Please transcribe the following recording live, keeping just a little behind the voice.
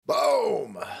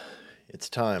It's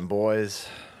time, boys.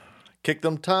 Kick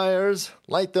them tires,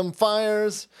 light them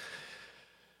fires,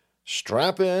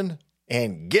 strap in,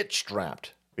 and get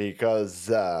strapped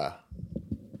because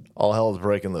all hell is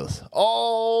breaking loose.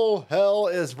 All hell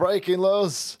is breaking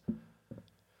loose.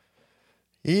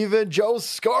 Even Joe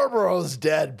Scarborough's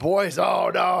dead, boys.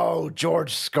 Oh no,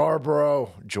 George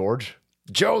Scarborough.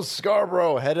 Joe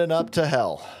Scarborough heading up to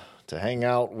hell to hang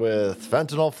out with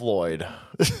Fentanyl Floyd.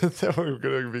 We're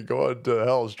going to be going to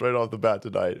hell straight off the bat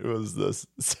tonight. It was this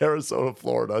Sarasota,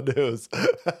 Florida news.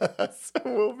 So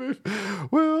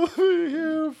we'll be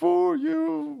here for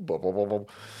you.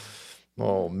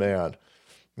 Oh, man.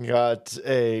 Got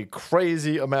a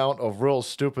crazy amount of real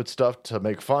stupid stuff to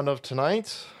make fun of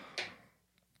tonight.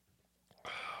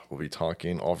 We'll be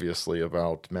talking, obviously,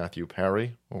 about Matthew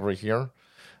Perry over here.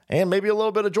 And maybe a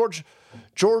little bit of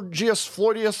Georgius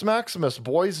Floydius Maximus,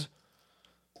 boys.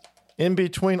 In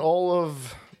between all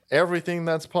of everything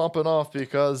that's popping off,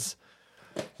 because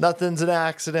nothing's an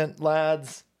accident,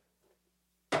 lads.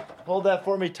 Hold that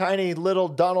for me, tiny little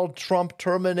Donald Trump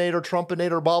Trumpinator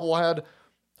bobblehead.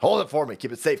 Hold it for me.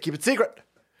 Keep it safe. Keep it secret.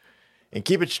 And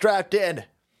keep it strapped in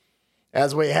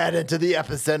as we head into the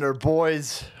epicenter,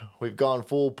 boys. We've gone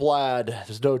full plaid.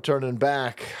 There's no turning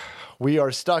back. We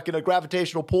are stuck in a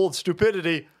gravitational pull of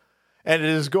stupidity, and it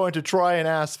is going to try and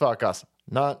ass fuck us.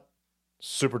 Not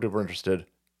super duper interested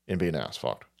in being ass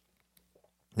fucked.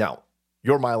 Now,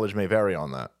 your mileage may vary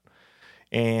on that.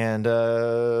 And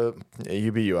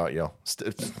you be you out, yo.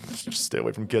 Stay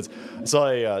away from kids. I saw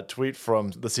a tweet from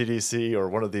the CDC or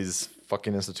one of these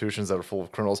fucking institutions that are full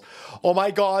of criminals. Oh my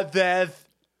God, Death.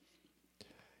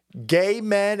 Gay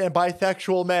men and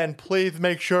bisexual men, please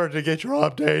make sure to get your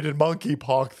updated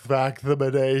monkeypox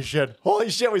vaccination.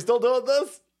 Holy shit, we still doing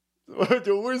this?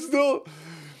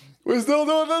 We're still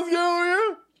doing this game over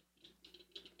here?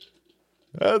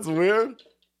 That's weird.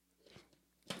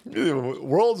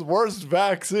 World's worst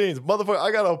vaccines. Motherfucker,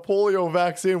 I got a polio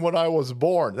vaccine when I was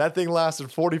born. That thing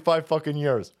lasted 45 fucking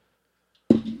years.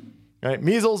 All right,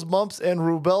 measles, mumps, and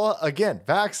rubella, again,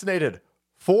 vaccinated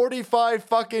 45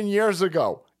 fucking years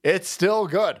ago. It's still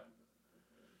good.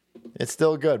 It's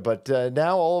still good. But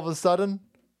now, all of a sudden,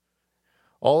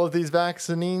 all of these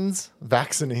vaccines, might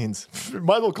as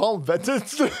well call them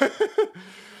veterans.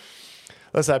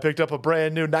 Listen, I picked up a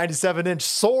brand new 97-inch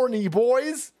Sony,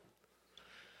 boys.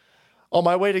 On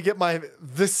my way to get my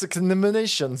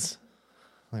vaccinations.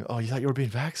 Like, oh, you thought you were being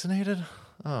vaccinated?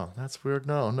 Oh, that's weird.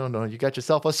 No. You got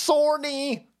yourself a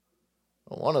Sony. I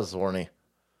don't want a Sony.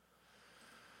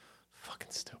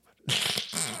 Fucking stupid.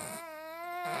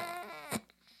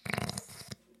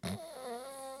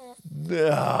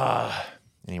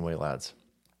 Anyway, lads.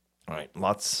 All right,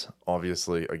 lots,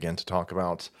 obviously, again, to talk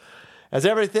about. As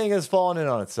everything has fallen in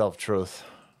on itself, truth.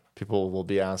 People will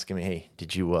be asking me, hey,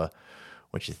 did you,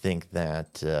 what you think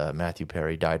that Matthew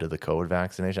Perry died of the COVID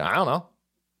vaccination? I don't know.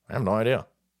 I have no idea.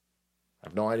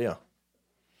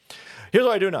 Here's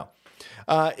what I do know.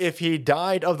 If he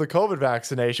died of the COVID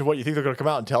vaccination, what, you think they're going to come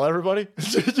out and tell everybody?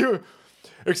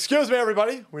 Excuse me,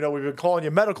 everybody. We know we've been calling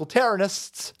you medical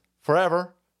terrorists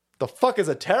forever. The fuck is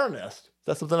a terrorist? Is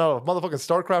that something out of motherfucking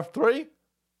StarCraft 3?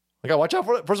 I gotta watch out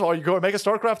for it. First of all, you going to make a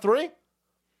StarCraft 3?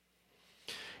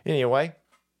 Anyway,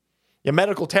 you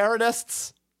medical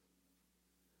terrorists.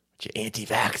 You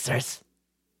anti-vaxxers.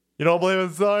 You don't believe in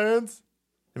science?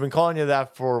 They've been calling you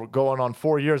that for going on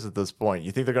 4 years at this point.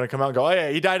 You think they're going to come out and go, oh,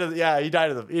 yeah, he died of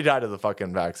the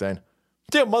fucking vaccine.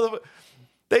 Damn,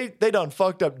 they done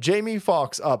fucked up Jamie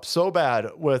Foxx up so bad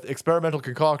with experimental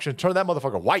concoction. Turn that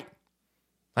motherfucker white.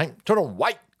 Right? Turn him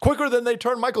white quicker than they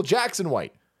turned Michael Jackson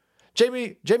white.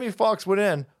 Jamie Foxx went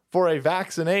in for a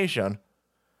vaccination,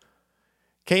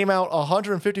 came out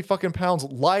 150 fucking pounds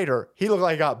lighter. He looked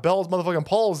like he got Bell's motherfucking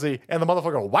palsy, and the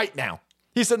motherfucker white now.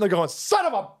 He's sitting there going, son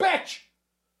of a bitch!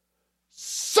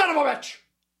 Son of a bitch!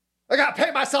 I gotta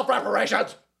pay myself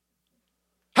reparations!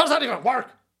 How does that even work?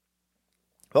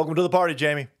 Welcome to the party,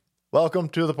 Jamie. Welcome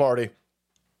to the party.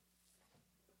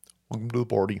 Welcome to the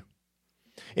party.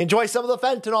 Enjoy some of the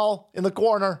fentanyl in the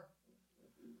corner.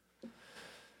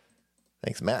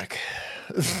 Thanks, Mac.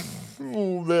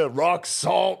 Ooh, man, rock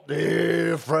salt.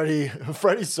 Yeah, Freddie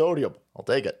Sodium. I'll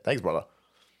take it. Thanks, brother.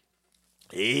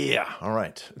 Yeah, all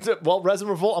right. Well, Resin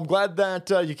Revolt, I'm glad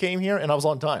that you came here and I was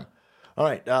on time. All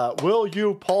right, will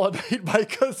you pollinate my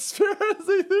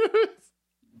conspiracy theories?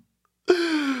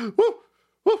 Woo,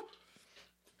 woo.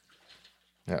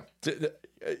 Yeah.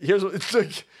 Here's what it's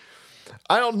like.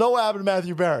 I don't know what happened to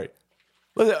Matthew Perry.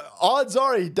 Listen, odds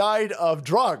are he died of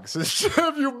drugs.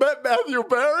 Have you met Matthew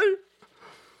Perry?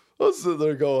 I was sitting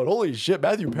there going, holy shit,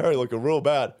 Matthew Perry looking real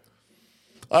bad.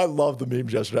 I love the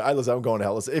memes yesterday. I'm going to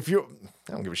hell. Listen,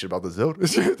 I don't give a shit about this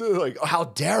dude. Like, how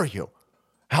dare you?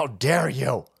 How dare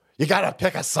you? You got to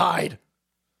pick a side.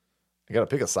 You got to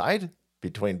pick a side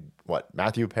between what?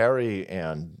 Matthew Perry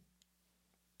and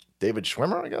David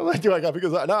Schwimmer? I got to pick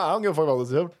a side. No, I don't give a fuck about this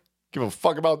dude. Give a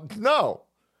fuck about, no.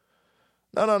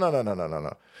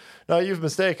 No. No, you've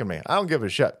mistaken me. I don't give a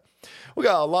shit. We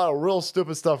got a lot of real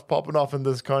stupid stuff popping off in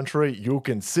this country. You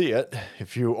can see it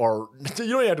if you are, you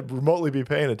don't even have to remotely be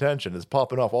paying attention. It's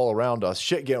popping off all around us.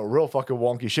 Shit getting real fucking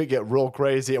wonky. Shit getting real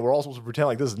crazy. And we're all supposed to pretend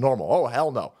like this is normal. Oh,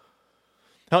 hell no.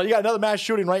 Hell, you got another mass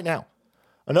shooting right now.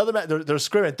 They're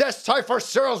screaming, this time for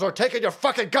cereals, we're taking your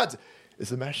fucking guns. Is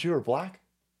the mass shooter black?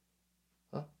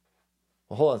 Huh?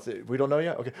 Well, hold on. We don't know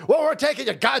yet? Okay. Well, we're taking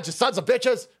your guns, you sons of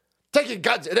bitches. Taking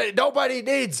guns. Nobody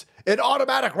needs an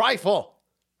automatic rifle,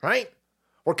 right?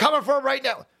 We're coming for him right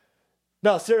now.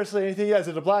 No, seriously, anything you guys? Is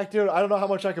it a black dude? I don't know how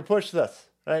much I can push this,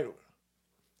 right?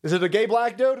 Is it a gay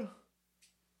black dude?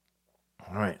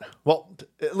 All right. Well,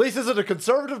 at least is it a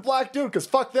conservative black dude? Because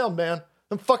fuck them, man.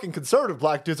 Them fucking conservative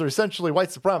black dudes are essentially white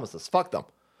supremacists. Fuck them.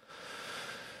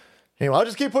 Anyway, I'll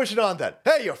just keep pushing on then.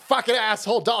 Hey, you fucking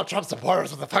asshole Donald Trump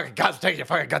supporters with the fucking guns, taking your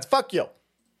fucking guns. Fuck you.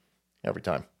 Every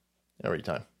time.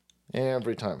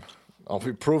 I'll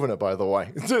be proving it, by the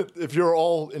way. If you're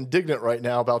all indignant right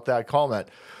now about that comment,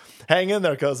 hang in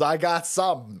there because I got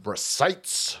some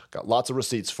receipts. Got lots of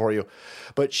receipts for you.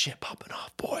 But shit popping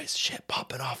off, boys. Shit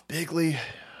popping off bigly.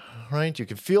 Right? You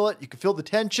can feel it. You can feel the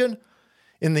tension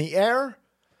in the air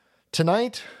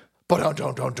tonight. But you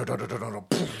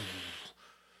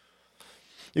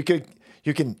can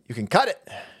cut it.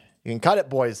 You can cut it,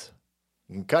 boys.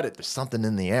 You can cut it. There's something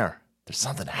in the air. There's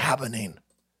something happening.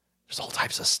 There's all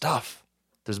types of stuff.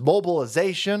 There's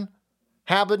mobilization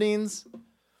happenings,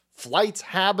 flights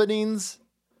happenings.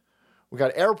 We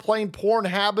got airplane porn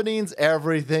happenings.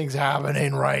 Everything's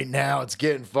happening right now. It's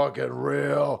getting fucking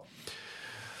real.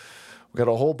 We got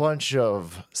a whole bunch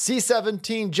of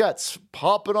C-17 jets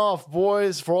popping off,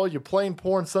 boys, for all you plane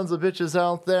porn sons of bitches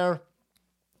out there.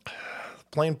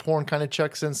 Plane porn kind of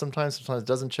checks in sometimes it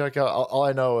doesn't check out. All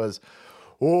I know is,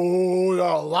 we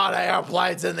got a lot of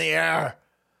airplanes in the air.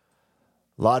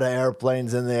 A lot of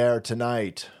airplanes in the air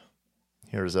tonight.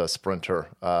 Here's a Sprinter.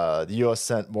 The U.S.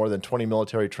 sent more than 20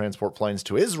 military transport planes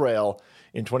to Israel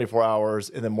in 24 hours,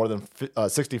 and then more than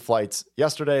 60 flights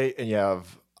yesterday. And you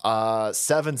have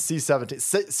 7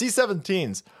 C-17s.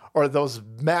 C-17s are those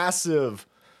massive,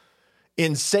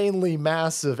 insanely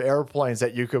massive airplanes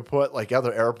that you could put like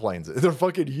other airplanes. They're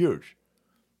fucking huge.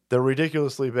 They're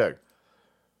ridiculously big.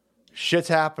 Shit's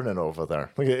happening over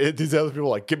there. Look at these other people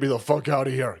like, get me the fuck out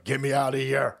of here. Get me out of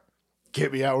here.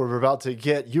 Get me out. We're about to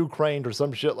get Ukraine or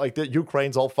some shit like that.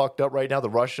 Ukraine's all fucked up right now. The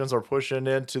Russians are pushing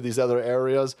into these other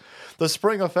areas. The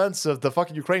spring offensive, the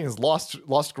fucking Ukrainians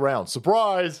lost ground.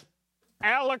 Surprise.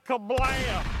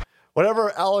 Alakablam. Whatever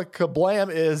alakablam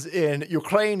is in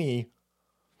Ukraine,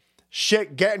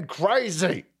 shit getting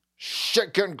crazy.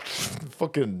 Shit getting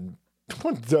fucking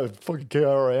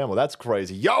KIR ammo. That's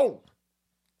crazy. Yo!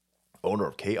 Owner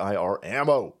of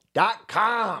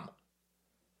KIRammo.com.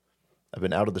 I've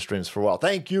been out of the streams for a while.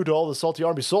 Thank you to all the Salty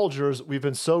Army soldiers. We've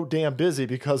been so damn busy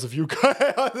because of you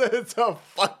guys. It's a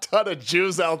fuck ton of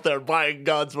Jews out there buying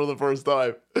guns for the first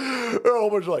time. They're a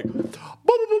whole bunch of like, boom, boom, boom,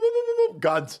 boom, boom, boom.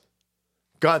 Guns.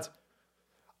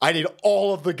 I need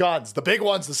all of the guns. The big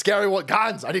ones, the scary ones.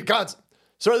 Guns. I need guns.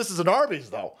 Sir, this is an Arby's,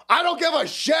 though. I don't give a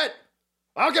shit.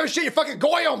 I don't give a shit, you fucking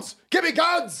goyams. Give me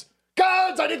guns.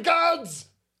 Guns. I need guns.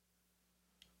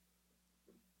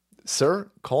 Sir,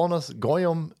 calling us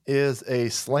goyim is a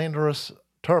slanderous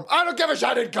term. I don't give a shit.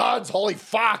 I need guns. Holy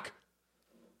fuck.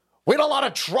 We had a lot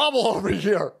of trouble over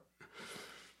here.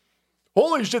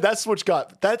 Holy shit, that switch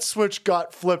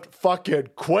got flipped fucking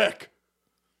quick.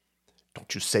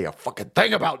 Don't you say a fucking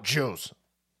thing about Jews.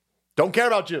 Don't care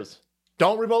about Jews.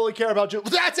 Don't remotely care about Jews.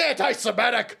 That's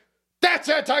anti-Semitic. That's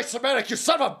anti-Semitic, you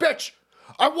son of a bitch.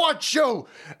 I want you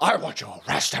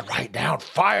arrested right now and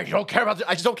fired. You don't care about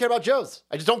I just don't care about Jews.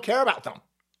 I just don't care about them.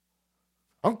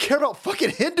 I don't care about fucking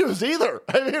Hindus either.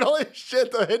 I mean, holy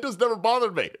shit, the Hindus never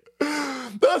bothered me.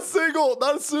 Not a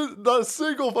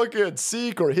single fucking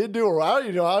Sikh or Hindu or how do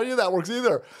you know how any of that works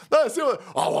either. Not a single,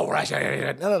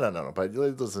 no. But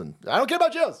listen, I don't care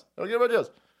about Jews.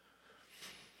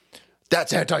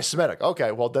 That's anti-Semitic.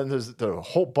 Okay, well then there's a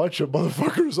whole bunch of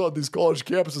motherfuckers on these college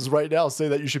campuses right now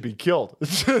saying that you should be killed.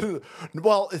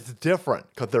 Well, it's different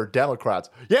because they're Democrats.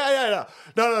 Yeah.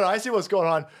 No. I see what's going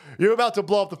on. You're about to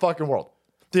blow up the fucking world.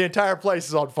 The entire place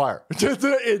is on fire.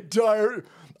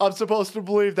 I'm supposed to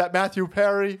believe that Matthew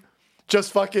Perry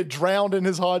just fucking drowned in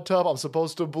his hot tub. I'm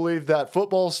supposed to believe that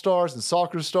football stars and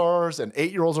soccer stars and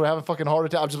 8-year-olds are having fucking heart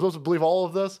attacks. I'm supposed to believe all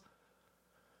of this.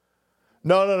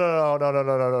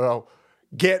 No.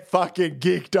 Get fucking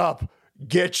geeked up.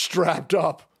 Get strapped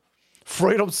up.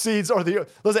 Freedom seeds are the...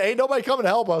 Listen, ain't nobody coming to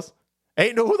help us.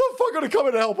 Who the fuck gonna come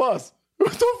in to help us? Who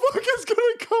the fuck is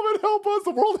gonna come and help us?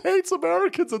 The world hates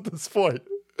Americans at this point.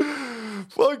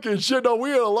 Fucking shit. No,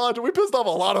 we pissed off a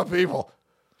lot of people.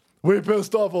 We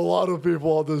pissed off a lot of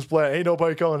people on this planet. Ain't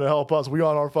nobody coming to help us. We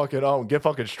on our fucking own. Get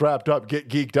fucking strapped up. Get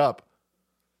geeked up.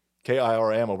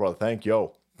 KIR ammo, brother. Thank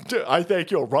you. I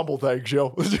thank you. Rumble thanks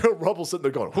you. Rumble sitting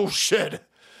there going, oh shit. I'm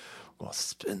going to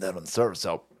spin that on the server.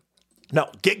 So,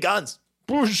 no, get guns.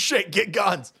 Oh shit, get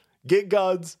guns. Get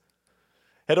guns.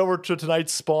 Head over to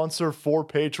tonight's sponsor,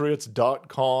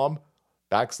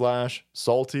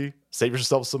 4patriots.com/salty. Save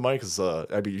yourself some money because,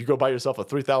 you go buy yourself a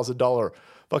 $3,000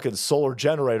 fucking solar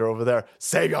generator over there.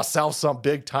 Save yourself some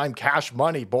big time cash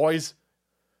money, boys.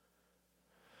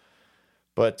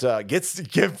 But get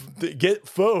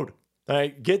food. All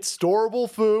right? Get storable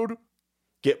food.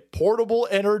 Get portable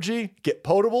energy. Get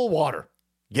potable water.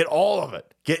 Get all of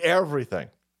it. Get everything.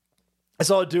 I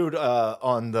saw a dude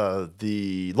on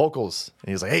the locals, and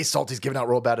he was like, hey, Salty's giving out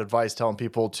real bad advice, telling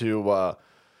people to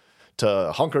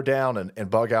hunker down and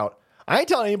bug out. I ain't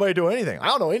telling anybody to do anything. I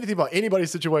don't know anything about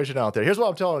anybody's situation out there. Here's what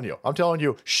I'm telling you. I'm telling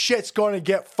you, shit's going to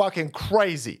get fucking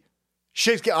crazy.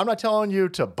 I'm not telling you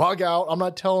to bug out. I'm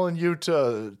not telling you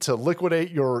to liquidate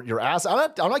your ass.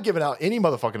 I'm not giving out any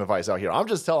motherfucking advice out here. I'm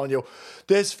just telling you,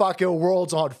 this fucking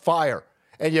world's on fire,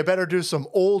 and you better do some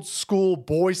old school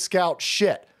Boy Scout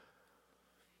shit.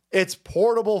 It's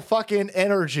portable fucking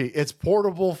energy. It's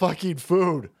portable fucking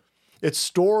food. It's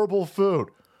storable food.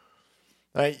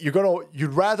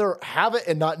 You'd rather have it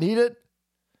and not need it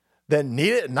than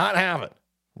need it and not have it.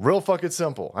 Real fucking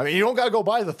simple. I mean, you don't got to go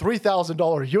buy the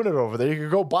 $3,000 unit over there. You can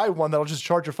go buy one that'll just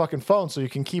charge your fucking phone so you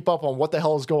can keep up on what the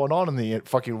hell is going on in the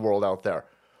fucking world out there.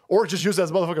 Or just use it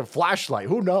as a motherfucking flashlight.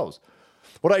 Who knows?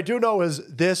 What I do know is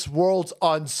this world's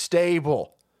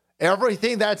unstable.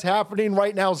 Everything that's happening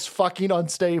right now is fucking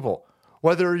unstable.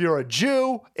 Whether you're a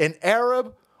Jew, an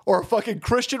Arab, or a fucking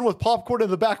Christian with popcorn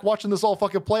in the back watching this all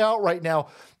fucking play out right now,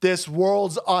 this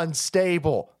world's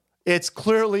unstable. It's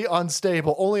clearly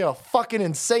unstable. Only a fucking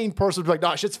insane person would be like,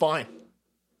 nah, shit's fine.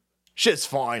 Shit's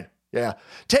fine. Yeah.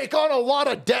 Take on a lot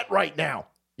of debt right now.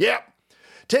 Yep.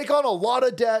 Take on a lot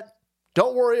of debt.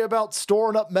 Don't worry about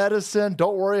storing up medicine.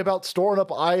 Don't worry about storing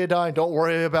up iodine. Don't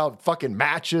worry about fucking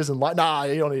matches and nah,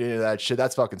 you don't need any of that shit.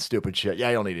 That's fucking stupid shit. Yeah,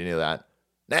 you don't need any of that.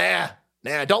 Nah.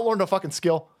 Don't learn the fucking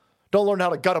skill. Don't learn how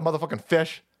to gut a motherfucking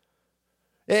fish.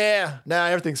 Yeah,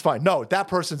 everything's fine. No, that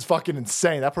person's fucking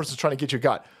insane. That person's trying to get your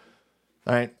gut.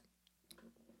 All right.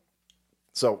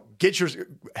 So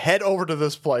head over to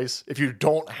this place. If you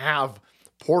don't have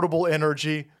portable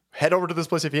energy, head over to this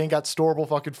place if you ain't got storable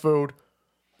fucking food.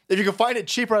 If you can find it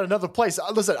cheaper at another place,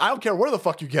 listen, I don't care where the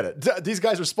fuck you get it. These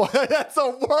guys are that's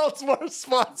the world's worst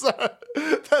sponsor.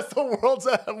 That's the world's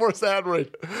worst ad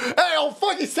rate. Hey, oh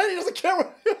fuck, he said he doesn't care.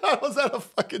 Was that a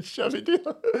fucking Chevy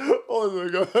dealer? Oh my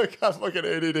god, I got fucking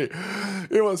ADD.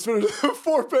 It was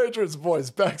 4 patrons,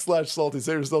 boys. /salty.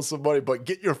 Save yourself some money, but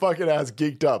get your fucking ass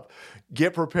geeked up.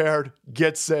 Get prepared.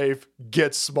 Get safe.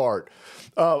 Get smart.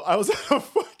 I was at a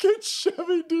fucking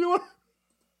Chevy dealer.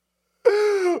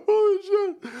 Holy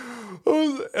shit.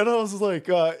 I was like,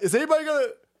 is anybody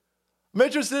I'm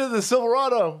interested in the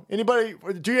Silverado. Anybody,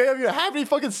 do you have any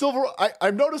fucking Silverado?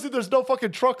 I'm noticing there's no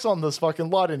fucking trucks on this fucking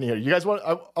lot in here. You guys want,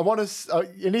 I want to,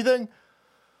 anything?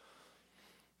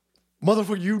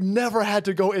 Motherfucker, you never had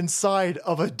to go inside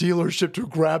of a dealership to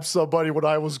grab somebody when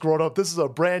I was growing up. This is a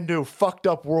brand new fucked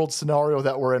up world scenario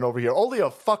that we're in over here. Only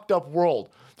a fucked up world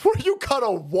where you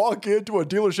gotta walk into a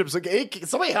dealership and say, hey, can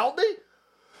somebody help me?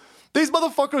 These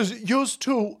motherfuckers used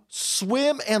to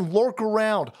swim and lurk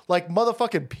around like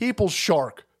motherfucking people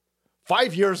shark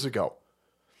 5 years ago.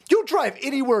 You drive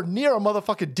anywhere near a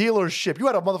motherfucking dealership, you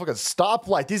had a motherfucking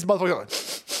stoplight. These motherfuckers are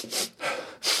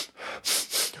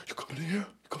like, you coming in here?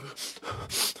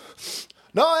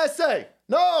 No, SA.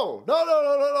 No.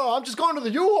 I'm just going to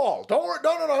the U-Haul. Don't worry.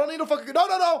 No. I don't need a fucking.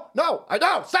 No. I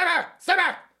don't. Stay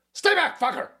back,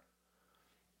 fucker.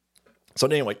 So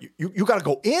anyway, you got to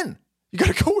go in. You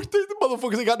got to go with the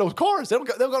motherfuckers. They got no cars. They don't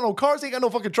got no cars. They ain't got no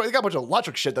fucking truck. They got a bunch of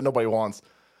electric shit that nobody wants.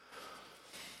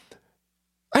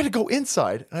 I had to go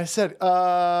inside, and I said,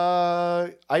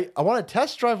 I want to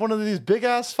test drive one of these big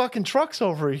ass fucking trucks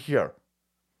over here.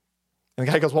 And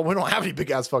the guy goes, well, we don't have any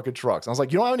big ass fucking trucks. And I was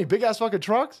like, you don't have any big ass fucking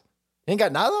trucks? You ain't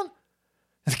got nothing?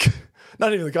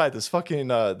 Not even the guy, this fucking,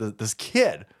 this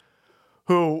kid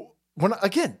who,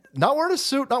 again, not wearing a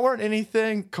suit, not wearing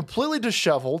anything, completely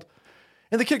disheveled.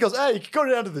 And the kid goes, hey, you can go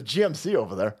down to the GMC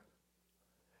over there.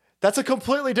 That's a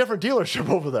completely different dealership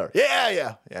over there.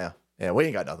 Yeah. Yeah, we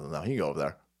ain't got nothing though. You can go over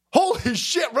there. Holy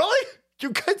shit, really? You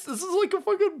guys, this is like a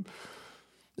fucking...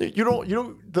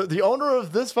 The owner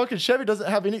of this fucking Chevy doesn't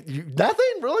have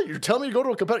nothing? Really? You're telling me to go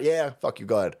to a competitor? Yeah, fuck you,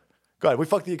 go ahead. Go ahead, we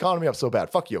fucked the economy up so bad.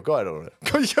 Fuck you, go ahead over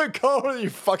there. Go, you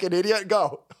fucking idiot,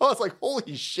 go. I was like,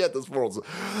 holy shit, this world's...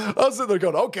 I was sitting there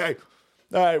going, okay.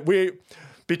 All right,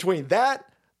 between that,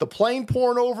 the plane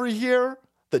porn over here,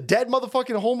 the dead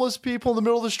motherfucking homeless people in the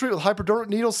middle of the street with hypodermic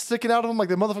needles sticking out of them like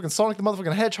the motherfucking Sonic the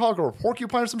motherfucking Hedgehog or a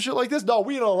porcupine or some shit like this. No,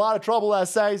 we in a lot of trouble,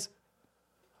 essays.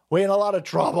 We in a lot of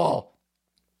trouble.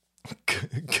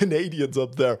 Canadians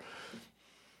up there.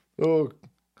 Oh,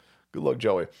 good luck,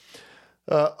 Joey.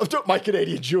 My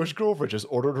Canadian Jewish girlfriend just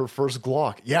ordered her first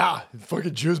Glock. Yeah,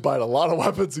 fucking Jews buying a lot of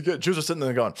weapons again. Jews are sitting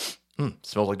there going,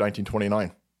 smells like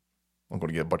 1929. I'm going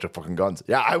to get a bunch of fucking guns.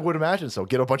 Yeah, I would imagine so.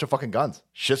 Get a bunch of fucking guns.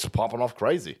 Shit's popping off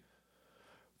crazy.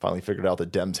 Finally figured out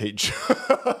that Dems hate Jews.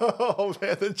 Oh,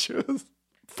 man, the Jews.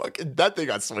 Fucking, that thing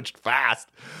got switched fast.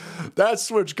 That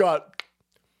switch got...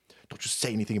 Don't just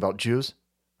say anything about Jews,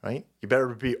 right? You better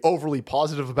be overly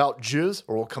positive about Jews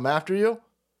or we'll come after you.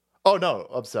 Oh, no,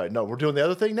 I'm sorry. No, we're doing the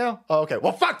other thing now? Oh, okay.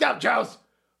 Well, fuck them, Jews.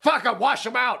 Fuck them. Wash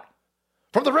them out.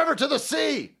 From the river to the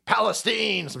sea.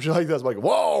 Palestine. Some shit like that. I'm like,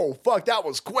 whoa, fuck, that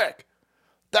was quick.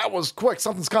 That was quick.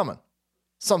 Something's coming.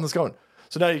 Something's coming.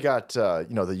 So now you got, the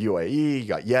UAE, you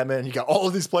got Yemen, you got all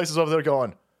of these places over there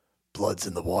going, blood's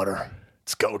in the water.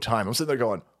 It's go time. I'm sitting there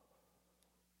going,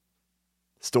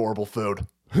 storable food.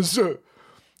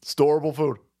 Storable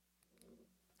food.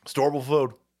 Storable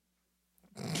food.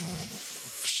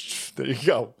 There you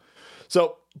go.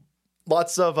 So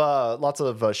lots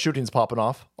of shootings popping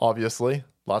off, obviously.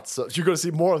 You're going to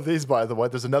see more of these, by the way.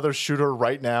 There's another shooter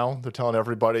right now. They're telling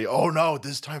everybody, oh no,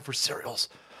 this time for cereals.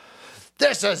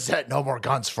 This is it. No more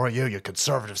guns for you, you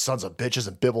conservative sons of bitches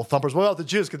and bibble thumpers. What about the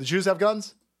Jews? Can the Jews have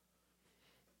guns?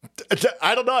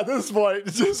 I don't know at this point.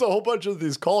 It's just a whole bunch of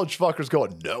these college fuckers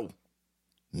going, no.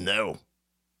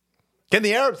 Can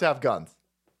the Arabs have guns?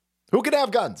 Who can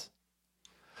have guns?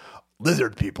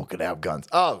 Lizard people can have guns.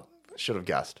 Oh, should have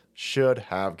guessed.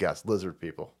 Lizard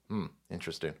people.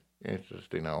 Interesting.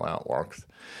 Interesting how that works.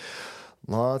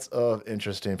 Lots of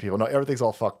interesting people. No, everything's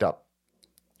all fucked up.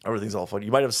 Everything's all fucked.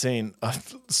 You might have seen.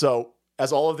 So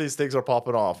as all of these things are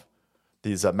popping off,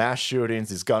 these mass shootings,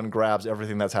 these gun grabs,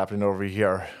 everything that's happening over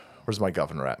here. Where's my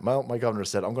governor at? Well, my governor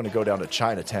said, I'm going to go down to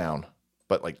Chinatown.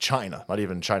 But like China, not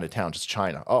even Chinatown, just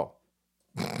China. Oh.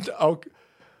 Okay.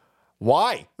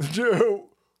 Why?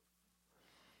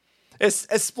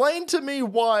 Explain to me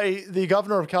why the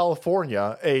governor of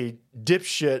California, a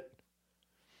dipshit,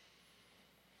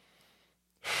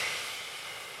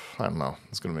 I don't know,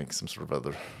 it's going to make some sort of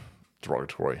other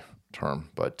derogatory term,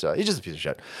 but he's just a piece of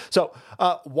shit. So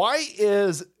why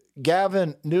is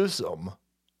Gavin Newsom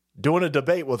doing a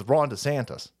debate with Ron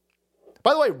DeSantis?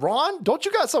 By the way, Ron, don't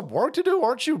you got some work to do?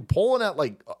 Aren't you polling at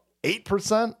like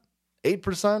 8%?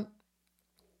 8%?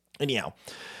 Anyhow,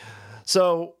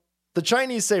 so the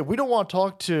Chinese say, we don't want to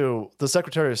talk to the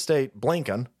Secretary of State,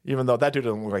 Blinken, even though that dude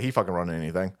doesn't look like he fucking running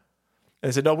anything. And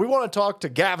they said, no, we want to talk to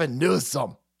Gavin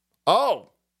Newsom. Oh,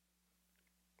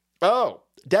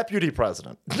 deputy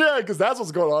president. Yeah, because that's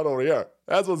what's going on over here.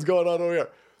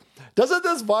 Doesn't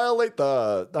this violate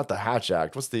not the Hatch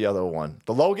Act? What's the other one?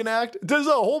 The Logan Act? There's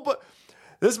a whole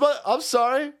I'm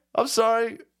sorry.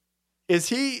 Is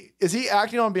he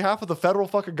acting on behalf of the federal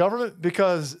fucking government?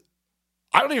 Because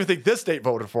I don't even think this state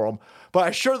voted for him, but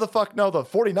I sure the fuck know the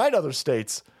 49 other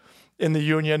states in the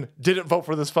union didn't vote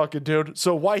for this fucking dude.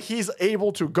 So why he's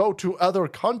able to go to other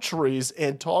countries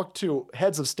and talk to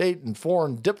heads of state and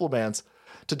foreign diplomats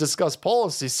to discuss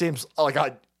policy seems like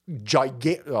a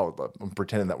gigantic... Oh, I'm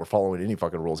pretending that we're following any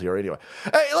fucking rules here anyway.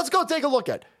 Hey, let's go take a look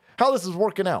at how this is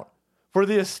working out for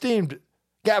the esteemed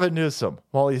Gavin Newsom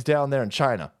while he's down there in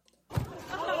China.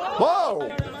 Whoa!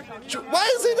 What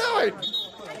is he doing?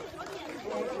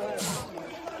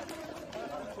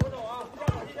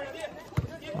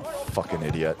 Fucking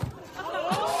idiot.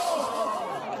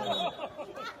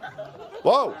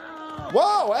 Whoa!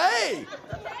 Hey!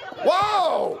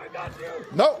 Whoa!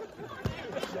 No.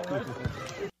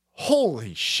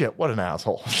 Holy shit, what an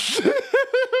asshole.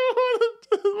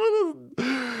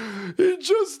 He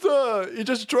just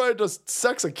tried to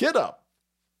sex a kid up.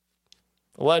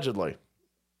 Allegedly.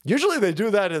 Usually they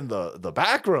do that in the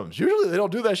back rooms. Usually they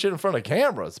don't do that shit in front of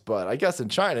cameras, but I guess in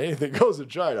China, anything goes in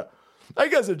China. I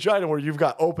guess in China where you've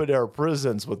got open-air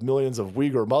prisons with millions of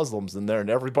Uyghur Muslims in there and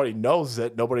everybody knows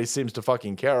it, nobody seems to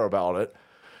fucking care about it.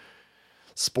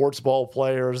 Sports ball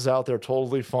players out there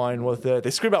totally fine with it.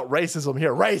 They scream out racism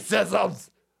here.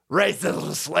 Racism,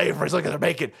 slavery. Look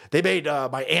at they made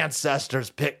my ancestors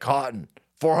pick cotton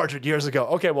 400 years ago.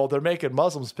 Okay, well, they're making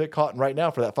Muslims pick cotton right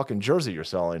now for that fucking jersey you're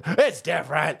selling. It's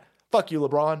different. Fuck you,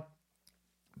 LeBron.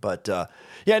 But,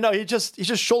 yeah, no, he just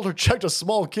shoulder checked a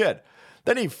small kid.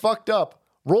 Then he fucked up,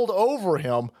 rolled over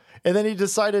him, and then he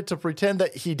decided to pretend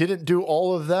that he didn't do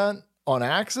all of that on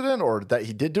accident or that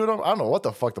he did do it on. I don't know what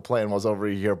the fuck the plan was over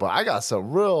here, but I got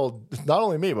some real, not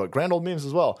only me, but grand old memes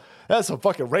as well. That's some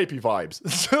fucking rapey vibes.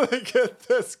 So get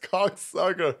this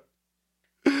cocksucker.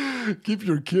 Keep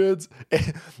your kids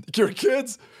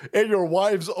and your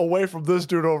wives away from this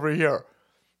dude over here.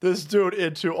 This dude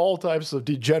into all types of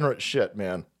degenerate shit,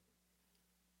 man.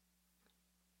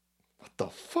 What the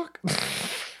fuck?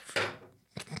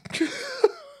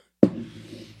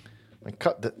 I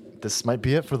cut this might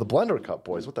be it for the blender cut,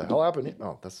 boys. What the hell happened here?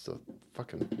 Oh, that's the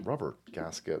fucking rubber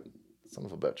gasket. Son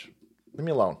of a bitch. Leave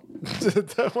me alone.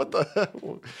 What the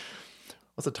hell?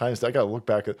 What's the time? I gotta look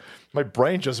back at my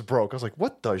brain just broke. I was like,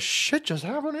 what the shit just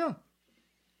happened here?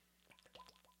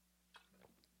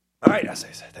 All right,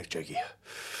 thanks, Jakey.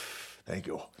 Thank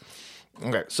you.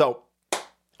 Okay, so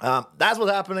that's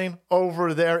what's happening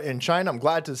over there in China. I'm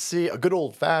glad to see a good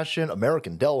old-fashioned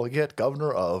American delegate,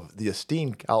 governor of the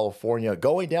esteemed California,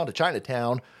 going down to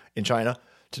Chinatown in China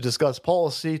to discuss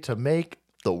policy to make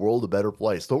the world a better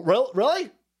place. So, really?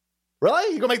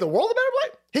 Really? He gonna make the world a better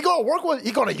place?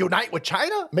 He gonna unite with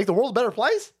China? Make the world a better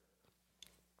place?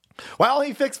 Why don't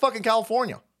he fix fucking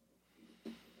California?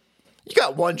 You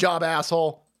got one job,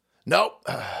 asshole. Nope.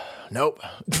 Nope.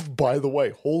 By the way,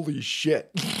 holy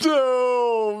shit.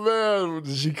 Oh,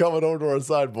 man. She coming over to our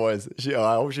side, boys.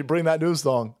 I hope she bring that new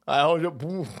song. I hope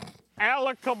you...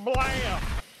 Alakablam.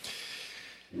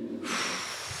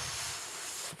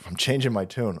 I'm changing my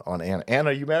tune on Anna.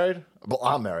 Anna, you married? Well,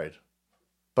 I'm married.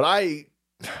 But I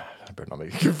better not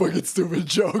make fucking stupid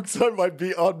jokes. I might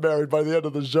be unmarried by the end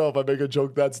of the show if I make a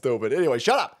joke that stupid. Anyway,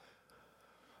 shut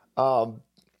up.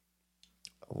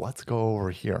 Let's go over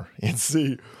here and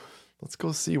see. Let's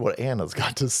go see what Anna's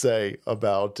got to say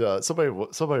about somebody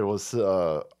was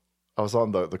I was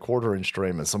on the quarter-inch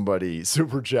stream and somebody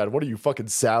super chat. What are you fucking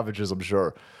savages? I'm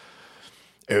sure.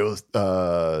 It was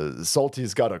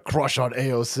Salty's got a crush on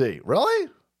AOC. Really?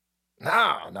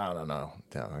 No.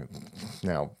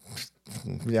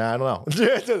 Yeah, I don't know.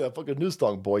 That fucking news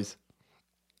song, boys.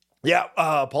 Yeah,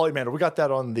 Polymander. We got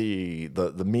that on the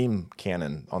meme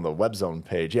canon on the WebZone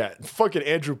page. Yeah, fucking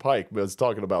Andrew Pike was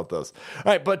talking about this.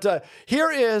 All right, but here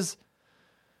is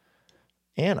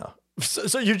Anna.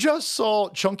 So you just saw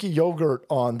Chunky Yogurt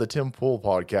on the Tim Pool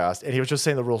podcast, and he was just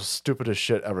saying the real stupidest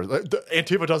shit ever.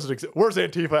 Antifa doesn't exist. Where's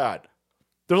Antifa at?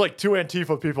 There's like 2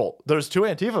 Antifa people. There's 2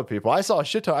 Antifa people. I saw a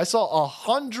shit ton. I saw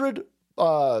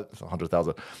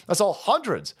 100,000. I saw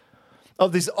hundreds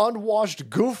of these unwashed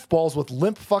goofballs with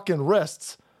limp fucking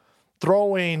wrists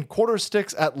throwing quarter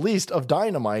sticks at least of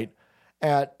dynamite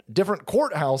at different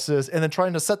courthouses and then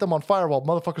trying to set them on fire while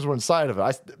motherfuckers were inside of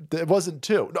it. It wasn't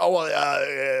 2.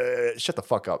 No, shut the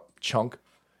fuck up, chunk.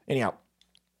 Anyhow,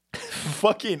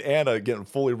 fucking Anna getting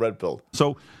fully red-pilled.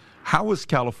 So how is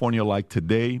California like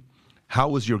today?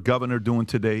 How is your governor doing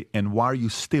today? And why are you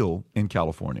still in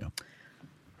California?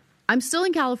 I'm still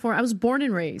in California. I was born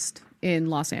and raised in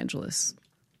Los Angeles.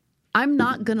 I'm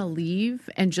not going to leave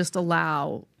and just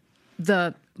allow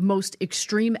the most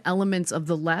extreme elements of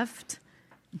the left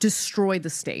destroy the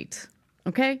state.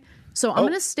 Okay? So I'm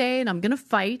going to stay and I'm going to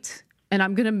fight and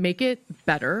I'm going to make it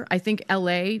better. I think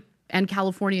LA and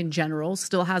California in general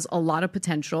still has a lot of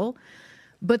potential,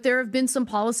 but there have been some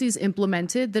policies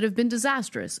implemented that have been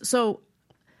disastrous. So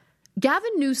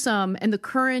Gavin Newsom and the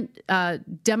current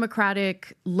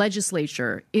Democratic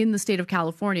legislature in the state of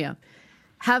California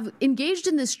have engaged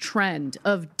in this trend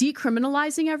of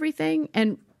decriminalizing everything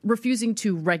and refusing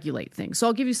to regulate things. So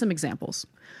I'll give you some examples.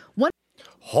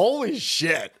 Holy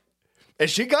shit. And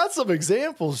she got some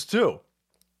examples too.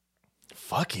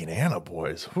 Fucking Anna,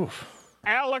 boys.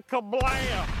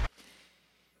 Alakablam.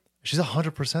 She's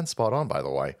 100% spot on, by the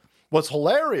way. What's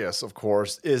hilarious, of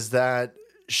course, is that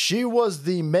she was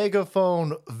the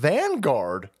megaphone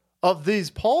vanguard of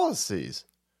these policies.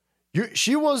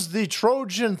 She was the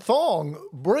Trojan thong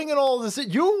bringing all this in.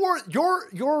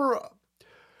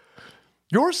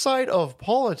 Your side of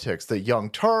politics, the Young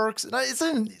Turks. And it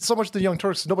isn't so much the Young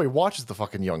Turks. Nobody watches the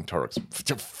fucking Young Turks.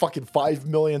 Fucking 5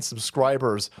 million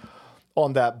subscribers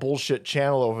on that bullshit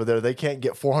channel over there. They can't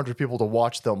get 400 people to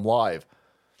watch them live.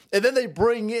 And then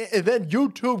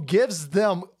YouTube gives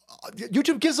them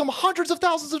hundreds of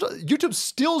thousands of dollars. YouTube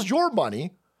steals your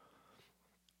money.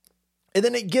 And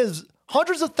then it gives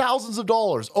hundreds of thousands of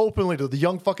dollars openly to the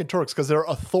Young fucking Turks because they're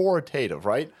authoritative,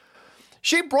 right?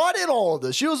 She brought in all of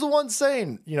this. She was the one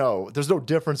saying, there's no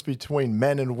difference between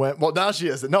men and women. Well, now she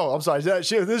isn't. No, I'm sorry.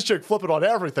 This chick flipping on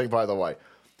everything, by the way.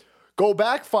 Go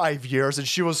back 5 years, and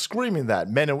she was screaming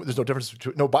that there's no difference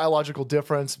between, no biological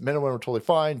difference. Men and women are totally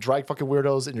fine. Drag fucking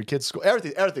weirdos in your kids' school.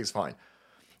 Everything's fine.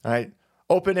 All right.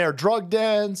 Open air drug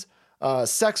dens,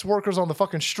 sex workers on the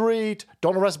fucking street.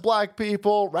 Don't arrest black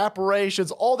people. Reparations.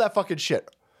 All that fucking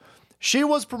shit. She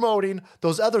was promoting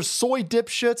those other soy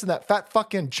dipshits and that fat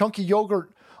fucking chunky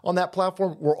yogurt on that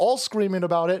platform were all screaming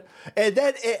about it. And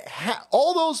then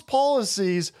all those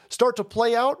policies start to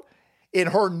play out in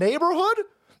her neighborhood.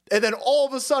 And then all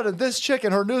of a sudden, this chick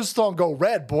and her news song go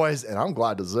red, boys. And I'm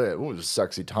glad to say it. Ooh,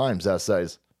 sexy times,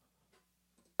 essays.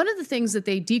 One of the things that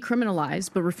they decriminalize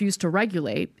but refuse to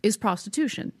regulate is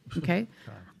prostitution, okay?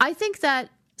 I think that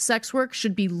sex work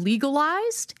should be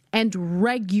legalized and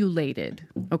regulated,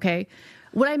 okay?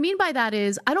 What I mean by that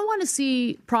is I don't want to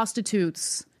see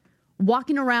prostitutes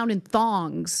walking around in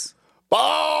thongs.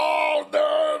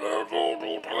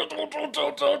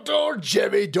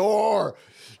 Jimmy Dore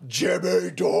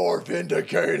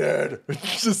vindicated.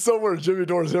 Just somewhere Jimmy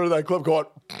Dore's hearing that clip going...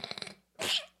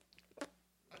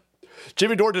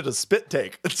 Jimmy Dore did a spit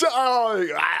take. Whoa,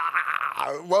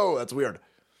 that's weird.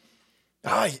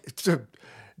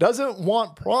 Doesn't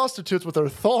want prostitutes with their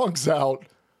thongs out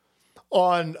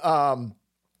on,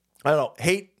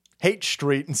 Hate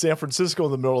Street in San Francisco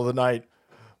in the middle of the night,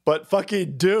 but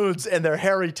fucking dudes and their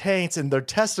hairy taints and their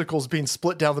testicles being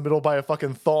split down the middle by a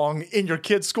fucking thong in your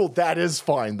kid's school. That is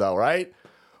fine, though, right?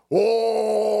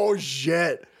 Oh,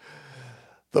 shit.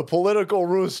 The political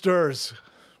roosters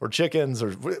or chickens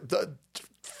or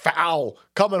fowl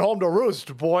coming home to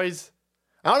roost, boys.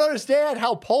 I don't understand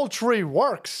how poultry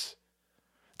works.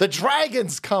 The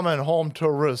dragon's coming home to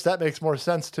roost. That makes more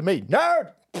sense to me.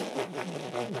 Nerd!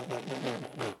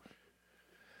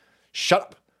 Shut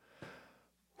up.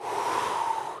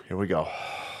 Here we go.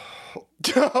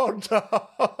 Oh, no.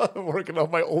 I'm working on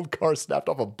my old car, snapped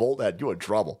off a bolt head. You in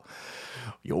trouble.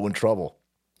 You in trouble.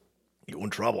 You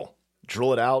in trouble.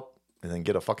 Drill it out and then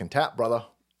get a fucking tap, brother.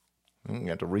 You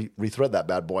have to rethread that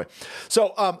bad boy.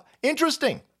 So,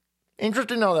 interesting.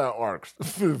 Interesting how that works.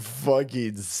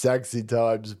 Fucking sexy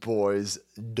times, boys.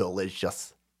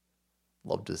 Delicious.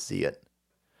 Love to see it.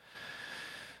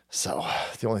 So,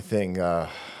 the only thing,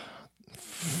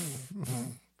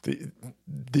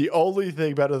 the only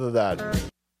thing better than that,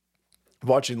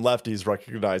 watching lefties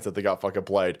recognize that they got fucking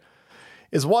played,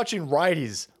 is watching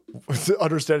righties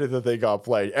understanding that they got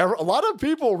played. A lot of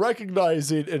people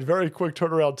recognizing in very quick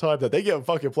turnaround time that they get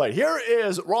fucking played. Here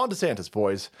is Ron DeSantis,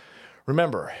 boys.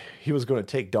 Remember, he was going to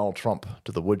take Donald Trump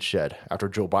to the woodshed after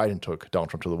Joe Biden took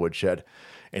Donald Trump to the woodshed,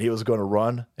 and he was going to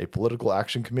run a political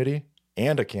action committee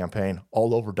and a campaign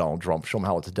all over Donald Trump, show him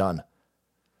how it's done.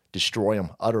 Destroy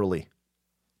him utterly.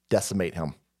 Decimate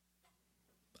him.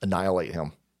 Annihilate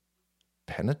him.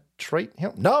 Penetrate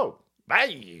him? No!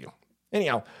 Hey!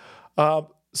 Anyhow,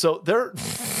 so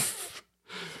there's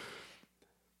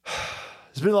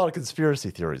been a lot of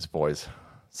conspiracy theories, boys,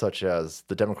 such as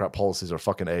the Democrat policies are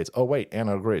fucking AIDS. Oh, wait,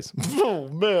 Anna agrees. Oh,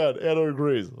 man, Anna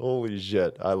agrees. Holy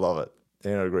shit, I love it.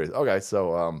 Anna agrees. Okay,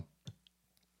 so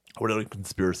what other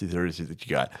conspiracy theories do you think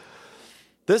you got?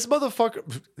 This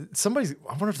motherfucker,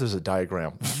 I wonder if there's a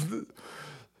diagram.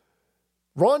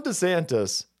 Ron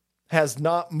DeSantis has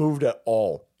not moved at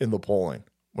all in the polling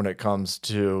when it comes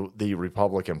to the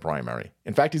Republican primary.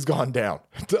 In fact, he's gone down.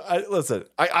 Listen,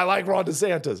 I like Ron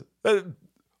DeSantis.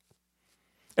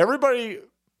 Everybody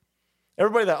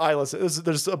that I listen,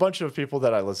 there's a bunch of people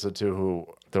that I listen to who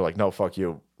they're like, no, fuck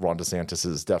you. Ron DeSantis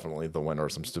is definitely the winner or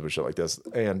some stupid shit like this.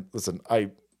 And listen,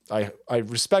 I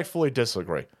respectfully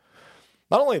disagree.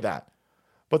 Not only that,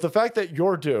 but the fact that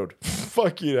your dude,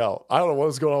 fuck you know, I don't know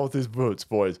what's going on with these boots,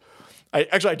 boys.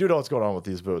 I do know what's going on with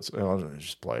these boots. I'll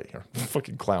just play it here.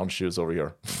 Fucking clown shoes over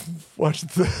here. Watch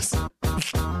this. Well,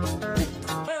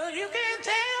 you can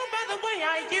tell by the way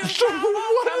I use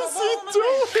What is he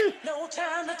doing? No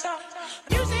time to talk.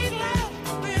 Music loud,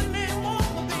 women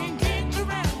want being kicked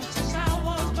around since I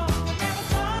was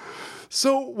born.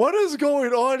 So what is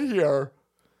going on here?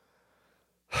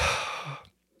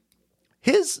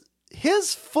 His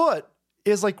foot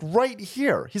is like right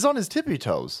here. He's on his tippy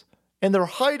toes. And they're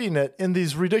hiding it in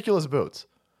these ridiculous boots.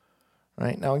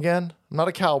 Right? Now, again, I'm not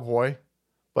a cowboy,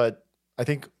 but I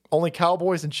think only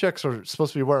cowboys and chicks are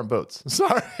supposed to be wearing boots.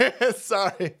 Sorry.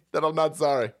 Sorry that I'm not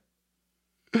sorry.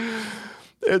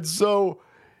 And so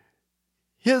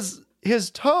his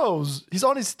toes, he's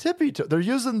on his tippy toes. They're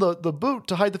using the boot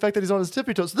to hide the fact that he's on his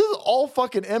tippy toes. So this is all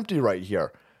fucking empty right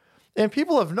here. And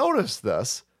people have noticed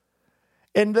this.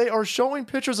 And they are showing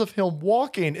pictures of him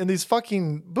walking in these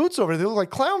fucking boots over there. They look like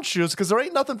clown shoes because there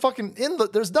ain't nothing fucking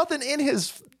there's nothing in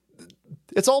his.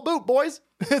 It's all boot, boys.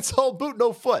 It's all boot,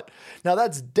 no foot. Now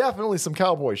that's definitely some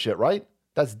cowboy shit, right?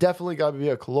 That's definitely got to be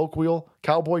a colloquial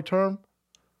cowboy term.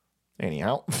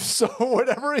 Anyhow, so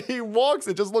whenever he walks,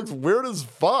 it just looks weird as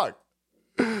fuck.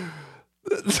 What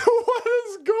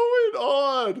is going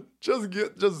on?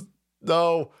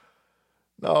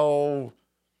 No.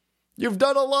 You've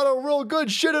done a lot of real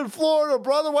good shit in Florida,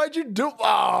 brother. Why'd you do?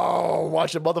 Oh,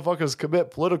 watch the motherfuckers commit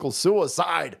political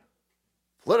suicide.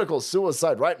 Political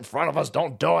suicide right in front of us.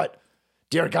 Don't do it.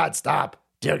 Dear God, stop.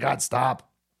 Dear God,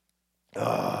 stop.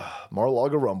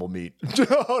 Mar-a-Lago rumble meat. That's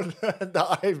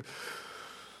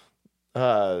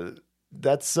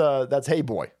Hey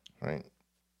Boy, right?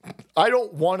 I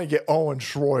don't want to get Owen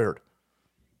Schroyered.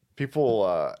 People,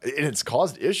 and it's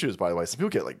caused issues, by the way. Some people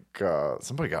get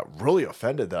somebody got really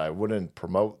offended that I wouldn't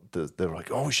promote this. They were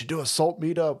like, oh, we should do a SALT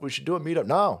meetup. We should do a meetup.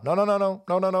 No.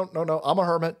 I'm a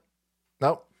hermit.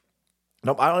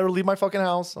 Nope, I don't ever leave my fucking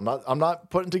house. I'm not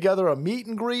putting together a meet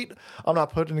and greet. I'm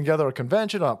not putting together a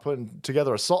convention. I'm not putting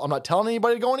together a SALT. I'm not telling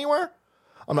anybody to go anywhere.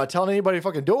 I'm not telling anybody to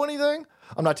fucking do anything.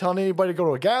 I'm not telling anybody to go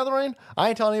to a gathering. I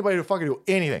ain't telling anybody to fucking do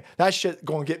anything. That shit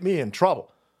gonna get me in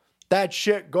trouble. That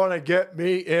shit gonna get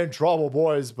me in trouble,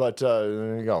 boys. But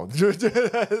there you go.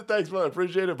 Thanks, man. I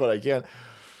appreciate it, but I can't.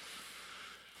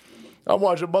 I'm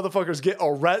watching motherfuckers get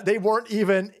arrested. They weren't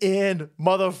even in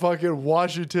motherfucking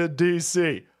Washington,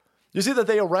 D.C. You see that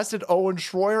they arrested Owen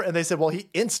Schroyer and they said, well, he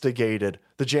instigated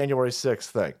the January 6th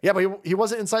thing. Yeah, but he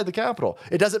wasn't inside the Capitol.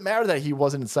 It doesn't matter that he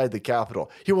wasn't inside the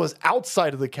Capitol. He was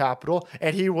outside of the Capitol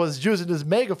and he was using his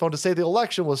megaphone to say the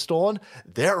election was stolen.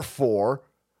 Therefore,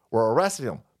 we're arresting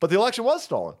him. But the election was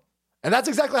stolen. And that's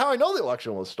exactly how I know the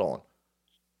election was stolen.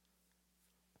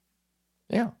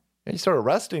 Yeah. And you start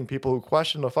arresting people who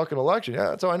question the fucking election. Yeah,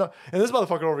 that's how I know. And this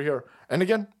motherfucker over here, and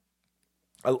again,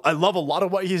 I love a lot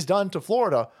of what he's done to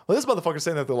Florida. Well, this motherfucker's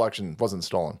saying that the election wasn't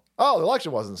stolen. Oh, the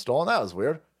election wasn't stolen. That was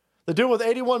weird. The dude with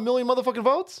 81 million motherfucking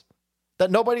votes that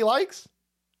nobody likes.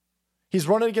 He's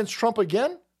running against Trump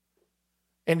again.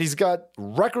 And he's got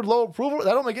record low approval.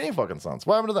 That don't make any fucking sense.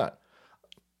 What happened to that?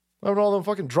 What happened to all them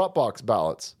fucking Dropbox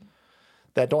ballots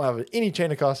that don't have any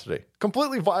chain of custody?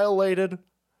 Completely violated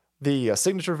the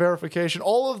signature verification,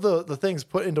 all of the things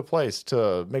put into place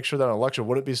to make sure that an election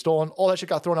wouldn't be stolen, all that shit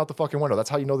got thrown out the fucking window. That's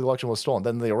how you know the election was stolen.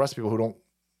 Then they arrest people who don't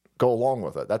go along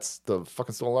with it. That's the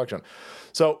fucking stolen election.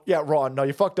 So, yeah, Ron, no,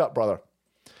 you fucked up, brother.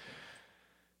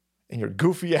 And your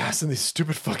goofy ass in these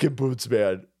stupid fucking boots,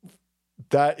 man.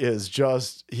 That is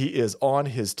just, he is on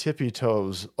his tippy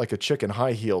toes like a chick in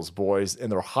high heels, boys,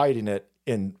 and they're hiding it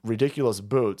in ridiculous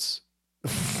boots.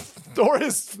 Or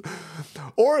his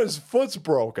foot's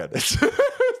broken. So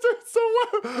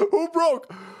who broke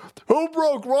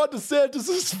Ron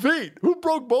DeSantis' feet? Who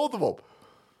broke both of them?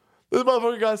 This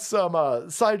motherfucker got some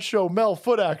sideshow Mel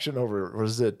foot action over, or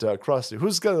is it Krusty?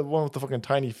 Who's got the one with the fucking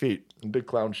tiny feet and big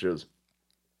clown shoes?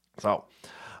 So,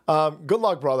 good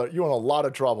luck, brother. You're in a lot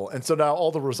of trouble. And so now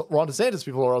all the Ron DeSantis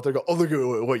people are out there go, oh, look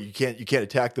at what you can't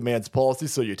attack the man's policy,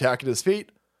 so you're attacking his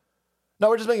feet. No,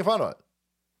 we're just making fun of it.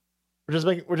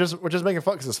 We're just making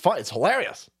fun because it's fun. It's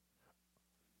hilarious.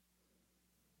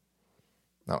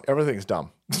 No, everything's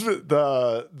dumb.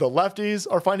 The lefties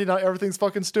are finding out everything's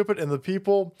fucking stupid, and the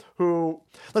people who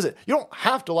listen, you don't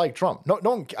have to like Trump. No,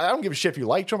 I don't give a shit if you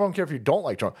like Trump. I don't care if you don't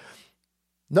like Trump.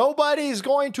 Nobody's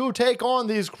going to take on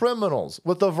these criminals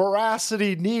with the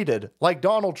veracity needed like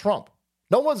Donald Trump.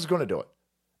 No one's going to do it.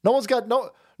 No one's got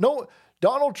no.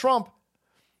 Donald Trump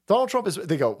is,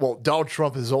 they go, well, Donald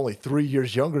Trump is only 3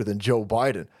 years younger than Joe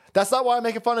Biden. That's not why I'm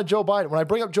making fun of Joe Biden. When I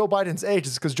bring up Joe Biden's age,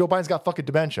 it's because Joe Biden's got fucking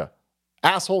dementia.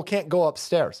 Asshole can't go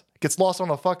upstairs. Gets lost on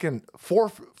a fucking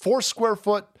four square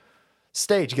foot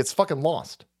stage. Gets fucking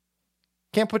lost.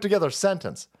 Can't put together a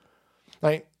sentence.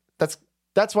 Like,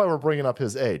 that's why we're bringing up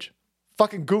his age.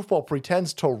 Fucking goofball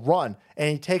pretends to run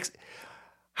and he takes...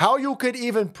 How you could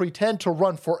even pretend to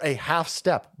run for a half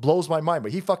step blows my mind,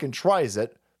 but he fucking tries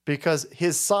it. Because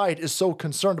his side is so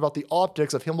concerned about the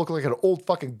optics of him looking like an old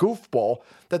fucking goofball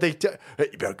that they hey,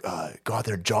 you better go out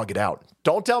there and jog it out.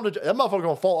 Don't tell him to, that motherfucker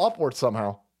gonna fall upwards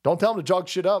somehow. Don't tell him to jog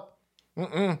shit up.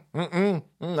 That's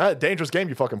a dangerous game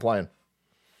you fucking playing.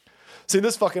 See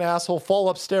this fucking asshole fall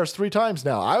upstairs 3 times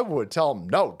now. I would tell him,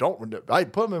 no, don't.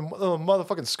 I'd put him in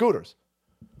motherfucking scooters.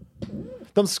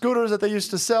 Them scooters that they used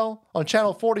to sell on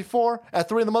Channel 44 at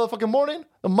 3 in the motherfucking morning.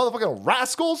 The motherfucking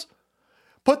rascals.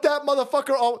 Put that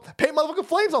motherfucker on, paint motherfucking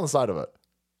flames on the side of it.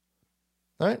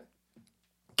 All right?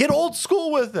 Get old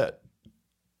school with it.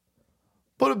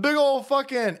 Put a big old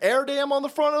fucking air dam on the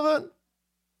front of it.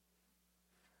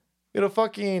 Get a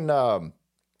fucking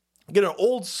get an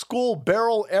old school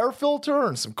barrel air filter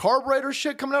and some carburetor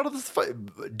shit coming out of this.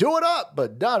 Do it up,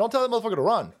 but nah, don't tell that motherfucker to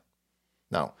run.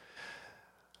 No.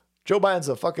 Joe Biden's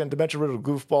a fucking dementia-riddled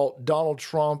goofball. Donald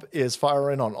Trump is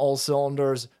firing on all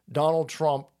cylinders. Donald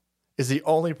Trump is the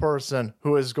only person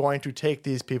who is going to take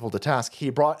these people to task. He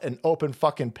brought an open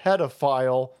fucking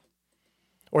pedophile,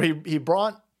 or he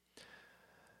brought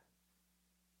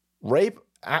rape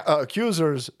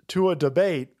accusers to a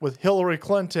debate with Hillary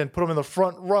Clinton, put him in the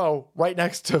front row right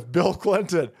next to Bill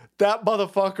Clinton. That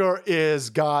motherfucker is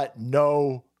got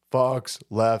no fucks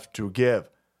left to give.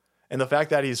 And the fact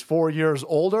that he's 4 years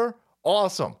older,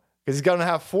 awesome. Because he's going to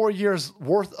have 4 years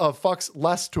worth of fucks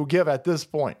less to give at this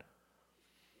point.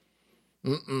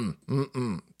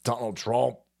 Donald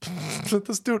Trump.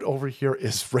 This dude over here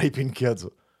is raping kids.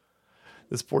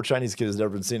 This poor Chinese kid has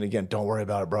never been seen again. Don't worry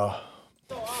about it, bro.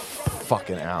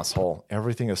 Fucking asshole.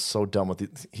 Everything is so dumb with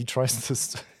it. He tries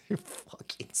to... You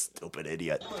fucking stupid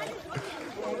idiot.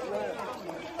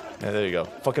 Yeah, there you go.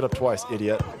 Fuck it up twice,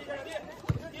 idiot.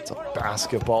 It's a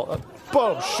basketball.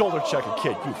 Boom! Shoulder check a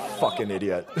kid, you fucking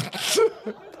idiot.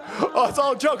 Oh, it's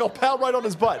all a joke. I'll pound right on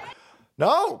his butt.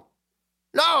 No!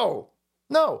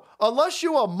 Unless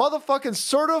you a motherfucking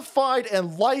certified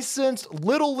and licensed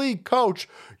Little League coach,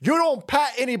 you don't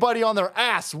pat anybody on their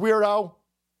ass, weirdo.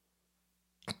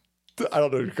 I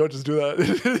don't know. Do coaches do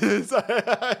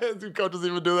that? Do coaches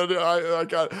even do that? I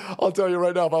can't. I'll tell you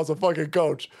right now, if I was a fucking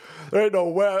coach, there ain't no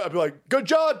way I'd be like, good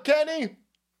job, Kenny.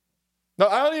 No,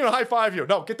 I don't even high five you.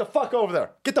 No, get the fuck over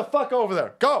there. Get the fuck over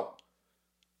there. Go.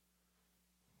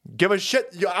 Give a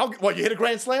shit. You hit a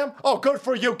grand slam? Oh, good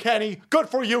for you, Kenny. Good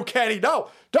for you, Kenny. No.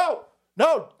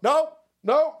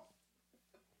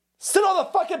 Sit on the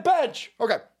fucking bench.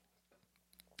 Okay.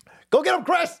 Go get him,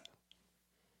 Chris.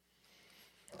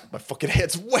 My fucking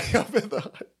head's way up in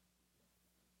the...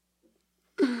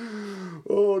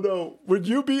 Oh, no. Would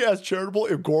you be as charitable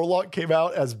if Gorlock came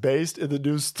out as based in the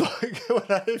new stock?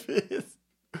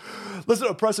 Listen,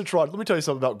 Oppressitron, let me tell you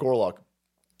something about Gorlock.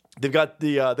 They got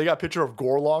a picture of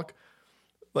Gorlock.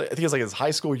 I think it's like his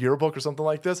high school yearbook or something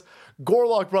like this.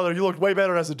 Gorlock, brother, you looked way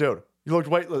better as a dude.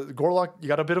 Gorlock, you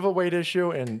got a bit of a weight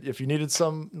issue, and if you needed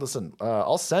some, listen,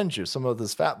 I'll send you some of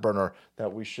this fat burner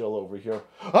that we shill over here.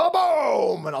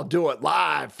 Oh, boom! And I'll do it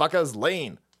live. Fuckers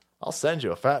lean. I'll send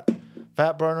you a fat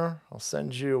burner. I'll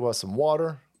send you some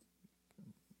water.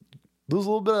 Lose a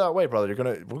little bit of that weight, brother.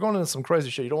 We're going into some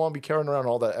crazy shit. You don't want to be carrying around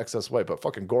all that excess weight, but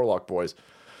fucking Gorlock boys.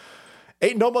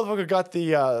 Ain't no motherfucker got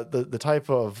the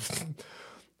type of...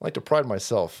 I like to pride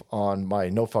myself on my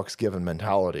no fucks given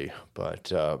mentality, but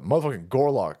motherfucking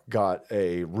Gorlock got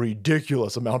a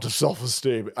ridiculous amount of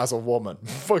self-esteem as a woman.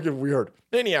 Fucking weird.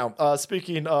 Anyhow,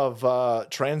 speaking of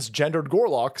transgendered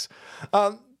Gorlocks,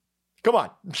 come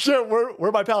on. Shit,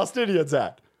 where my Palestinians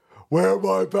at? Where are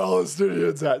my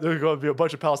Palestinians at? There's going to be a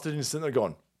bunch of Palestinians sitting there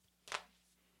going,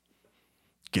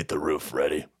 get the roof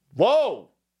ready. Whoa,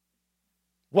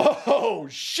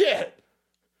 shit.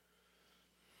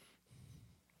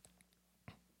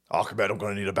 Ahmed, I'm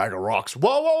going to need a bag of rocks.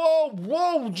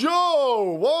 Whoa,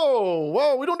 Joe.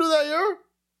 Whoa. We don't do that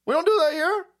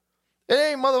here. It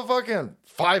ain't motherfucking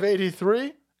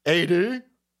 583 AD.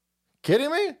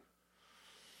 Kidding me?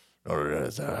 No,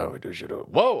 that's not how we do shit.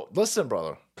 Whoa, listen,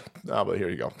 brother. But here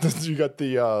you go. You got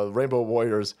the Rainbow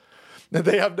Warriors.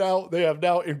 They have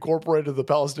now incorporated the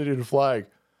Palestinian flag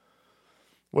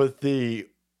with the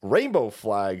rainbow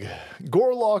flag.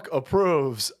 Gorlock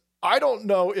approves. I don't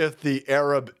know if the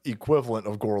Arab equivalent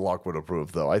of Gorlock would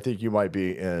approve, though. I think you might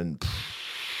be in...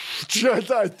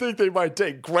 I think they might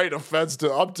take great offense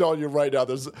to... I'm telling you right now,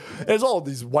 there's all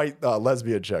these white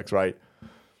lesbian chicks, right?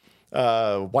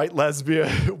 White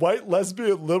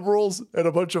lesbian liberals and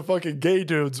a bunch of fucking gay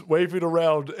dudes waving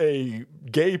around a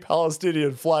gay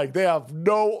Palestinian flag. They have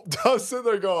no... I'm sitting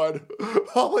there going,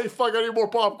 holy fuck, I need more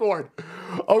popcorn.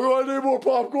 I need more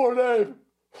popcorn, Dave.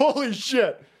 Holy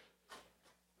shit.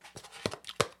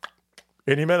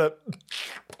 Any minute.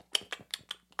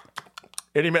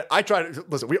 I tried to,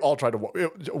 listen, we all tried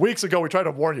to, weeks ago we tried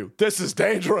to warn you. This is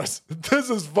dangerous. This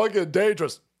is fucking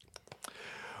dangerous.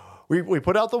 We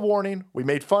put out the warning. We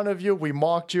made fun of you. We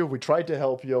mocked you. We tried to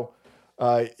help you.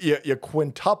 You're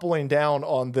quintupling down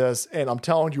on this, and I'm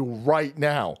telling you right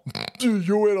now,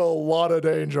 you're in a lot of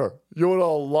danger.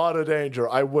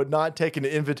 I would not take an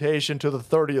invitation to the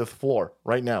 30th floor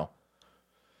right now.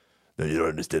 No, you don't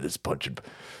understand this punching.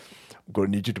 I'm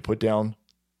going to need you to put down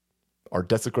our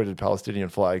desecrated Palestinian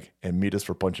flag and meet us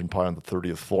for punch and pie on the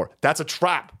 30th floor. That's a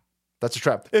trap.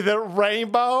 Is it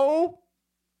rainbow?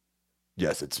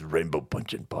 Yes, it's rainbow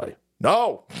punch and pie.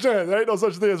 No, there ain't no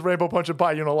such thing as rainbow punch and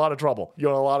pie. You're in a lot of trouble. You're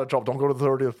in a lot of trouble. Don't go to the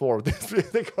 30th floor.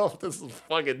 Think, oh, this is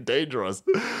fucking dangerous.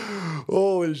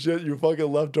 Holy shit, you fucking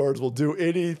leftards will do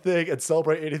anything and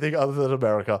celebrate anything other than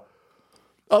America.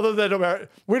 Other than America.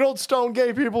 We don't stone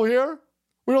gay people here.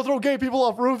 We don't throw gay people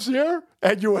off roofs here.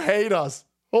 And you hate us.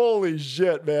 Holy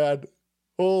shit, man.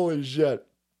 Holy shit.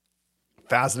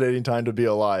 Fascinating time to be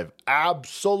alive.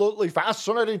 Absolutely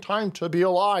fascinating time to be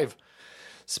alive.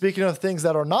 Speaking of things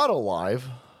that are not alive,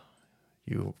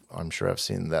 you, I'm sure, have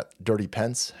seen that Dirty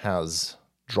Pence has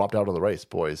dropped out of the race,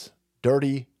 boys.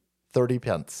 Dirty 30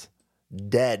 Pence.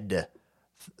 Dead.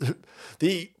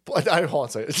 I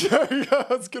won't say it. I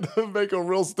was going to make a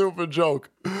real stupid joke.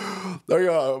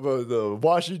 The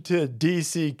Washington,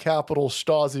 D.C. Capitol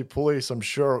Stasi police, I'm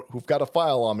sure, who've got a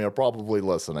file on me, are probably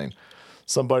listening.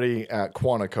 Somebody at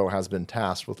Quantico has been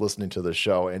tasked with listening to the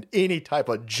show, and any type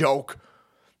of joke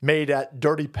made at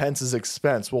Dirty Pence's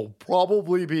expense will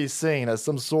probably be seen as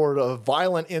some sort of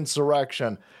violent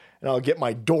insurrection, and I'll get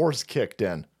my doors kicked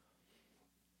in.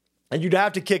 And you'd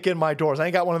have to kick in my doors. I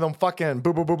ain't got one of them fucking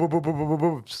boop, boop, boop, boop, boop, boop, boop,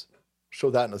 boop. Show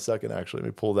that in a second, actually. Let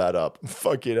me pull that up.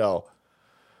 Fuck you know.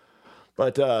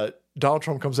 But Donald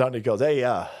Trump comes out and he goes, hey,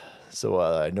 so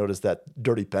I noticed that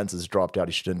Dirty Pence has dropped out.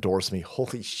 He should endorse me.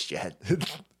 Holy shit.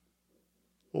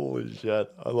 Holy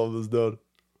shit. I love this dude.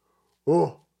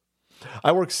 Oh.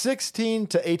 I work 16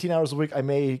 to 18 hours a week. I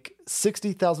make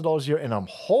 $60,000 a year, and I'm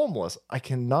homeless. I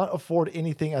cannot afford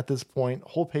anything at this point.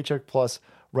 Whole paycheck plus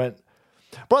rent.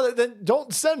 Brother, then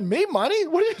don't send me money.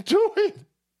 What are you doing?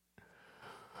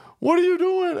 What are you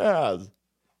doing, Az?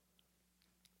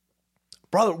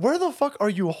 Brother, where the fuck are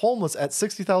you homeless at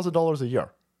 $60,000 a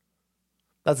year?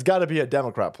 That's got to be a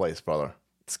Democrat place, brother.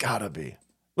 It's got to be.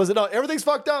 Listen, no, everything's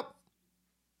fucked up.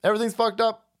 Everything's fucked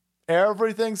up.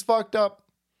 Everything's fucked up.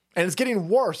 And it's getting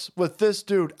worse with this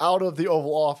dude out of the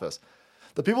Oval Office.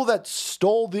 The people that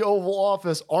stole the Oval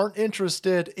Office aren't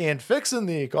interested in fixing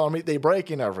the economy. They're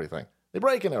breaking everything. They're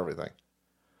breaking everything.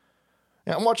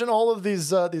 And I'm watching all of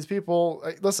these people.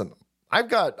 Listen, I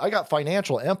got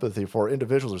financial empathy for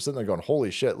individuals who are sitting there going,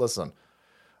 holy shit, listen.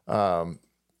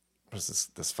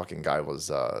 This fucking guy was,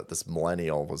 this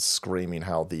millennial was screaming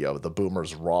how the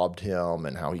boomers robbed him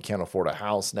and how he can't afford a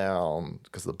house now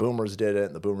because the boomers did it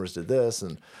and the boomers did this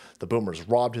and the boomers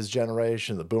robbed his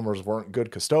generation. The boomers weren't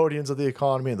good custodians of the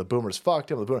economy and the boomers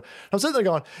fucked him. I'm sitting there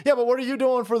going, yeah, but what are you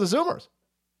doing for the Zoomers?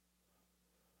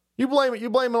 You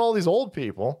blaming all these old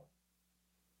people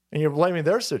and you're blaming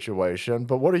their situation,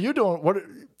 but what are you doing?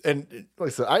 And like I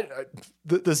said,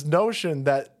 this notion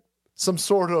that some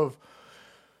sort of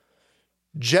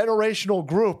generational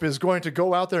group is going to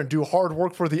go out there and do hard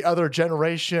work for the other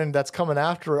generation that's coming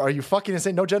after. Are you fucking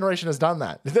insane? No generation has done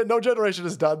that. No generation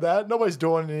has done that. Nobody's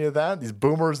doing any of that. These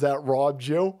boomers that robbed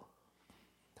you.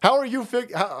 How are you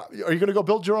are you going to go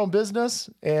build your own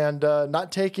business and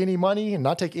not take any money and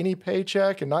not take any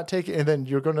paycheck and then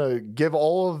you're going to give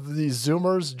all of these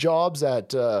Zoomers jobs at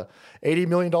 $80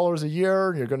 million a year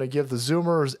and you're going to give the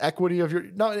Zoomers equity of your...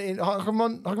 No, how come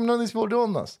none of these people are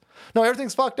doing this? No,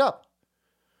 everything's fucked up.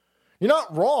 You're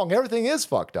not wrong. Everything is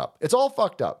fucked up. It's all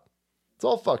fucked up. It's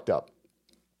all fucked up.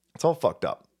 It's all fucked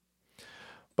up.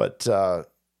 But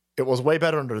it was way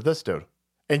better under this dude.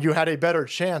 And you had a better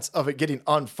chance of it getting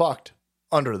unfucked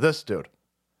under this dude.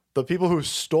 The people who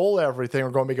stole everything are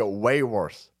going to make it way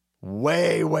worse.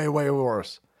 Way, way, way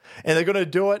worse. And they're going to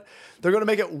do it. They're going to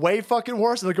make it way fucking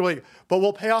worse. And they're going to be like, but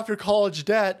we'll pay off your college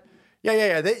debt.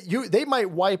 Yeah. They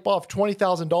might wipe off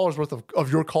 $20,000 worth of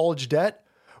your college debt.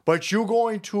 But you're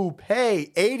going to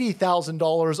pay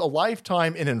 $80,000 a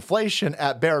lifetime in inflation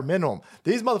at bare minimum.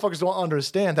 These motherfuckers don't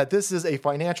understand that this is a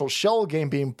financial shell game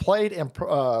being played and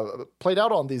played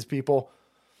out on these people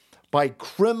by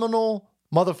criminal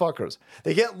motherfuckers.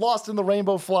 They get lost in the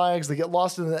rainbow flags. They get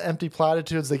lost in the empty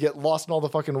platitudes. They get lost in all the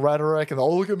fucking rhetoric. And oh,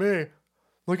 look at me.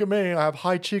 Look at me. I have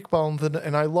high cheekbones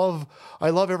and I love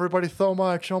everybody so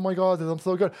much. Oh my God, I'm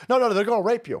so good. No, they're going to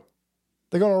rape you.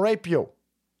 They're going to rape you.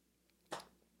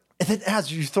 And then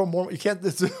as you throw more, you can't,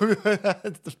 this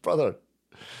brother.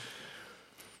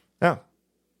 Yeah.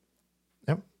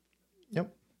 Yep.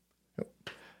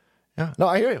 Yeah. No,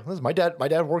 I hear you. Listen, my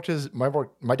dad worked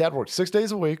 6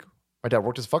 days a week. My dad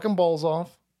worked his fucking balls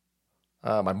off.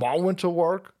 My mom went to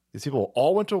work. These people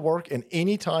all went to work. And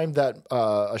any time that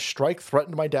a strike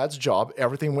threatened my dad's job,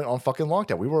 everything went on fucking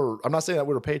lockdown. I'm not saying that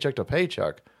we were paycheck to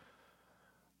paycheck.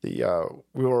 I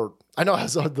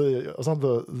was on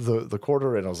the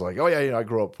quarter and I was like, oh yeah, I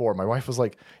grew up poor. My wife was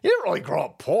like, you didn't really grow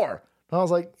up poor. And I was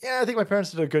like, yeah, I think my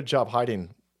parents did a good job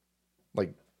hiding,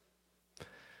 like,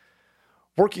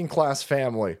 working class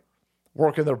family.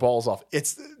 working their balls off.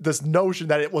 It's this notion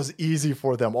that it was easy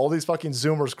for them. All these fucking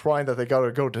Zoomers crying that they got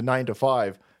to go to 9 to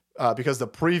 5 because the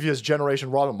previous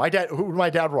generation robbed them. Who did my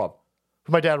dad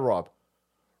rob?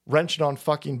 Wrenching on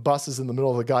fucking buses in the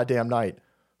middle of the goddamn night,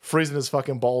 freezing his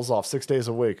fucking balls off 6 days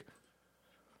a week.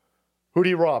 Who did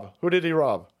he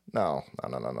rob? No.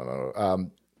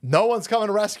 No one's coming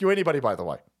to rescue anybody, by the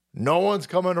way. No one's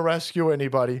coming to rescue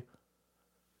anybody.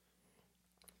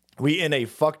 We in a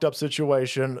fucked up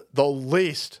situation. The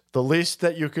least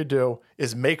that you could do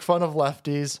is make fun of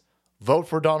lefties, vote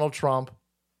for Donald Trump,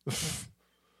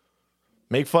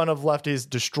 make fun of lefties,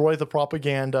 destroy the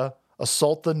propaganda,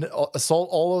 assault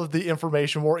all of the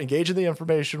information war, engage in the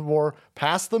information war,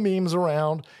 pass the memes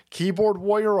around, keyboard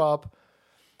warrior up,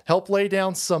 help lay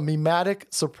down some memetic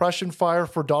suppression fire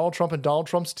for Donald Trump and Donald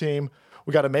Trump's team.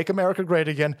 We got to make America great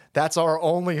again. That's our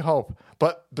only hope.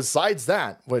 But besides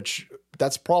that, which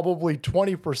that's probably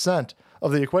 20%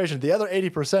 of the equation, the other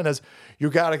 80% is you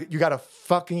got to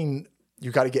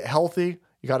get healthy.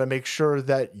 You got to make sure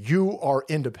that you are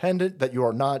independent, that you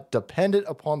are not dependent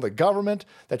upon the government,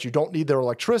 that you don't need their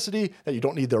electricity, that you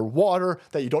don't need their water,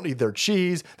 that you don't need their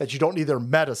cheese, that you don't need their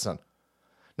medicine.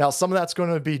 Now, some of that's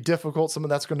going to be difficult, some of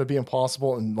that's going to be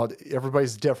impossible, and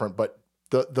everybody's different, but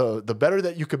the better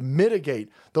that you could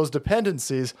mitigate those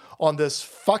dependencies on this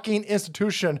fucking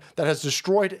institution that has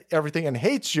destroyed everything and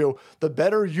hates you, the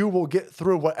better you will get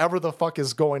through whatever the fuck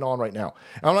is going on right now.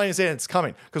 And I'm not even saying it's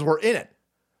coming, because we're in it.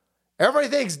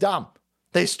 Everything's dumb.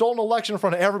 They stole an election in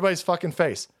front of everybody's fucking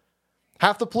face.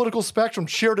 Half the political spectrum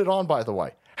cheered it on, by the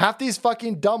way. Half these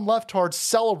fucking dumb leftards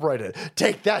celebrated.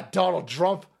 Take that, Donald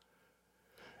Trump.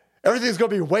 Everything's going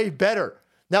to be way better.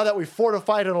 Now that we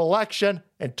fortified an election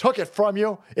and took it from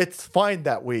you, it's fine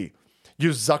that we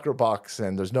use Zuckerbox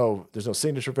and there's no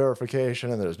signature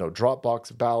verification and there's no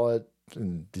Dropbox ballot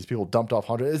and these people dumped off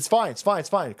hundreds. It's fine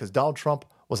because Donald Trump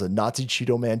was a Nazi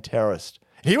Cheeto Man terrorist.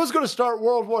 He was going to start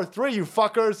World War III, you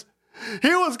fuckers.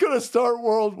 He was going to start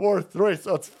World War III,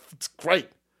 so it's great,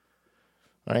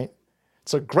 right?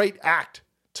 It's a great act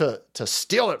to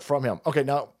steal it from him.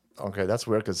 Okay, that's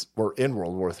weird because we're in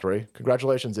World War III.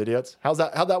 Congratulations, idiots. How'd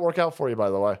that work out for you, by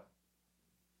the way?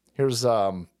 Where's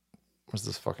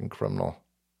this fucking criminal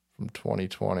from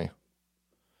 2020?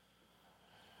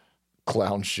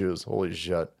 Clown shoes. Holy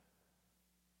shit.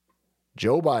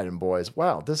 Joe Biden, boys.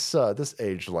 Wow, this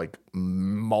aged like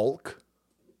milk.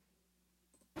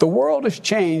 The world has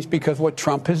changed because of what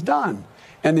Trump has done.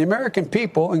 And the American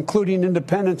people, including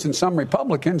independents and some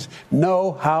Republicans,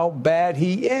 know how bad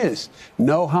he is,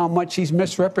 know how much he's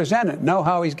misrepresented, know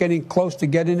how he's getting close to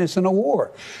getting us in a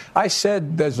war. I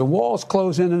said, as the walls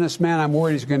close in on this man, I'm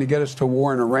worried he's going to get us to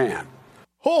war in Iran.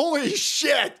 Holy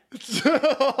shit.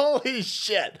 Holy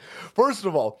shit. First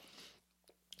of all,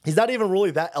 he's not even really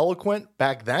that eloquent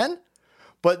back then,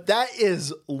 but that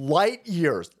is light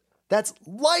years. That's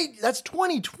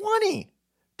 2020.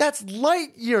 That's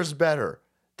light years better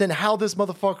than how this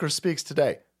motherfucker speaks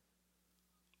today.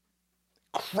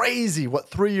 Crazy what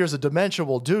 3 years of dementia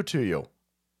will do to you.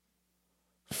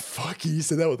 Fuck, he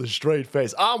said that with a straight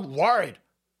face. I'm worried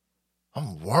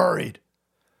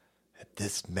that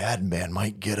this madman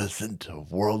might get us into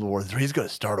World War III. He's going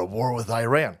to start a war with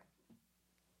Iran.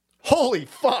 Holy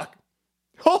fuck.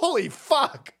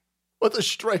 With a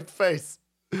straight face.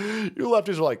 You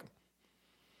lefties are like,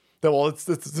 well, it's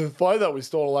fine that we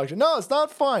stole an election. No, it's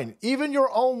not fine. Even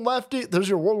your own lefty, there's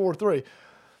your World War III.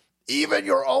 Even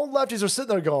your own lefties are sitting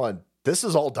there going, this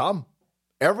is all dumb.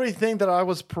 Everything that I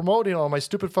was promoting on my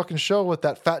stupid fucking show with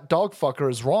that fat dog fucker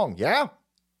is wrong. Yeah?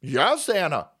 Yes,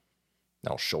 Anna.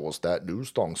 Now show us that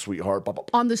news thong, sweetheart.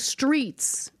 On the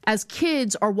streets as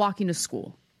kids are walking to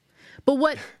school. But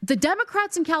what the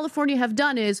Democrats in California have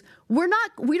done is we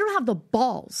don't have the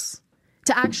balls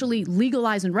to actually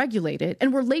legalize and regulate it,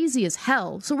 and we're lazy as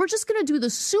hell. So we're just going to do the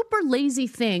super lazy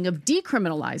thing of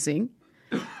decriminalizing,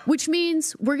 which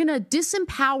means we're going to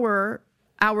disempower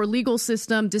our legal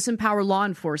system, disempower law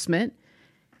enforcement,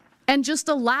 and just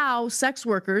allow sex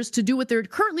workers to do what they're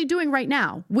currently doing right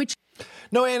now, which...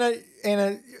 No, Anna,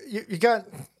 you got...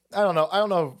 I don't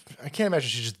know. I can't imagine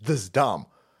she's just this dumb.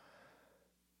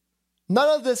 None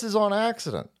of this is on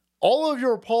accident. All of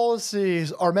your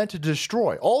policies are meant to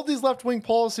destroy. All of these left-wing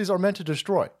policies are meant to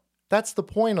destroy. That's the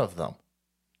point of them.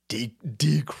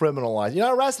 Decriminalize. You're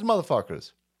not arrested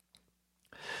motherfuckers.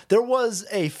 There was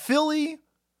a Philly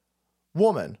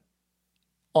woman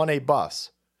on a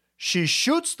bus. She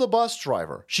shoots the bus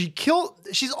driver. She's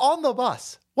on the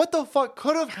bus. What the fuck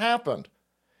could have happened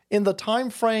in the time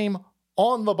frame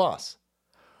on the bus?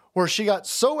 where she got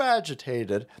so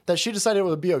agitated that she decided it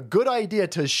would be a good idea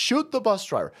to shoot the bus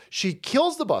driver. She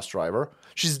kills the bus driver.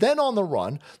 She's then on the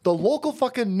run. The local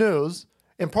fucking news,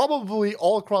 and probably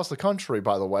all across the country,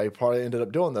 by the way, probably ended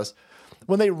up doing this.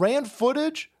 When they ran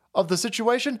footage of the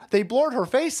situation, they blurred her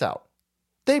face out.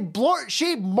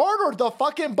 She murdered the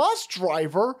fucking bus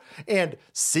driver, and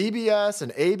CBS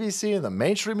and ABC and the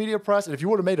mainstream media press. And if you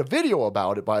would have made a video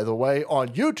about it, by the way, on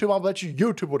YouTube, I'll bet you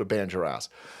YouTube would have banned your ass.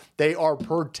 They are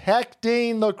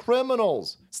protecting the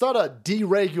criminals. It's not a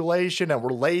deregulation and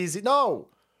we're lazy. No.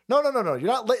 You're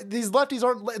not. These lefties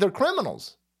aren't. They're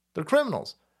criminals. They're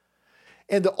criminals.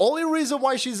 And the only reason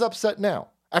why she's upset now,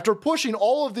 after pushing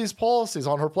all of these policies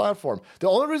on her platform, the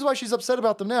only reason why she's upset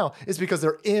about them now is because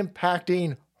they're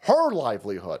impacting her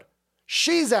livelihood.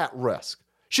 She's at risk.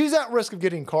 She's at risk of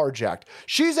getting carjacked.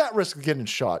 She's at risk of getting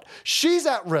shot. She's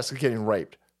at risk of getting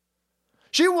raped.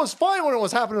 She was fine when it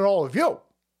was happening to all of you.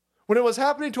 When it was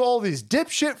happening to all these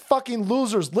dipshit fucking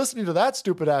losers listening to that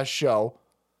stupid ass show,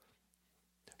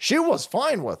 she was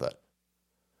fine with it.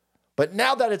 But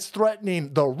now that it's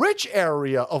threatening the rich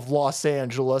area of Los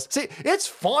Angeles, see, it's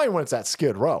fine when it's at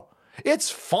Skid Row. It's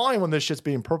fine when this shit's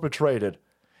being perpetrated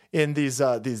in these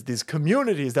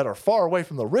communities that are far away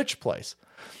from the rich place.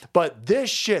 But this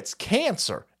shit's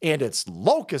cancer, and it's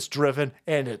locust driven,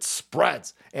 and it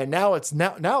spreads. And now it's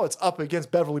up against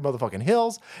Beverly motherfucking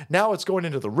Hills. Now it's going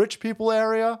into the rich people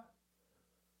area.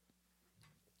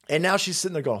 And now she's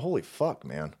sitting there going, "Holy fuck,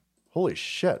 man. Holy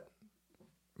shit.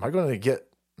 Am I going to get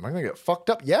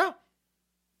fucked up?" Yeah.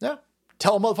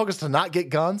 Telling motherfuckers to not get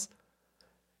guns.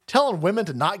 Telling women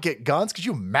to not get guns. Could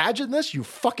you imagine this, you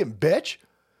fucking bitch?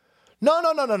 No.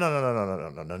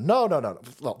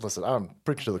 Well, listen, I'm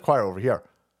preaching to the choir over here.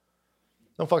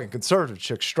 No fucking conservative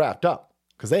chicks strapped up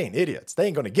because they ain't idiots. They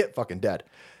ain't going to get fucking dead.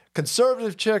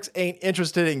 Conservative chicks ain't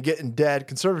interested in getting dead.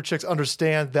 Conservative chicks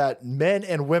understand that men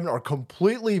and women are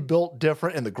completely built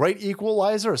different, and the great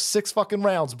equalizer is 6 fucking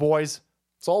rounds, boys.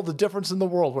 It's all the difference in the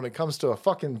world when it comes to a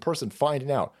fucking person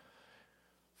finding out.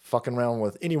 Fucking around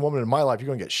with any woman in my life, you're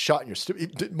going to get shot in your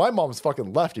stupid... My mom's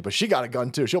fucking lefty, but she got a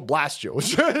gun too. She'll blast you.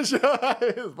 It's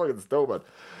fucking stupid.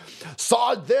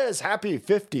 Saw this. Happy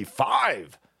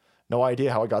 55. No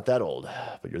idea how I got that old,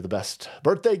 but you're the best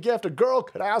birthday gift a girl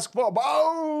could ask for.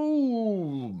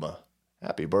 Boom.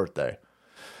 Happy birthday.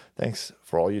 Thanks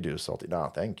for all you do, Salty. Nah,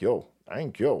 thank you.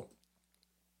 Thanks,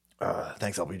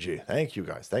 LPG. Thank you,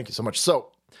 guys. Thank you so much.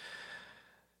 So,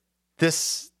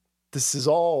 this is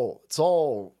all... It's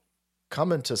all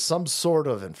coming to some sort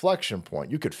of inflection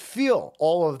point. You could feel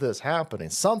all of this happening.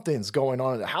 Something's going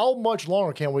on. How much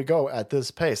longer can we go at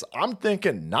this pace? I'm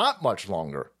thinking not much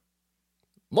longer.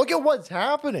 Look at what's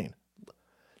happening.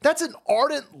 That's an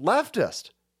ardent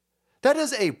leftist. That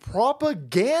is a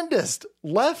propagandist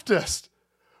leftist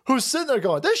who's sitting there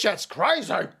going, "This shit's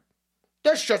crazy.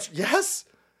 This shit's..." Yes.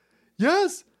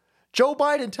 Joe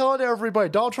Biden telling everybody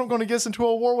Donald Trump going to get us into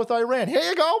a war with Iran. Here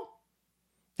you go.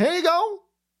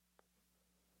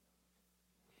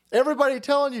 Everybody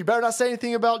telling you better not say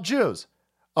anything about Jews.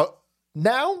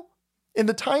 Now, in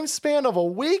the time span of a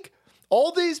week,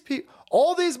 all these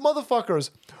motherfuckers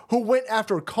who went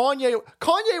after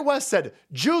Kanye West said,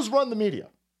 Jews run the media.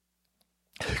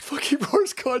 Fucking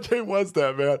where's Kanye West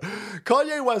at, man?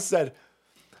 Kanye West said,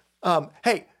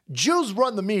 hey, Jews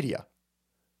run the media.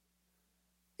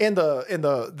 In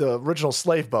the original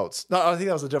slave boats. No, I think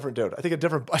that was a different dude. I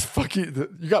think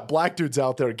you got black dudes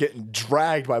out there getting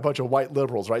dragged by a bunch of white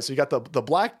liberals, right? So you got the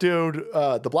black dude,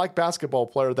 the black basketball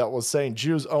player that was saying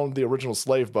Jews owned the original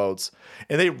slave boats,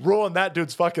 and they ruined that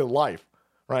dude's fucking life,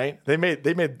 right?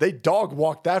 They dog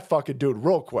walked that fucking dude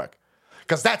real quick.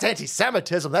 Because that's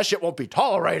anti-Semitism. That shit won't be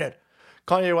tolerated.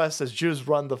 Kanye West says Jews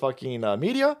run the fucking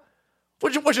media,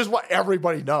 which is what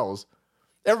everybody knows.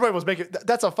 Everybody was making,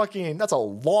 that's a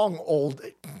long old,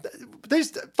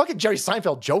 fucking Jerry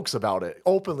Seinfeld jokes about it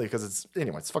openly because it's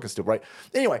fucking stupid, right?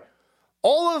 Anyway,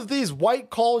 all of these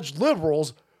white college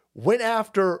liberals went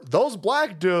after those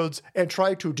black dudes and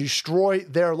tried to destroy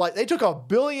their life. They took $1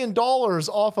 billion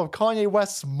off of Kanye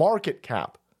West's market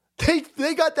cap.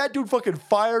 They got that dude fucking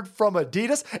fired from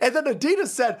Adidas, and then Adidas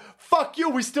said, "Fuck you,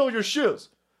 we steal your shoes."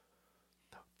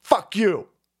 Fuck you,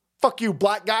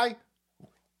 black guy.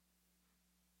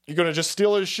 You're gonna just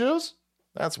steal his shoes?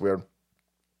 That's weird.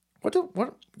 What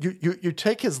you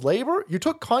take his labor? You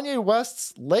took Kanye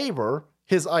West's labor,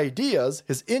 his ideas,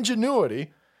 his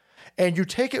ingenuity, and you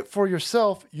take it for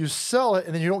yourself. You sell it,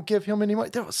 and then you don't give him any money.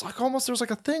 There was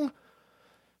like a thing.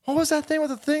 What was that thing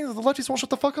with the thing that the lefties won't shut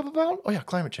the fuck up about? Oh yeah,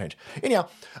 climate change. Anyhow,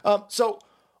 so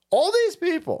all these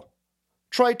people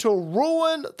try to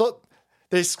ruin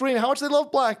they scream how much they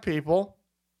love black people.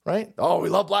 right? Oh, we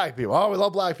love black people. Oh, we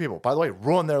love black people. By the way,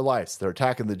 ruin their lives. They're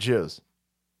attacking the Jews.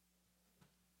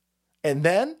 And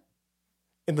then,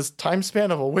 in this time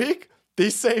span of a week,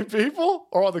 these same people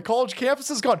are on the college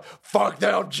campuses going, fuck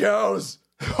them Jews.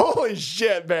 Holy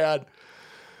shit, man.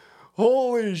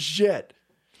 Holy shit.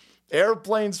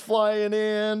 Airplanes flying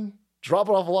in,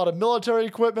 dropping off a lot of military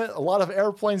equipment, a lot of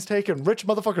airplanes taking rich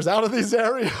motherfuckers out of these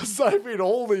areas. I mean,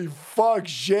 holy fuck,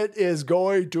 shit is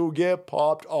going to get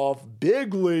popped off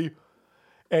bigly.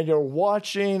 And you're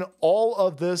watching all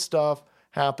of this stuff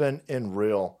happen in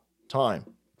real time.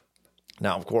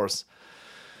 Now, of course,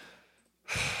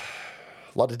 a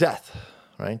lot of death,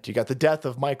 right? You got the death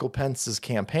of Michael Pence's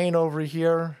campaign over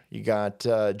here. You got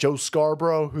Joe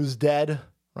Scarborough, who's dead,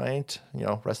 right? You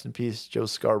know, rest in peace, Joe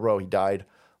Scarborough. He died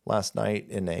last night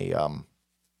in a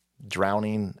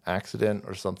drowning accident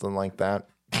or something like that.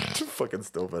 Fucking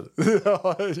stupid.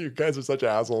 You guys are such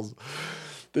assholes.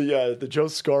 The Joe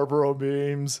Scarborough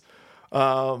memes.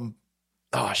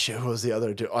 Oh shit, who was the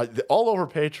other dude? All over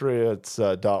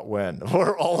Patriots.win,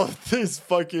 where all of these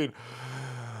fucking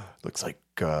looks like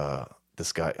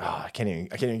this guy. I can't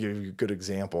even give you a good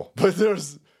example. But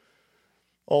there's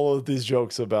all of these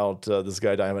jokes about this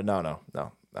guy dying. But no.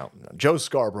 Joe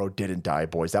Scarborough didn't die,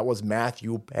 boys. That was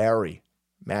Matthew Perry.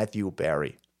 Matthew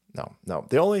Perry. No.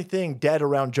 The only thing dead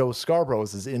around Joe Scarborough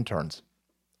is his interns,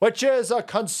 which is a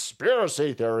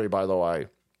conspiracy theory, by the way.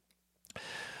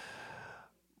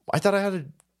 I thought I had a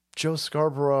Joe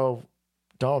Scarborough.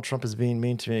 Donald Trump is being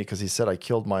mean to me because he said I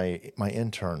killed my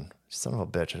intern. Son of a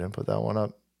bitch. I didn't put that one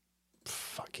up.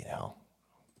 Fucking hell.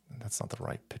 That's not the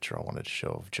right picture I wanted to show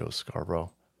of Joe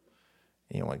Scarborough.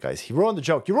 Anyway, guys, he ruined the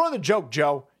joke. You ruined the joke,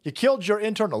 Joe. You killed your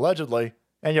intern allegedly,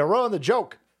 and you ruined the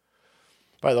joke.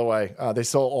 By the way, they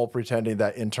still all pretending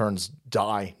that interns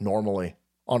die normally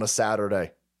on a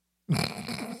Saturday.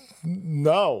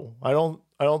 No, I don't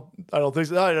think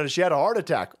so. No, she had a heart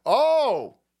attack.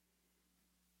 Oh!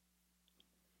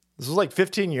 This was like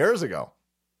 15 years ago.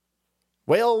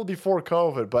 Well before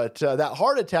COVID, but that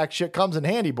heart attack shit comes in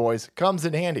handy, boys. Comes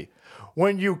in handy.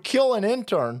 When you kill an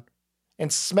intern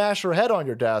and smash her head on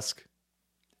your desk,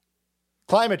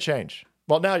 climate change.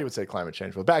 Well, now you would say climate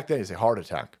change, but back then you say heart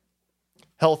attack.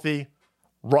 Healthy,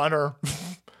 runner.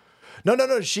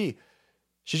 No. She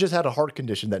just had a heart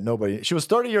condition that nobody... She was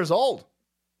 30 years old. A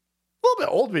little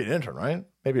bit old to be an intern, right?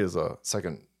 Maybe as a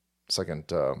second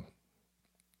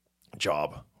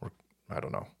job or I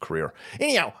don't know, career.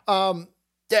 Anyhow,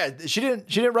 yeah, she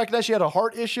didn't recognize she had a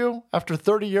heart issue after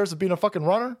 30 years of being a fucking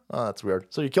runner. Oh, that's weird.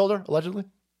 So you killed her allegedly.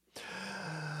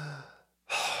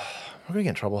 We're gonna get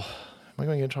in trouble. Am I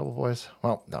going to get in trouble, boys?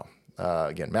 Well, no.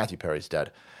 Again, Matthew Perry's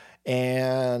dead,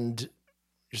 and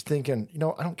you're thinking,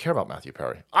 I don't care about Matthew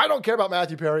Perry. I don't care about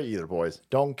Matthew Perry either, boys.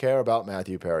 Don't care about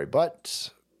Matthew Perry, but.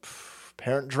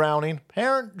 Parent drowning,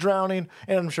 and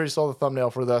I'm sure you saw the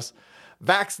thumbnail for this.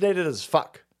 Vaccinated as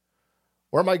fuck.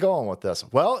 Where am I going with this?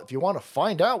 Well, if you want to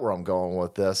find out where I'm going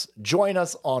with this, join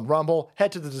us on Rumble.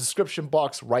 Head to the description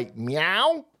box right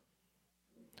meow.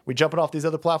 We jumping off these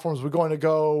other platforms. We're going to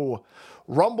go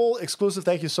Rumble exclusive.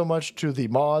 Thank you so much to the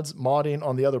modding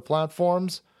on the other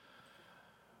platforms.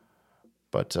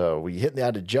 But we hit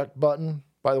that eject button.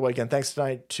 By the way, again, thanks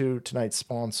tonight to tonight's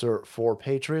sponsor for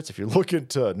Patriots. If you're looking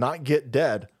to not get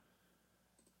dead,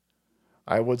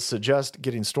 I would suggest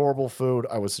getting storable food.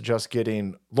 I would suggest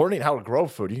learning how to grow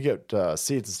food. You can get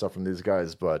seeds and stuff from these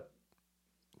guys, but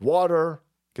water,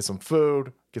 get some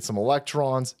food, get some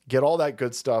electrons, get all that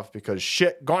good stuff because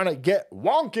shit gonna get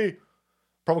wonky.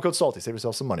 Promo code SALTY. Save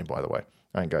yourself some money, by the way.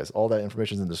 All right, guys, all that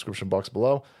information is in the description box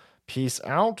below. Peace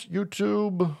out,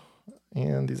 YouTube.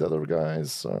 And these other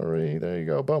guys, sorry, there you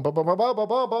go. Boom, boom, boom, boom, boom, boom,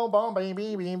 boom, boom, boom, beam,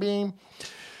 beam, beam, beam.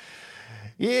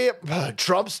 Yep,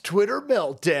 Trump's Twitter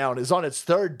meltdown is on its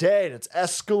third day, and it's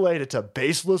escalated to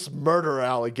baseless murder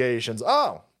allegations.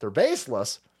 Oh, they're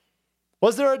baseless?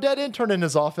 Was there a dead intern in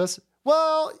his office?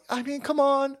 Well, I mean, come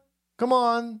on.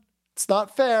 It's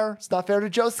not fair. It's not fair to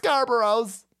Joe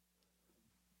Scarborough's.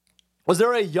 Was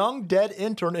there a young dead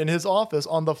intern in his office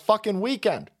on the fucking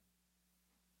weekend?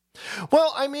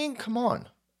 Well, I mean, come on.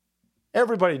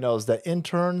 Everybody knows that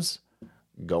interns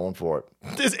going for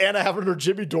it. Is Anna having her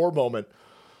Jimmy Dore moment?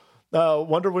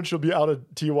 Wonder when she'll be out of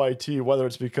TYT, whether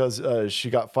it's because she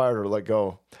got fired or let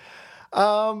go.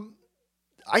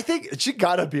 I think she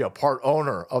got to be a part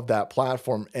owner of that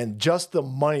platform and just the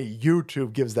money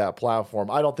YouTube gives that platform.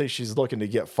 I don't think she's looking to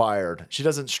get fired. She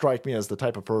doesn't strike me as the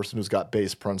type of person who's got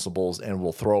base principles and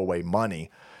will throw away money.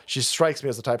 She strikes me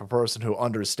as the type of person who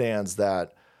understands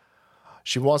that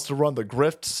she wants to run the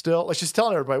grift still. Like she's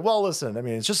telling everybody, well, listen, I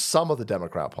mean, it's just some of the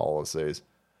Democrat policies.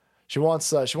 She wants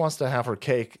to have her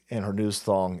cake and her news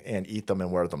thong and eat them and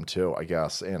wear them too, I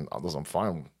guess. And I'm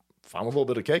fine with a little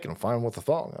bit of cake and I'm fine with the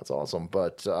thong. That's awesome.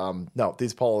 But no,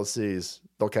 these policies,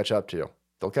 they'll catch up to you.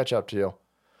 They'll catch up to you.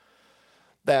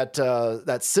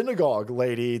 That synagogue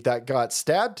lady that got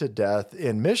stabbed to death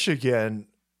in Michigan,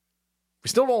 we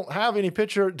still don't have any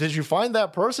picture. Did you find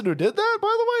that person who did that,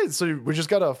 by the way? So we just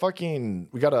got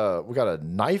we got a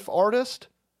knife artist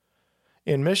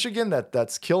in Michigan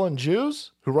that's killing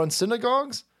Jews who run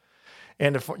synagogues.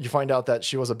 And if you find out that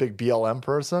she was a big BLM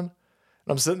person, and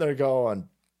I'm sitting there going,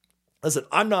 listen,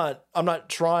 I'm not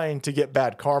trying to get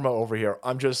bad karma over here.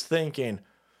 I'm just thinking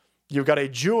you've got a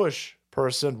Jewish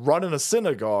person running a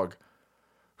synagogue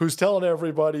who's telling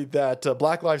everybody that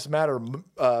Black Lives Matter,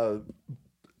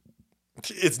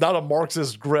 it's not a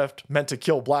Marxist grift meant to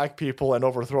kill black people and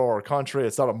overthrow our country.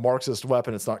 It's not a Marxist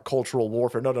weapon. It's not cultural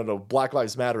warfare. No. Black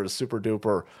Lives Matter is super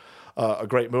duper a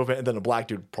great movement. And then a black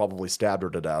dude probably stabbed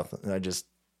her to death.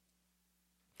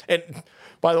 And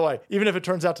by the way, even if it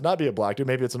turns out to not be a black dude,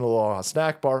 maybe it's an Aloha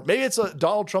snack bar. Maybe it's a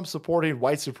Donald Trump supporting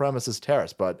white supremacist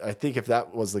terrorist. But I think if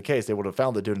that was the case, they would have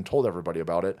found the dude and told everybody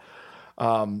about it.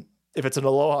 If it's an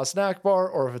Aloha snack bar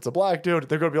or if it's a black dude,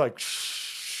 they're going to be like,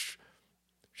 shh.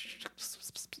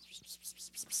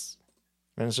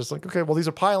 And it's just like, okay, well, these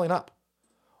are piling up.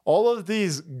 All of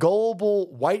these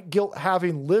gullible, white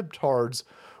guilt-having libtards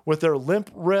with their limp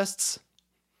wrists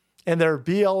and their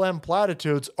BLM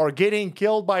platitudes are getting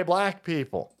killed by black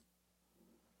people.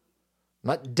 I'm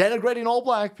not denigrating all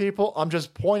black people. I'm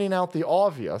just pointing out the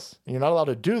obvious. And you're not allowed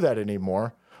to do that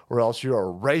anymore, or else you are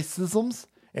racisms,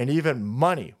 and even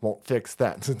money won't fix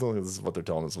that. This is what they're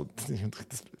telling us.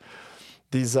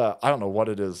 These, I don't know what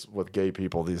it is with gay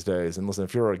people these days. And listen,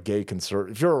 if you're a gay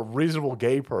if you're a reasonable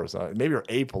gay person, maybe you're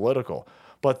apolitical,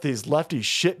 but these lefty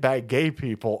shitbag gay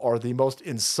people are the most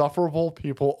insufferable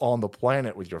people on the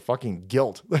planet with your fucking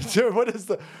guilt. What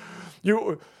is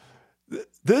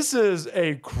this is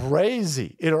a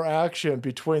crazy interaction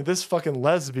between this fucking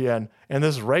lesbian and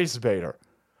this race baiter.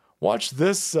 Watch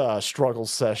this struggle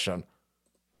session.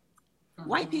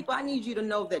 White people, I need you to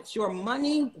know that your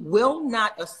money will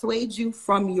not assuage you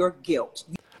from your guilt.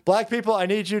 Black people, I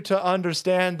need you to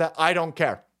understand that I don't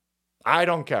care. I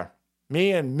don't care.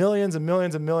 Me and millions and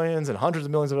millions and millions and hundreds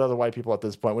of millions of other white people at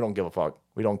this point, we don't give a fuck.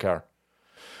 We don't care.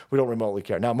 We don't remotely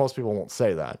care. Now, most people won't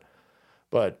say that.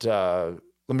 But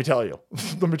let me tell you.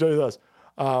 Let me tell you this.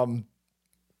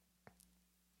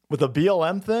 With the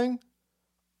BLM thing,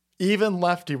 even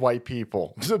lefty white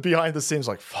people behind the scenes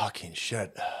like, fucking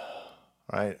shit.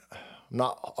 Right? I'm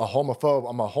not a homophobe.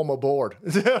 I'm a homoboard.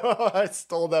 I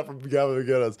stole that from Gavin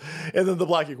McGinnis. And then the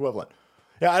black equivalent.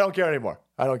 Yeah, I don't care anymore.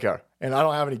 I don't care. And I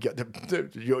don't have any guilt.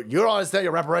 You don't understand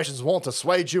your reparations won't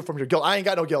assuage you from your guilt. I ain't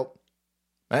got no guilt.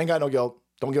 I ain't got no guilt.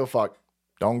 Don't give a fuck.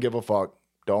 Don't give a fuck.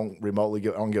 Don't remotely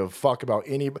give. I don't give a fuck about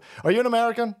any. Are you an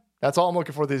American? That's all I'm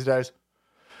looking for these days.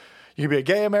 You can be a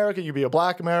gay American. You can be a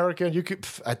black American. You could,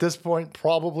 at this point,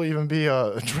 probably even be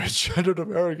a transgendered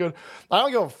American. I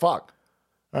don't give a fuck.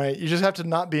 All right, you just have to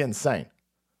not be insane.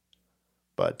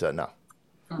 But no.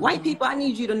 White people, I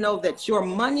need you to know that your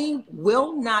money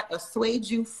will not assuage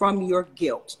you from your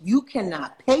guilt. You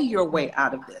cannot pay your way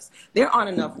out of this. There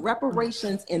aren't enough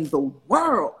reparations in the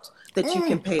world that you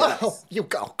can pay us. Oh, you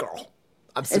go, girl.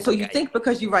 And so you think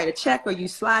because you write a check or you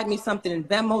slide me something in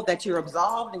Venmo that you're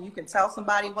absolved and you can tell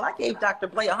somebody, well, I gave Dr.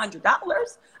 Blay $100.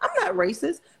 I'm not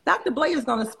racist. Dr. Blay is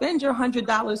going to spend your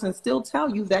 $100 and still tell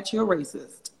you that you're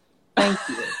racist. Thank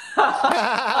you.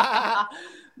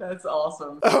 That's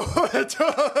awesome. That's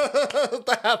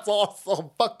awesome.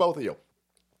 Fuck both of you.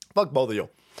 Fuck both of you.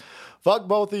 Fuck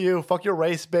both of you. Fuck your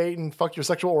race baiting. Fuck your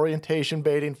sexual orientation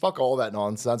baiting. Fuck all that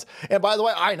nonsense. And by the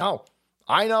way, I know,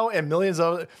 and millions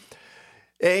of it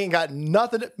ain't got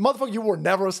nothing. Motherfucker, you were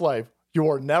never a slave. You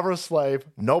were never a slave.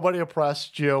 Nobody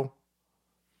oppressed you.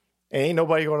 Ain't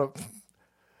nobody going to.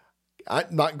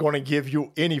 I'm not going to give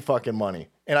you any fucking money.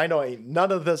 And I know ain't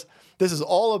none of this. This is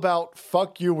all about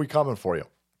fuck you. We coming for you.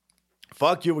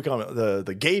 Fuck you. We coming.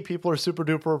 The gay people are super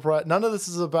duper oppressed. None of this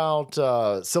is about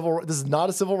civil. This is not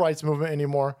a civil rights movement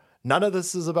anymore. None of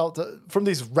this is about from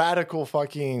these radical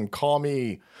fucking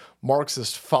commie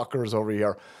Marxist fuckers over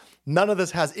here. None of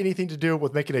this has anything to do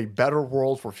with making a better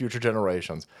world for future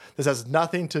generations. This has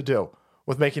nothing to do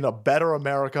with making a better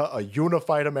America, a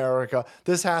unified America.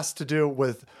 This has to do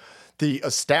with the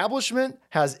establishment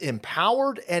has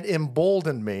empowered and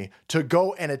emboldened me to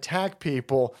go and attack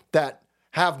people that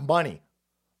have money,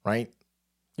 right?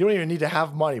 You don't even need to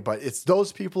have money, but it's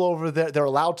those people over there. They're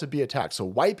allowed to be attacked. So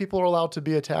white people are allowed to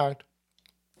be attacked.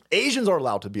 Asians are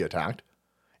allowed to be attacked.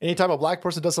 Anytime a black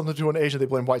person does something to an Asian, they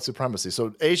blame white supremacy.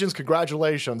 So Asians,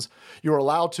 congratulations. You're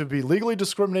allowed to be legally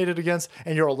discriminated against,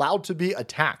 and you're allowed to be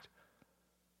attacked.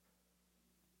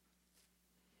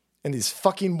 And these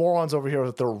fucking morons over here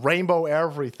with their rainbow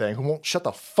everything who won't shut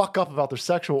the fuck up about their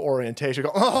sexual orientation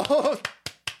go, oh,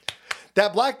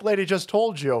 that black lady just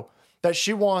told you that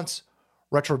she wants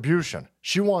retribution.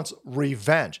 She wants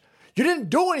revenge. You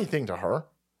didn't do anything to her.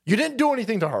 You didn't do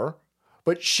anything to her,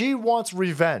 but she wants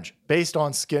revenge based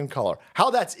on skin color.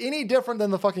 How that's any different than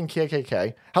the fucking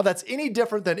KKK, how that's any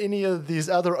different than any of these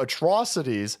other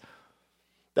atrocities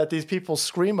that these people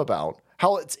scream about,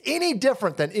 how it's any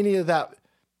different than any of that.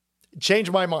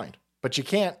 Change my mind. But you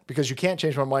can't, because you can't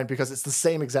change my mind because it's the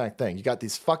same exact thing. You got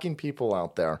these fucking people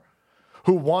out there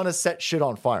who want to set shit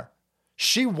on fire.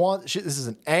 This is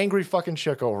an angry fucking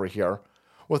chick over here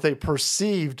with a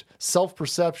perceived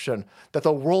self-perception that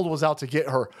the world was out to get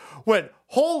her. When,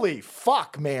 holy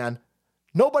fuck, man,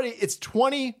 it's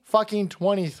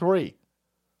 2023.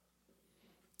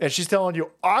 And she's telling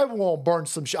you, I won't burn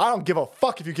some shit. I don't give a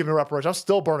fuck if you give me reparations. I'm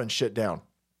still burning shit down.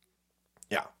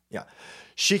 Yeah.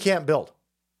 She can't build.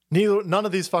 None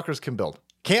of these fuckers can build.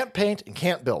 Can't paint and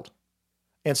can't build.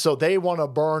 And so they want to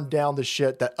burn down the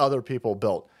shit that other people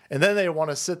built. And then they want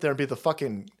to sit there and be the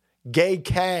fucking gay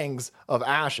kangs of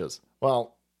ashes.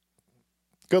 Well,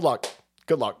 good luck.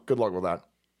 Good luck with that.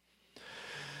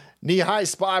 Knee-high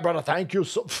spy, brother. Thank you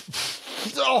so...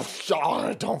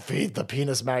 Oh, don't feed the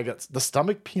penis maggots. The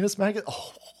stomach penis maggot?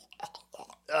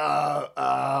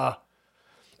 Anna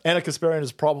Kasparian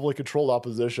is probably controlled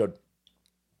opposition.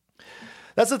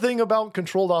 That's the thing about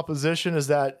controlled opposition is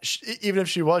that even if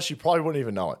she was, she probably wouldn't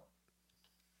even know it.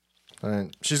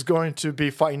 And she's going to be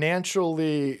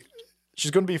financially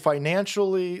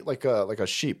like a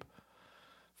sheep,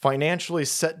 financially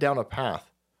set down a path.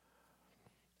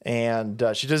 And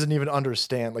she doesn't even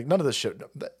understand, like none of this shit.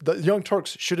 The Young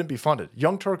Turks shouldn't be funded.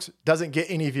 Young Turks doesn't get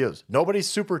any views. Nobody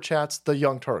super chats the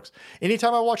Young Turks.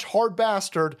 Anytime I watch Hard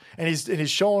Bastard and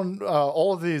he's showing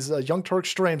all of these Young Turk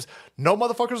streams, no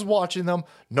motherfuckers watching them.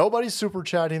 Nobody's super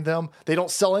chatting them. They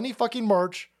don't sell any fucking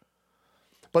merch.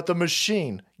 But the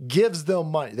machine gives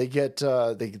them money. They get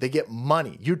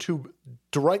money. YouTube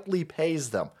directly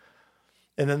pays them.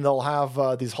 And then they'll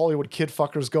have these Hollywood kid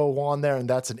fuckers go on there, and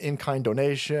that's an in-kind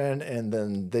donation. And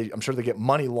then I'm sure they get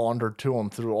money laundered to them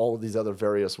through all of these other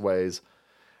various ways.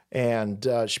 And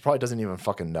she probably doesn't even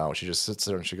fucking know. She just sits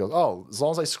there and she goes, "Oh, as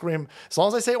long as I scream, as long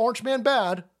as I say Orange Man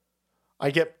bad,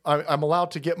 I'm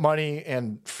allowed to get money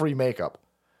and free makeup."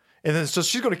 And then so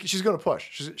she's gonna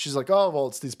push. She's like, "Oh, well,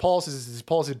 it's these policies,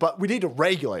 but we need to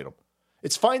regulate them.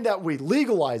 It's fine that we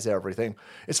legalize everything.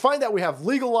 It's fine that we have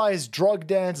legalized drug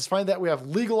dens. It's fine that we have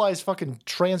legalized fucking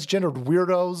transgendered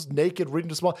weirdos, naked, reading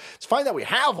to small. It's fine that we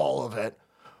have all of it,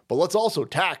 but let's also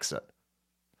tax it."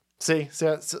 See,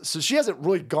 so she hasn't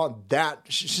really gone that.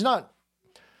 She's not.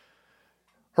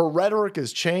 Her rhetoric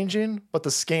is changing, but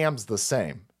the scam's the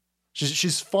same.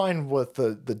 She's fine with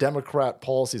the Democrat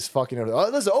policies fucking everything. Oh,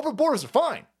 listen, open borders are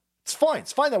fine. It's fine.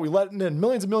 It's fine that we let in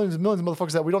millions and millions and millions of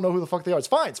motherfuckers that we don't know who the fuck they are. It's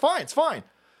fine. It's fine. It's fine.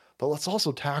 But let's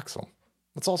also tax them.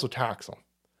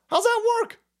 How's that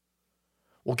work?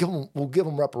 We'll give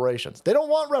them reparations. They don't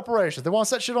want reparations. They want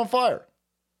to set shit on fire.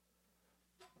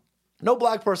 No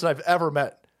black person I've ever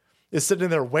met is sitting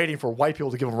there waiting for white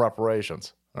people to give them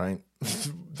reparations. Right?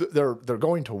 They're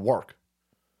going to work.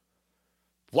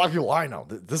 Black people I know.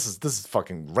 This is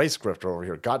fucking race grifter over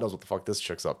here. God knows what the fuck this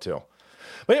chick's up to.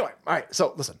 But anyway, all right,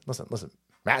 so listen.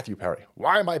 Matthew Perry.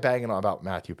 Why am I banging on about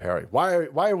Matthew Perry? Why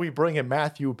are we bringing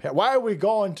Matthew Perry? Why are we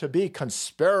going to be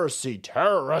conspiracy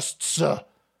terrorists?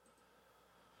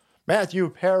 Matthew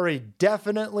Perry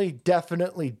definitely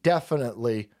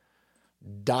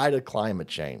died of climate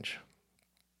change.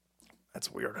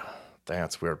 That's weird.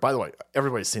 By the way,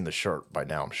 everybody's seen the shirt by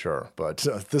now, I'm sure. But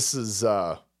this is...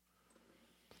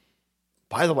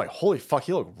 By the way, holy fuck,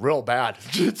 he looked real bad.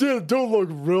 Dude look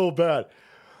real bad.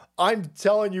 I'm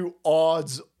telling you,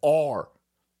 odds are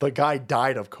the guy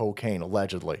died of cocaine,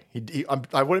 allegedly.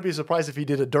 I wouldn't be surprised if he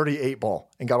did a dirty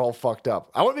 8-ball and got all fucked up.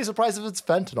 I wouldn't be surprised if it's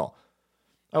fentanyl.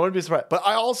 I wouldn't be surprised. But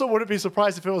I also wouldn't be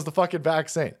surprised if it was the fucking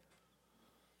vaccine.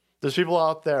 There's people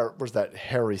out there, where's that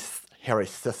Harry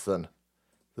Sisson?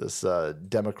 This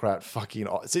Democrat fucking...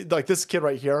 See, like this kid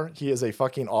right here, he is a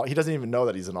fucking... He doesn't even know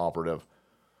that he's an operative.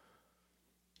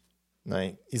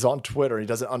 Right? He's on Twitter. He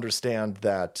doesn't understand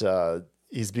that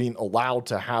he's being allowed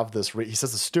to have this. He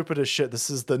says the stupidest shit.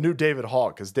 This is the new David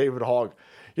Hogg, because David Hogg,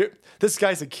 this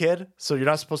guy's a kid, so you're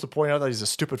not supposed to point out that he's a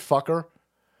stupid fucker,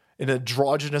 an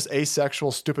androgynous,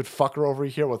 asexual, stupid fucker over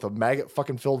here with a maggot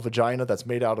fucking filled vagina that's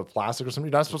made out of plastic or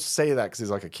something. You're not supposed to say that because he's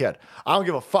like a kid. I don't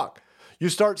give a fuck. You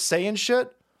start saying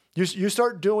shit. You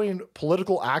start doing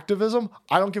political activism.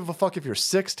 I don't give a fuck if you're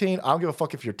 16. I don't give a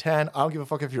fuck if you're 10. I don't give a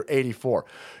fuck if you're 84.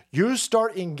 You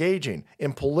start engaging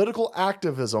in political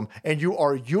activism and you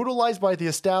are utilized by the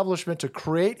establishment to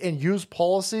create and use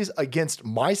policies against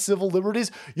my civil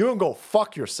liberties. You can go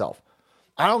fuck yourself.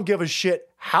 I don't give a shit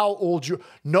how old you.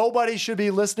 Nobody should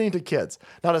be listening to kids.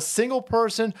 Not a single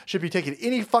person should be taking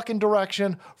any fucking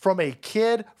direction from a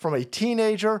kid, from a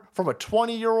teenager, from a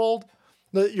 20-year-old.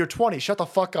 You're 20. Shut the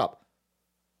fuck up.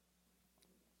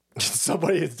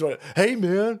 Somebody is doing it. Hey,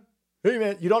 man.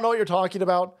 You don't know what you're talking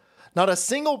about. Not a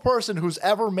single person who's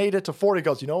ever made it to 40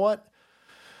 goes, you know what?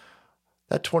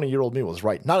 That 20-year-old me was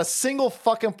right. Not a single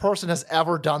fucking person has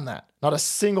ever done that. Not a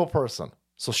single person.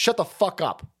 So shut the fuck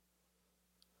up.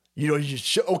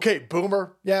 Okay,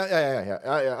 boomer.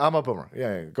 Yeah. I'm a boomer.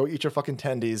 Yeah. Go eat your fucking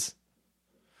tendies.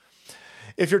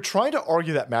 If you're trying to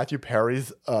argue that Matthew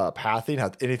Perry's pathing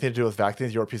has anything to do with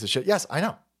vaccines, you're a piece of shit. Yes, I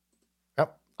know.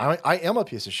 Yep. I am a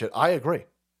piece of shit. I agree.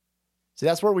 See,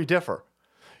 that's where we differ.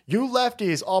 You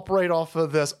lefties operate off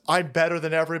of this, I'm better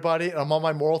than everybody, and I'm on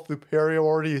my moral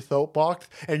superiority soapbox,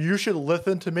 and you should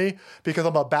listen to me because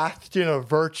I'm a bastion of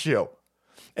virtue.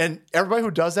 And everybody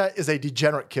who does that is a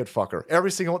degenerate kid fucker.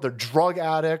 Every single one. They're drug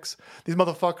addicts. These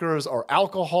motherfuckers are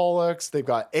alcoholics. They've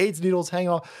got AIDS needles hanging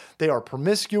off. They are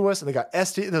promiscuous and they got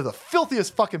STD. They're the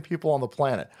filthiest fucking people on the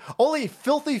planet. Only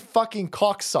filthy fucking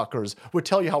cocksuckers would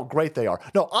tell you how great they are.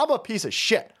 No, I'm a piece of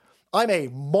shit. I'm a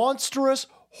monstrous,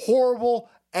 horrible,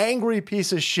 angry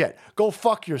piece of shit. Go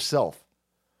fuck yourself.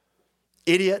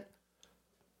 Idiot.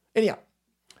 Anyhow.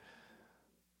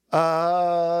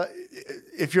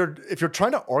 If you're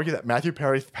trying to argue that Matthew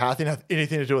Perry's pathing has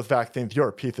anything to do with vaccines, you're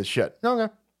a piece of shit.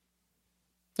 Okay.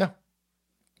 Yeah.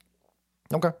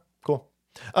 Okay. Cool.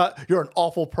 You're an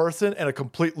awful person and a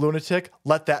complete lunatic.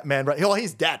 Let that man rest. Oh,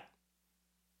 he's dead.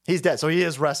 He's dead. So he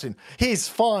is resting. He's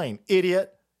fine,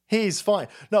 idiot. He's fine.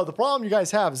 No, the problem you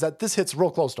guys have is that this hits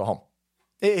real close to home.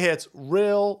 It hits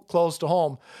real close to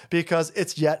home because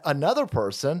it's yet another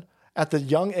person at the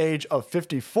young age of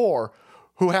 54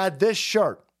 who had this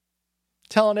shirt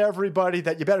telling everybody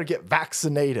that you better get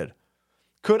vaccinated.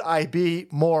 Could I be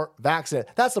more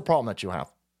vaccinated? That's the problem that you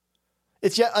have.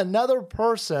 It's yet another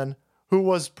person who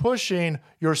was pushing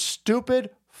your stupid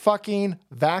fucking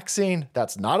vaccine,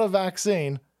 that's not a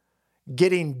vaccine,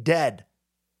 getting dead.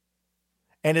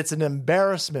 And it's an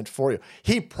embarrassment for you.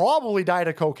 He probably died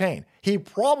of cocaine. He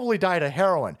probably died of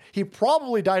heroin. He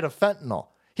probably died of fentanyl.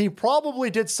 He probably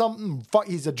did something.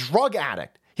 He's a drug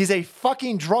addict. He's a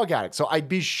fucking drug addict. So I'd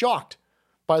be shocked,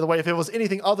 by the way, if it was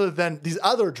anything other than these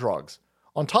other drugs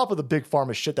on top of the big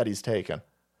pharma shit that he's taken.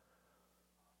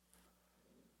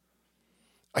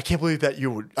 I can't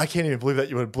even believe that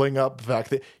you would bring up the fact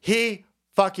that he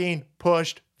fucking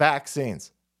pushed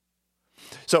vaccines.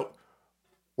 So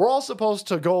we're all supposed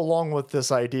to go along with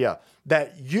this idea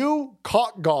that you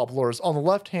cock gobblers on the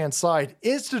left-hand side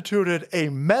instituted a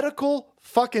medical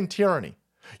fucking tyranny.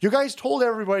 You guys told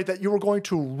everybody that you were going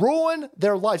to ruin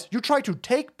their lives. You tried to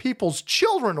take people's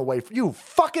children away from you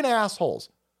fucking assholes.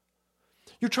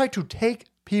 You tried to take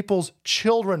people's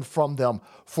children from them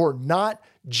for not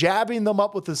jabbing them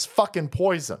up with this fucking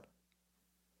poison.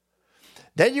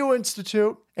 Then you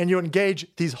institute and you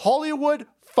engage these Hollywood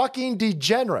fucking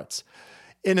degenerates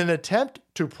in an attempt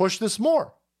to push this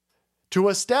more, to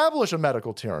establish a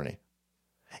medical tyranny.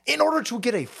 In order to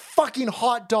get a fucking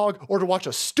hot dog or to watch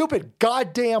a stupid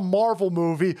goddamn Marvel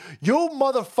movie, you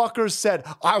motherfuckers said,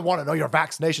 I want to know your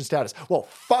vaccination status. Well,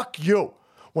 fuck you.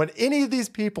 When any of these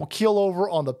people keel over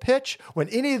on the pitch, when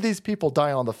any of these people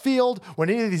die on the field, when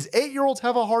any of these 8-year-olds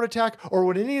have a heart attack, or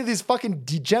when any of these fucking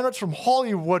degenerates from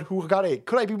Hollywood who got a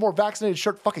could I be more vaccinated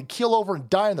shirt fucking keel over and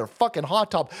die in their fucking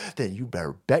hot tub, then you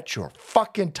better bet your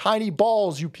fucking tiny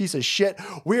balls, you piece of shit,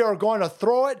 we are going to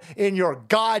throw it in your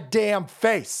goddamn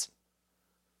face.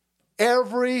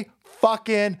 Every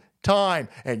fucking time.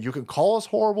 And you can call us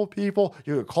horrible people.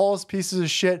 You can call us pieces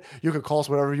of shit. You can call us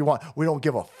whatever you want. We don't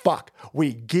give a fuck.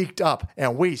 We geeked up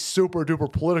and we super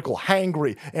duper political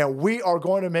hangry. And we are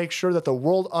going to make sure that the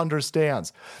world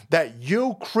understands that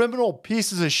you criminal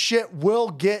pieces of shit will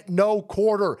get no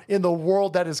quarter in the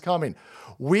world that is coming.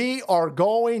 We are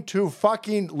going to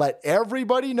fucking let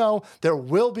everybody know there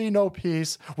will be no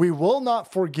peace. We will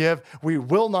not forgive. We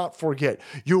will not forget.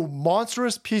 You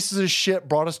monstrous pieces of shit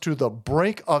brought us to the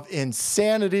brink of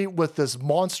insanity with this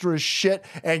monstrous shit,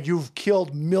 and you've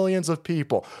killed millions of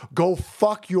people. Go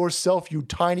fuck yourself, you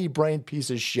tiny brain piece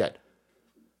of shit.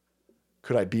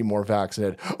 Could I be more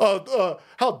vaccinated?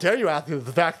 How dare you ask me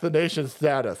the vaccination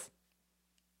status?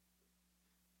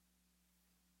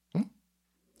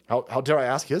 How dare I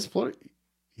ask his political?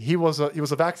 he was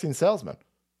a vaccine salesman.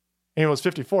 And he was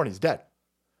 54 and he's dead.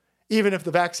 Even if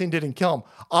the vaccine didn't kill him,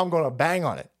 I'm going to bang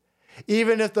on it.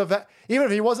 Even if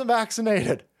he wasn't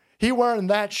vaccinated, he wearing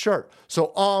that shirt.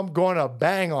 So I'm going to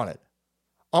bang on it.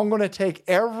 I'm going to take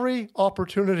every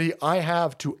opportunity I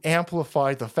have to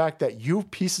amplify the fact that you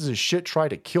pieces of shit try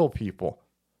to kill people.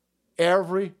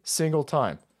 Every single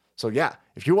time. So yeah,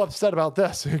 if you're upset about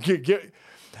this,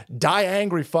 die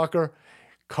angry, fucker.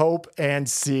 Cope and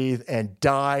seethe and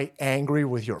die angry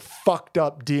with your fucked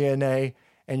up DNA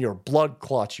and your blood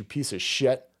clots, you piece of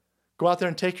shit. Go out there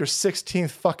and take your 16th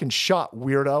fucking shot,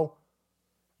 weirdo.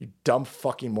 You dumb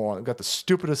fucking moron. We've got the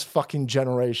stupidest fucking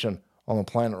generation on the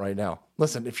planet right now.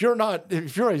 Listen, if you're a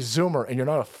Zoomer and you're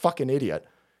not a fucking idiot,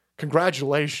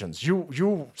 congratulations.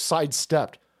 You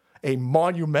sidestepped a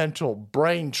monumental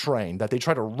brain train that they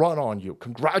try to run on you.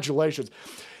 Congratulations.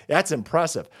 That's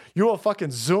impressive. You a fucking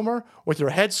Zoomer with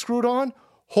your head screwed on?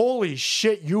 Holy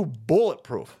shit, you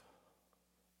bulletproof.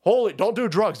 Don't do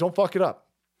drugs. Don't fuck it up.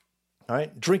 All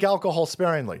right? Drink alcohol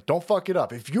sparingly. Don't fuck it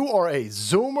up. If you are a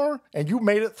Zoomer and you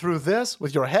made it through this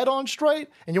with your head on straight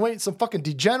and you ain't some fucking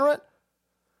degenerate,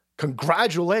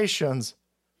 congratulations.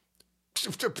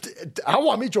 I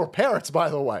want to meet your parents, by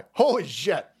the way. Holy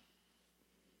shit.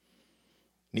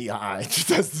 Knee-high.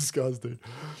 That's disgusting.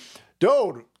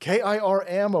 Dude, KIR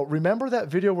ammo. Remember that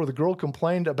video where the girl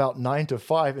complained about 9 to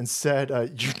 5 and said,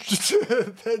 you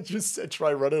just said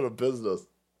try running a business.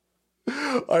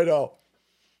 I know.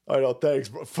 Thanks.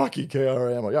 Fucking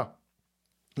KIR ammo. Yeah.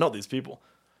 No, these people.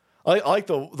 I like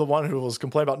the one who was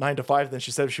complaining about 9 to 5. Then she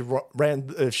said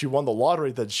if she won the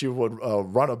lottery, that she would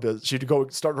run a business. She'd go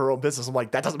start her own business. I'm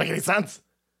like, that doesn't make any sense.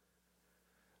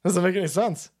 Doesn't make any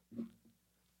sense.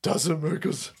 Doesn't make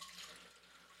us.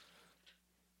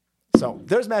 So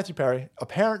there's Matthew Perry,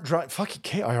 apparent drug. Fucking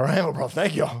KIR ammo, bro.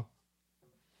 Thank you.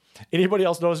 Anybody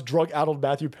else notice drug-addled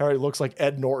Matthew Perry looks like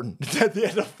Ed Norton at the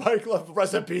end of Fight Club?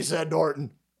 Rest in peace, Ed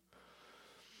Norton.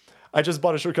 I just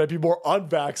bought a shirt. Can I be more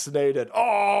unvaccinated?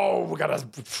 Oh, we gotta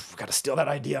steal that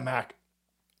idea, Mac.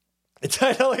 It's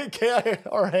like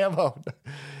KIR ammo.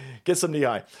 Get some knee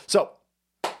high. So,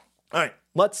 all right,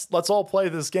 let's all play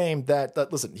this game.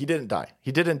 That listen, he didn't die.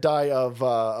 He didn't die of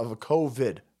a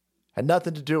COVID. Had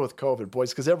nothing to do with COVID,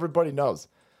 boys, because everybody knows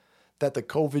that the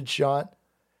COVID shot,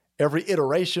 every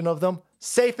iteration of them,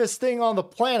 safest thing on the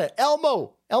planet.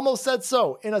 Elmo said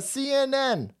so in a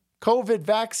CNN COVID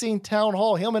vaccine town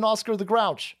hall. Him and Oscar the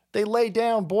Grouch. They lay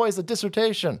down, boys, a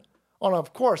dissertation on,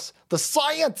 of course, the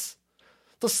science.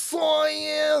 The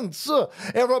science.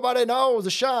 Everybody knows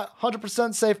the shot,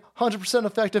 100% safe, 100%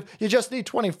 effective. You just need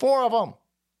 24 of them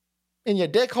in your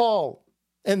dick hole.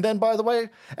 And then, by the way,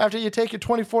 after you take your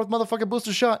 24th motherfucking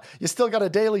booster shot, you still got a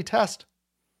daily test.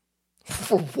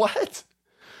 For what?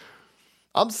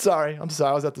 I'm sorry. I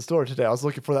was at the store today. I was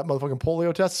looking for that motherfucking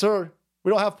polio test. Sir,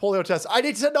 we don't have polio tests. I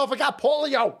need to know if I got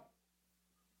polio.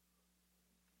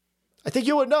 I think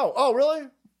you would know. Oh, really?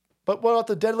 But what about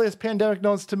the deadliest pandemic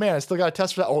known to man? I still got a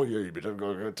test for that. Oh, yeah, you better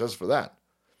go get a test for that.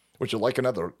 Would you like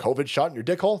another COVID shot in your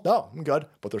dick hole? No, I'm good.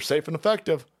 But they're safe and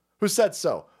effective. Who said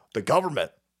so? The government.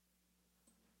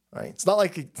 Right? It's not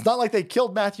like they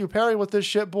killed Matthew Perry with this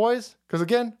shit, boys. Because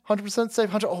again, 100% safe.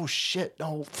 Oh shit!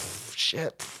 No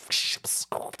shit.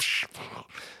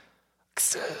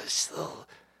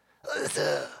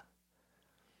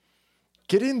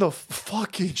 Getting the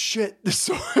fucking shit.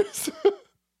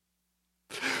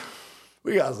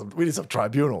 We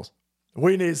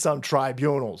need some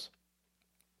tribunals.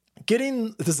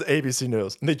 This is ABC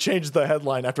News, and they changed the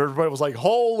headline after everybody was like,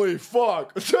 "Holy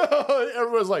fuck!"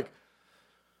 Everybody's like,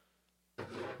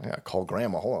 I gotta call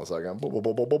Grandma. Hold on a second.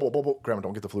 Grandma,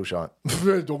 don't get the flu shot.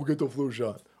 Don't get the flu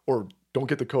shot. Or don't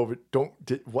get the COVID.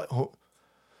 What?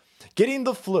 Getting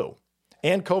the flu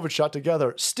and COVID shot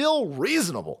together, still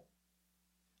reasonable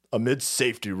amid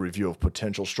safety review of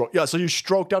potential stroke. Yeah, so you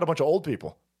stroked out a bunch of old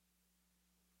people.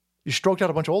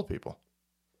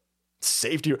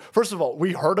 Safety. First of all,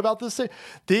 we heard about this thing.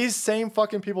 These same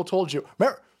fucking people told you.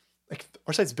 Remember,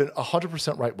 our site's been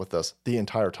 100% right with this the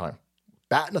entire time.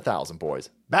 Batting 1,000, boys.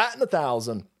 Batting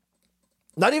 1,000.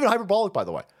 Not even hyperbolic, by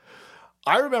the way.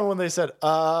 I remember when they said,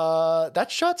 that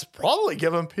shot's probably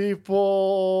giving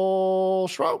people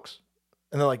strokes.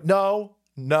 And they're like, no.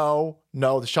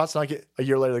 The shot's not getting... A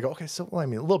year later, they go, okay, so, a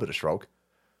little bit of stroke.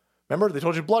 Remember, they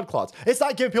told you blood clots. It's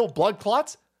not giving people blood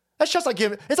clots. That shot's not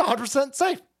giving... It's 100%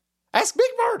 safe. Ask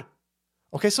Big Bird.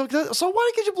 Okay, so why did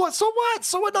it get you blood? So what?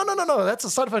 No. That's a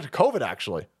side effect of COVID,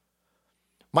 actually.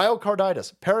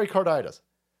 Myocarditis, pericarditis,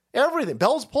 everything.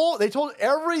 Bell's palsy, they told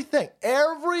everything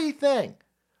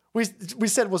we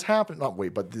said was happening. Not we,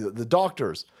 but the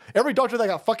doctors. Every doctor that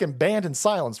got fucking banned and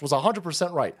silenced was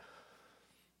 100% right.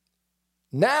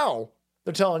 Now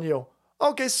they're telling you,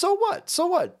 okay, so what? So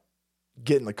what?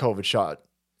 Getting the COVID shot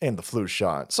and the flu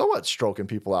shot. So what? Stroking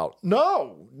people out.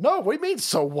 No. What do you mean,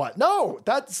 so what? No,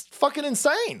 that's fucking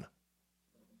insane.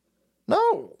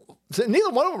 No. Neither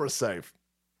one of them are safe.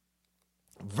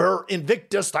 Ver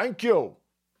Invictus, thank you.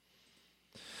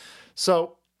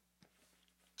 So,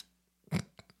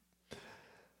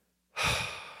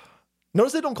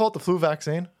 notice they don't call it the flu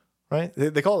vaccine, right?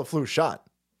 They call it the flu shot.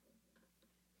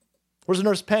 Where's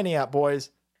Nurse Penny at, boys?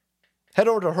 Head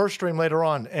over to her stream later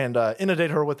on and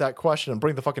inundate her with that question and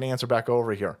bring the fucking answer back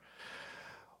over here.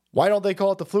 Why don't they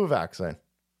call it the flu vaccine?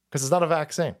 Because it's not a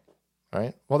vaccine,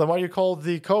 right? Well, then why do you call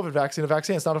the COVID vaccine a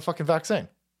vaccine? It's not a fucking vaccine.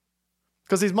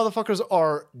 Because these motherfuckers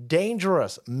are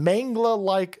dangerous,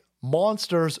 Mangla-like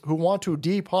monsters who want to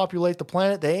depopulate the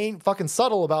planet. They ain't fucking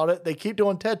subtle about it. They keep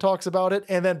doing TED Talks about it,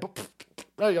 and then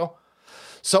there you go.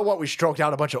 So what? We stroked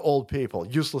out a bunch of old people,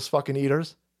 useless fucking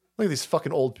eaters. Look at these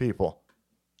fucking old people.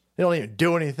 They don't even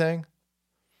do anything.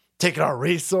 Taking our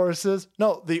resources.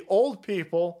 No, the old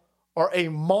people are a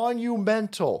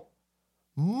monumental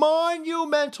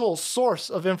source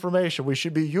of information. We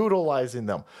should be utilizing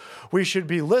them. We should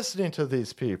be listening to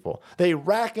these people. They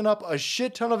racking up a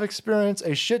shit ton of experience,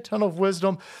 a shit ton of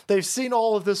wisdom. They've seen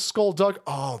all of this skulldug.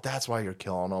 Oh, that's why you're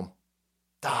killing them.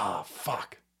 Ah,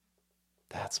 fuck.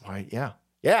 That's why,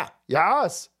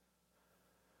 yes.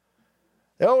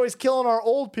 They're always killing our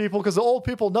old people because the old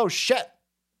people know shit.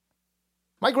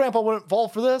 My grandpa wouldn't fall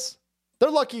for this.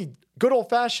 They're lucky good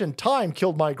old-fashioned time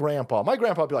killed my grandpa. My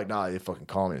grandpa would be like, nah, they fucking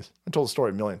communists. I told the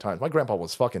story a million times. My grandpa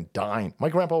was fucking dying. My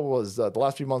grandpa was, the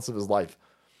last few months of his life,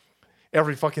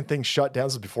 every fucking thing shut down.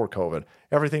 This is before COVID.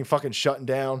 Everything fucking shutting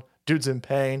down. Dude's in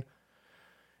pain.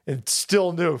 And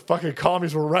still knew fucking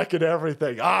commies were wrecking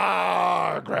everything.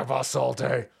 Grandpa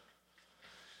salty.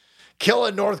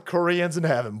 Killing North Koreans in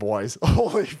heaven, boys.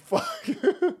 Holy fuck.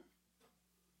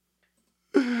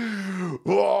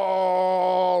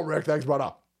 Whoa, Rick, thanks,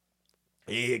 brother.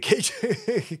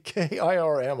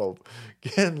 KIR ammo.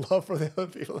 Getting love for the other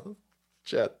people.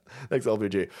 Shit. Thanks,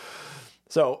 LBG.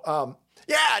 So,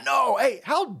 hey,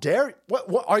 how dare,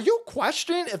 what are you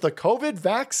questioning if the COVID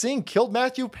vaccine killed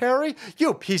Matthew Perry?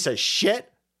 You piece of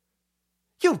shit.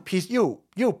 You piece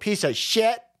of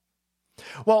shit.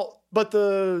 Well, but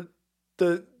the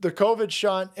COVID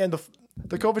shot and the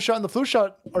COVID shot and the flu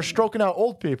shot are stroking out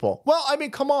old people. Well, I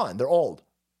mean, come on, they're old.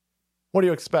 What do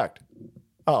you expect?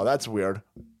 Oh, that's weird.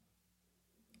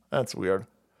 That's weird.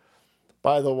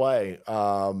 By the way,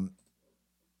 you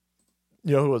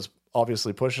know who was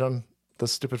obviously pushing the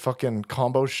stupid fucking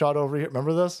combo shot over here?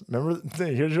 Remember this?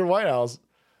 Here's your White House.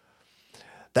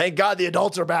 Thank God the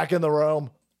adults are back in the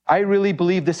room. I really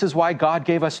believe this is why God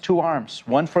gave us two arms,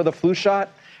 one for the flu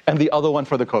shot and the other one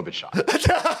for the COVID shot.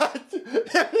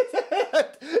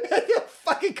 You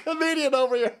fucking comedian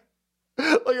over here.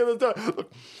 Look at this.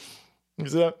 Look. You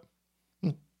see that?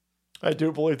 I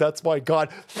do believe that's why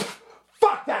God.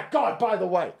 Fuck that God, by the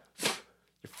way.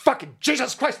 You fucking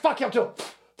Jesus Christ, fuck him too.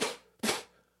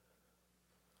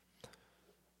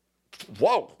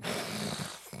 Whoa.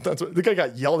 That's what the guy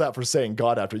got yelled at for saying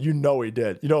God after. You know he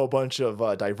did. You know a bunch of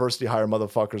diversity hire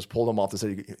motherfuckers pulled him off the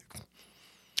city.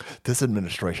 This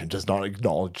administration does not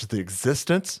acknowledge the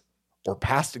existence or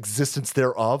past existence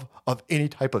thereof of any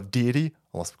type of deity,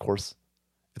 unless, of course,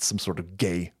 it's some sort of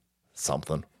gay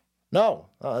something. No,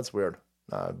 oh, that's weird.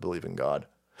 I believe in God.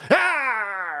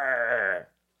 I'm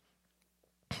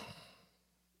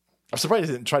surprised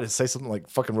he didn't try to say something like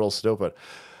fucking real stupid.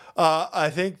 I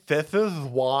think this is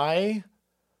why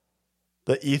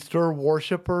the Easter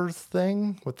worshippers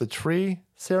thing with the tree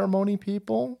ceremony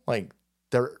people, like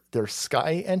their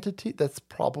sky entity, that's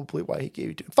probably why he gave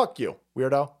you to. Fuck you,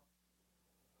 weirdo.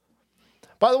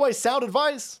 By the way, sound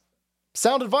advice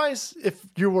if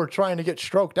you were trying to get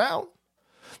stroked out.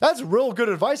 That's real good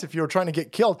advice if you were trying to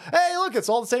get killed. Hey, look, it's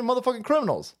all the same motherfucking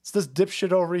criminals. It's this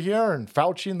dipshit over here and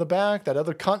Fauci in the back, that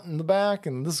other cunt in the back,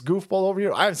 and this goofball over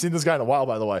here. I haven't seen this guy in a while,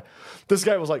 by the way. This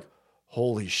guy was like,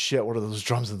 holy shit, what are those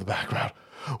drums in the background?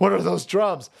 What are those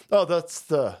drums? Oh, that's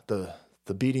the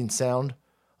beating sound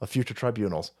of future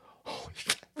tribunals. Holy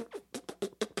shit.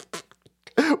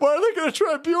 Why are they going to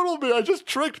tribunal me? I just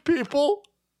tricked people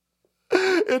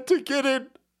into getting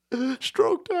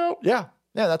stroked out. Yeah,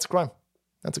 that's a crime.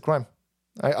 That's a crime.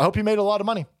 I hope you made a lot of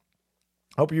money.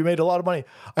 I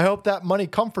hope that money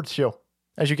comforts you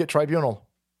as you get tribunal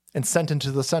and sent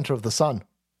into the center of the sun.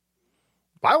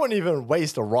 I wouldn't even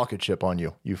waste a rocket ship on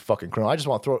you, you fucking criminal. I just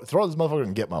want to throw this motherfucker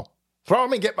in Gitmo. Throw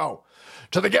him in Gitmo.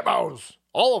 To the Gitmos.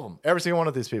 All of them. Every single one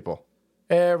of these people.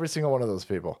 Every single one of those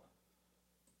people.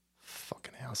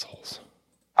 Fucking assholes.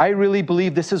 I really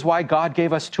believe this is why God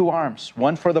gave us two arms,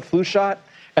 one for the flu shot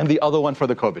and the other one for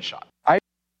the COVID shot.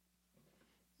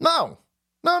 No.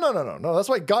 That's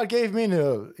why God gave me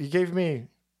he gave me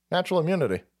natural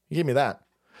immunity. He gave me that.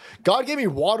 God gave me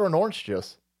water and orange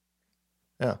juice.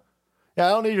 Yeah. Yeah, I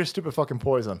don't need your stupid fucking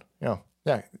poison. Yeah.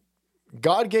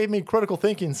 God gave me critical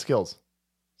thinking skills.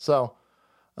 So,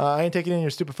 I ain't taking in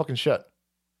your stupid fucking shit.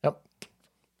 Yep.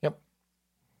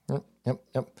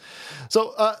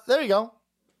 So, there you go.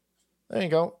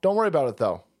 Don't worry about it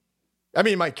though. I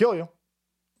mean, it might kill you.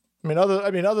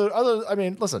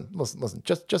 Listen.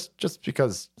 Just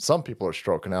because some people are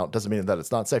stroking out doesn't mean that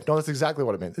it's not safe. No, that's exactly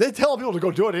what it means. They tell people to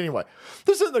go do it anyway.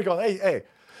 They're sitting there going, hey,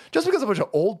 just because a bunch of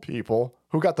old people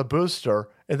who got the booster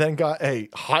and then got a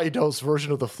high dose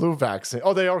version of the flu vaccine.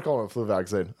 Oh, they are calling it flu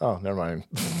vaccine. Oh, never mind.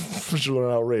 We should learn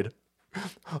how to read.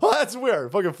 Oh, that's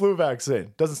weird. Fucking flu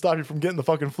vaccine doesn't stop you from getting the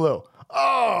fucking flu.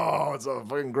 Oh, it's a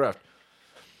fucking grift.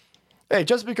 Hey,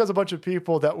 just because a bunch of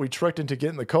people that we tricked into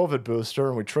getting the COVID booster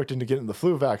and we tricked into getting the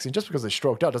flu vaccine, just because they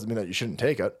stroked out doesn't mean that you shouldn't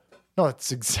take it. No,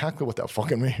 that's exactly what that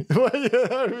fucking means.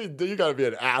 I mean, you gotta be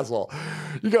an asshole.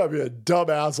 You gotta be a dumb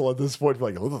asshole at this point. Be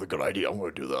like, oh, that's a good idea. I'm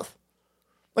gonna do this.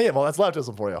 Oh, yeah, well, that's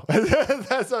leftism for you.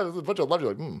 That's a bunch of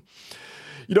leftists. Like,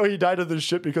 You know, he died of this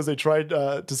shit because they tried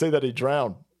to say that he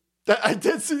drowned. I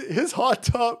did see his hot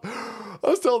tub. I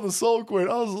was telling the Soul Queen,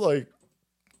 I was like,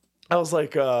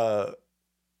 did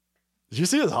you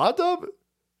see his hot tub?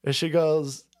 And she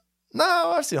goes,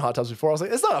 no, I've seen hot tubs before. I was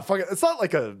like, it's not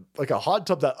like a hot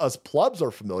tub that us plebs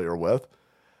are familiar with.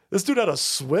 This dude had a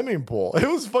swimming pool. It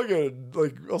was fucking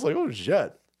like, I was like, oh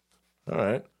shit. All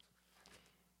right.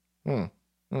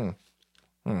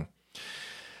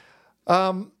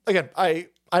 Again, I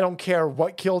don't care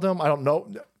what killed him. I don't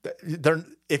know.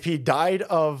 If he died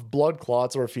of blood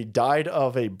clots or if he died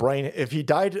of a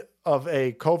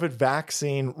COVID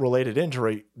vaccine related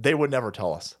injury, they would never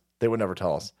tell us.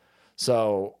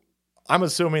 So I'm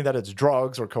assuming that it's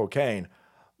drugs or cocaine.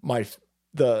 My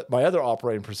other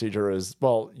operating procedure is,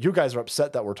 well, you guys are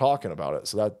upset that we're talking about it.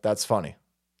 So that's funny.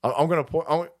 I'm going to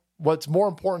point, what's more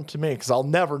important to me, because I'll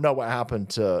never know what happened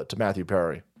to Matthew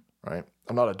Perry, right?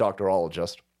 I'm not a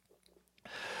doctorologist.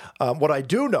 What I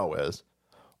do know is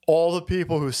all the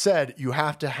people who said you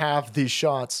have to have these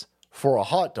shots for a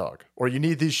hot dog, or you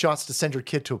need these shots to send your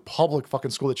kid to a public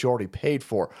fucking school that you already paid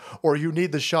for, or you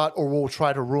need the shot or we'll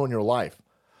try to ruin your life.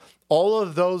 All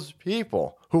of those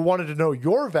people who wanted to know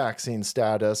your vaccine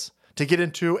status to get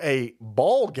into a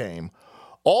ball game,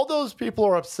 all those people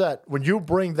are upset when you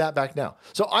bring that back now.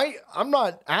 So I'm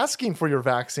not asking for your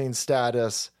vaccine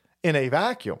status in a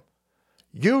vacuum.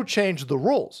 You changed the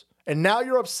rules. And now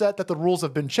you're upset that the rules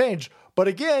have been changed. But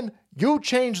again, you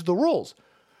changed the rules.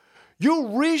 You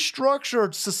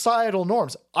restructured societal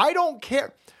norms. I don't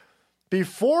care.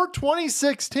 Before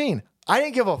 2016, I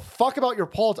didn't give a fuck about your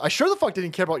politics. I sure the fuck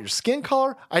didn't care about your skin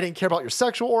color. I didn't care about your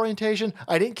sexual orientation.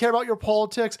 I didn't care about your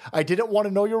politics. I didn't want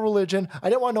to know your religion. I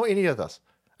didn't want to know any of this.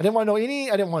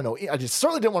 I just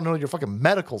certainly didn't want to know your fucking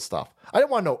medical stuff. I didn't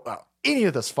want to know any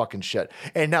of this fucking shit.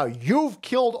 And now you've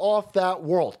killed off that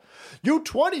world. You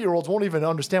 20-year-olds won't even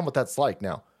understand what that's like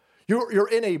now. You're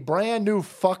in a brand new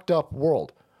fucked up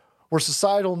world where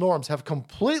societal norms have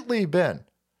completely been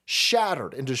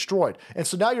shattered and destroyed. And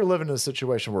so now you're living in a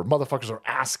situation where motherfuckers are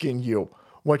asking you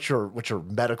what your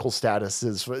medical status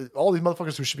is. All these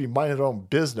motherfuckers who should be minding their own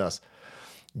business.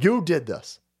 You did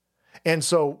this. And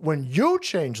so when you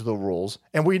change the rules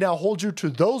and we now hold you to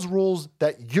those rules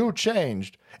that you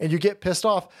changed and you get pissed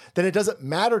off, then it doesn't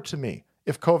matter to me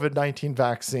if COVID-19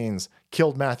 vaccines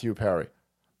killed Matthew Perry.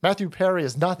 Matthew Perry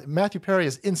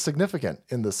is insignificant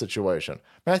in this situation.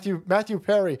 Matthew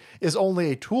Perry is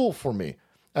only a tool for me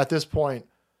at this point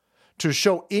to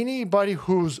show anybody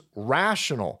who's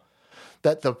rational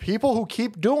that the people who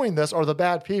keep doing this are the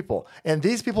bad people. And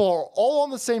these people are all on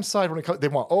the same side when it comes. They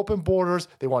want open borders.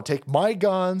 They want to take my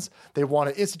guns. They want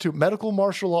to institute medical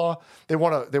martial law. They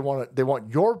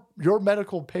want your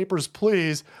medical papers,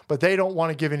 please, but they don't want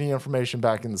to give any information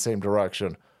back in the same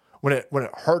direction when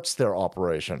it hurts their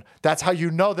operation. That's how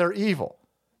you know they're evil.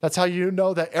 That's how you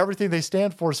know that everything they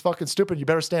stand for is fucking stupid. You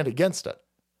better stand against it.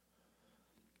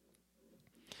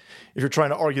 If you're trying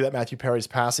to argue that Matthew Perry's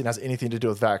passing has anything to do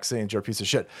with vaccines, you're a piece of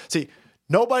shit. See,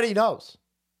 nobody knows.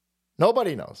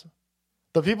 Nobody knows.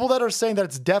 The people that are saying that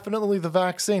it's definitely the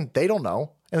vaccine, they don't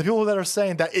know. And the people that are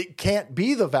saying that it can't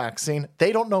be the vaccine,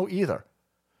 they don't know either.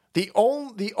 The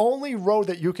only road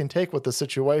that you can take with the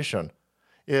situation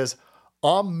is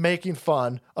I'm making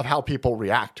fun of how people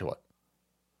react to it.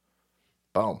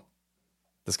 Boom.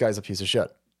 This guy's a piece of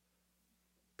shit.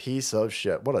 Piece of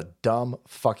shit. What a dumb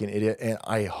fucking idiot. And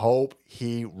I hope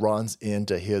he runs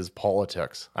into his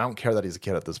politics. I don't care that he's a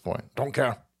kid at this point. Don't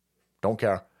care. Don't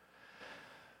care.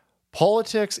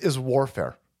 Politics is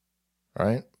warfare,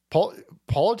 right?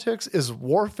 Politics is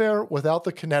warfare without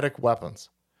the kinetic weapons.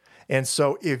 And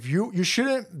so if you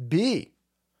shouldn't be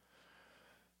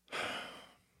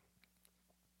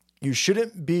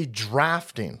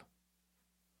drafting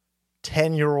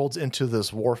 10-year-olds into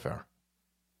this warfare.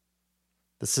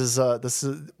 This is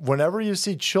whenever you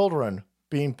see children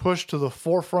being pushed to the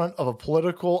forefront of a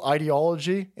political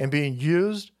ideology and being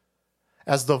used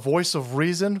as the voice of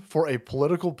reason for a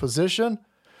political position,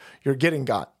 you're getting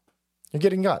got. You're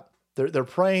getting got. They're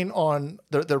preying on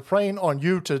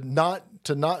you to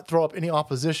not throw up any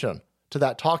opposition to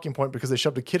that talking point because they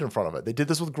shoved a kid in front of it. They did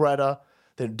this with Greta.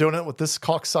 They're doing it with this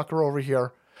cocksucker over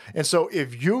here. And so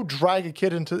if you drag a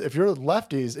kid if you're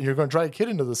lefties and you're going to drag a kid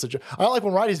into this situation, I don't like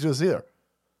when righties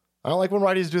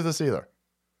do this either.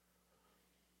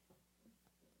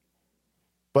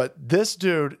 But this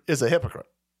dude is a hypocrite.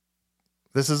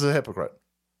 This is a hypocrite.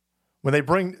 When they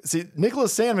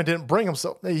Nicholas Sandmann didn't bring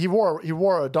himself. He wore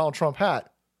a Donald Trump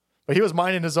hat, but he was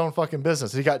minding his own fucking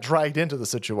business. He got dragged into the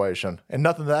situation, and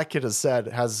nothing that kid has said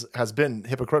has been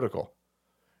hypocritical.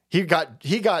 He got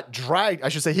dragged. I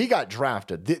should say he got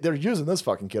drafted. They're using this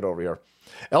fucking kid over here.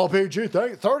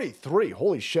 LPG 33.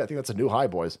 Holy shit. I think that's a new high,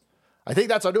 boys. I think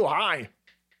that's a new high.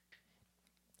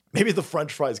 Maybe the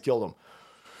French fries killed him.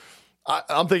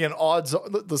 I'm thinking odds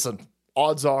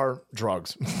are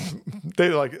drugs. They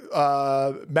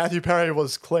Matthew Perry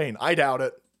was clean. I doubt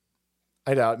it.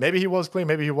 Maybe he was clean.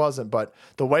 Maybe he wasn't. But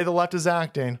the way the left is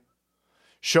acting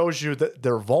shows you that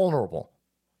they're vulnerable,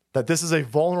 that this is a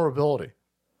vulnerability.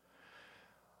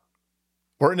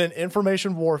 We're in an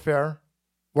information warfare.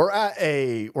 We're at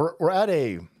a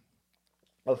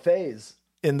phase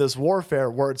in this warfare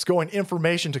where it's going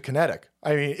information to kinetic.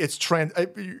 I mean,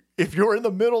 if you're in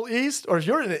the Middle East or if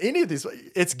you're in any of these,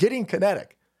 it's getting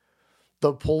kinetic.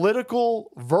 The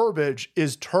political verbiage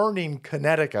is turning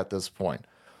kinetic at this point.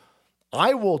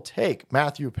 I will take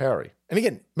Matthew Perry. And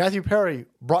again, Matthew Perry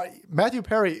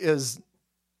is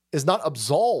not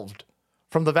absolved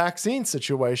from the vaccine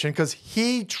situation because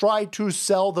he tried to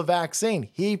sell the vaccine.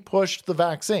 He pushed the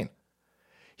vaccine.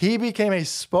 He became a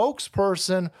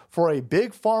spokesperson for a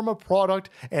big pharma product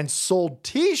and sold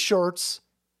T-shirts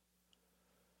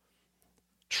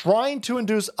trying to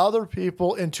induce other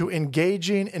people into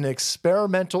engaging in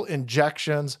experimental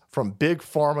injections from big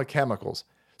pharma chemicals.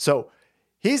 So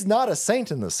he's not a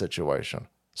saint in this situation.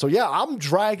 So yeah, I'm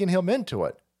dragging him into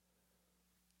it.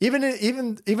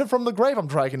 Even from the grave, I'm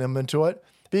dragging him into it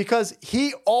because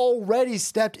he already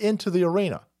stepped into the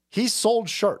arena. He sold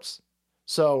shirts.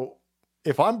 So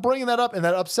if I'm bringing that up and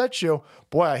that upsets you,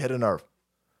 boy, I hit a nerve.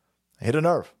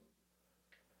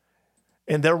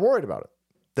 And they're worried about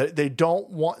it.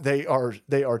 They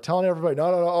are telling everybody, no,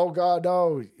 oh God,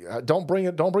 no, don't bring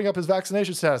up his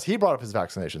vaccination status. He brought up his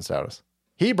vaccination status.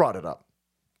 He brought it up.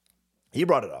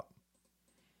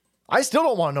 I still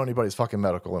don't want to know anybody's fucking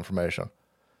medical information.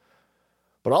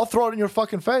 But I'll throw it in your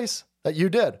fucking face that you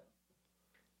did.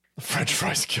 The French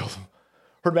fries killed him.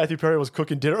 Heard Matthew Perry was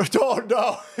cooking dinner. Oh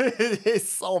no, he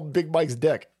saw Big Mike's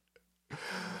dick.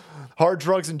 Hard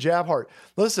drugs and jab heart.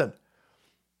 Listen,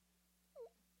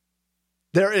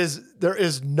 there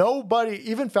is nobody.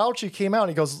 Even Fauci came out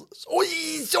and he goes, we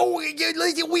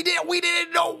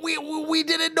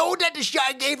didn't know that the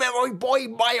shot gave every boy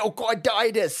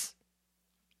myocarditis.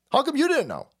 How come you didn't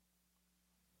know?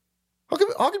 How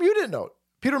come you didn't know?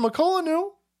 Peter McCullough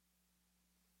knew.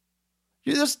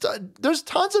 There's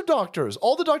tons of doctors.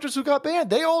 All the doctors who got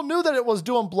banned, they all knew that it was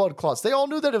doing blood clots. They all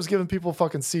knew that it was giving people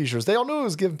fucking seizures. They all knew it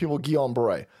was giving people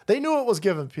Guillain-Barré. They knew it was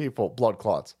giving people blood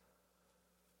clots.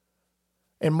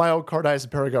 And myocarditis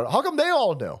and pericarditis. How come they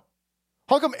all knew?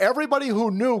 How come everybody who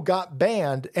knew got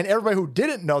banned and everybody who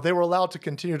didn't know, they were allowed to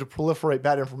continue to proliferate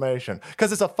bad information?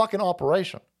 Because it's a fucking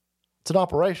operation. It's an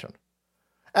operation.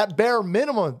 At bare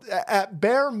minimum,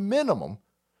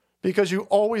 because you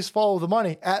always follow the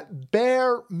money, at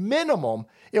bare minimum,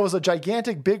 it was a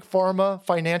gigantic big pharma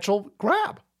financial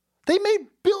grab. They made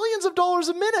billions of dollars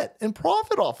a minute in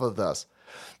profit off of this.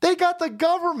 They got the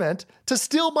government to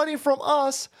steal money from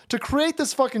us to create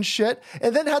this fucking shit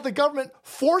and then had the government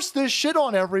force this shit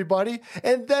on everybody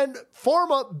and then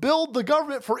pharma billed the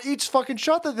government for each fucking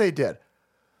shot that they did.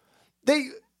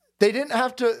 They didn't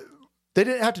have to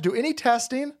do any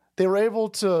testing. They were able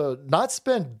to not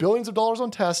spend billions of dollars on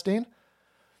testing.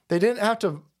 They didn't have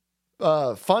to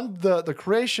fund the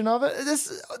creation of it.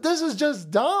 This is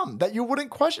just dumb that you wouldn't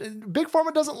question. Big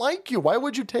Pharma doesn't like you. Why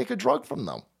would you take a drug from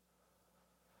them?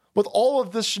 With all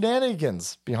of the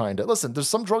shenanigans behind it. Listen, there's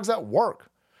some drugs that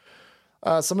work.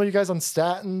 Some of you guys on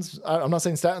statins, I'm not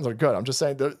saying statins are good. I'm just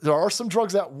saying there are some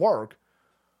drugs that work.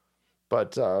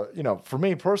 But, for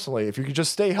me personally, if you could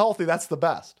just stay healthy, that's the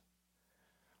best.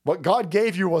 What God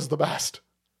gave you was the best.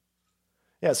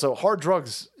 Yeah, so hard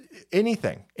drugs,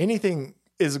 anything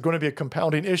is going to be a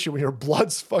compounding issue when your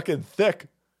blood's fucking thick,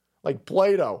 like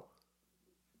Play-Doh.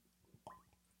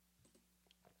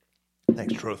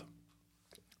 Thanks, Truth.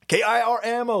 KIR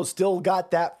Ammo still got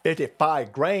that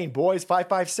 55 grain, boys.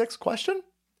 556 question?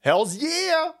 Hells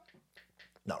yeah.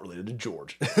 Not related to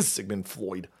George. Sigmund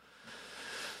Floyd.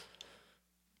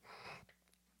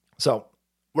 So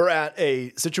we're at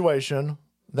a situation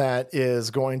that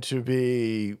is going to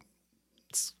be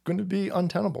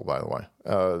untenable, by the way.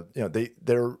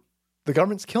 The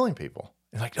government's killing people.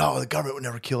 And like, oh, the government would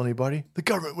never kill anybody. The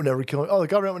government would never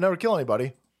kill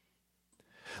anybody.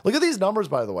 Look at these numbers,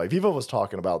 by the way. Viva was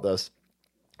talking about this,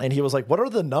 and he was like, what are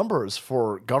the numbers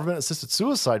for government-assisted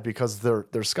suicide? Because they're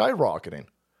skyrocketing.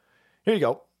 Here you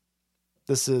go.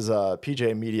 This is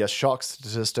PJ Media shock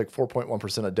statistic,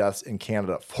 4.1% of deaths in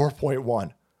Canada.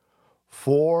 4.1.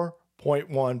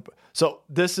 4.1. So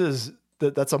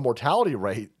that's a mortality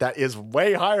rate that is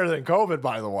way higher than COVID,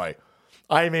 by the way.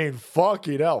 I mean,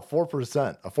 fucking hell,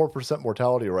 4%. A 4%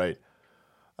 mortality rate.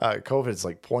 COVID is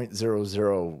like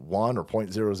 0.001 or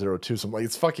 0.002, something like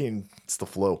it's the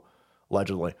flu,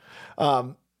 allegedly.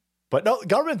 But no,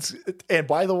 governments, and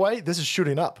by the way, this is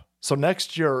shooting up. So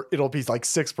next year, it'll be like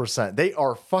 6%. They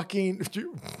are fucking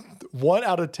 1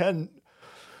 out of 10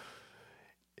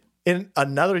 in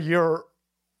another year,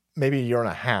 maybe a year and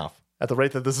a half. At the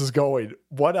rate that this is going,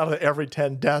 1 out of every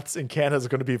 10 deaths in Canada is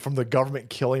going to be from the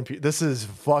government killing people. This is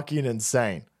fucking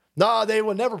insane. No, they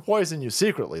will never poison you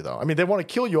secretly, though. I mean, they want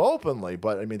to kill you openly,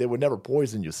 but I mean, they would never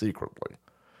poison you secretly.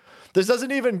 This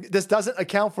doesn't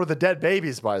account for the dead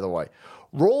babies, by the way.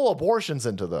 Roll abortions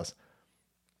into this.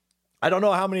 I don't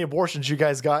know how many abortions you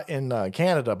guys got in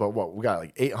Canada, but we got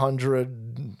like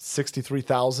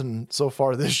 863,000 so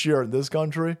far this year in this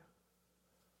country.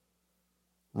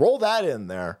 Roll that in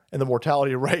there, and the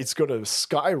mortality rate's going to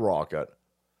skyrocket.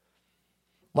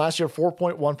 Last year,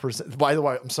 4.1%. By the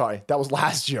way, I'm sorry, that was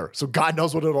last year. So God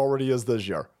knows what it already is this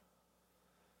year.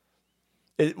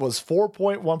 It was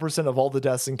 4.1% of all the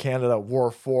deaths in Canada were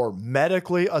for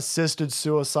medically assisted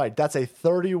suicide. That's a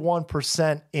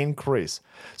 31% increase.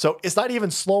 So it's not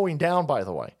even slowing down, by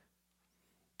the way.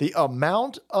 The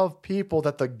amount of people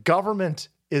that the government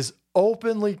is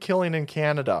openly killing in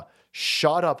Canada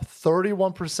shot up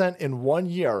 31% in 1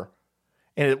 year.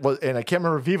 And I can't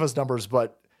remember Viva's numbers,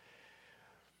 but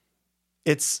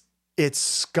it's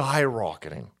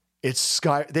skyrocketing.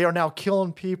 They are now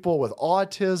killing people with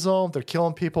autism. They're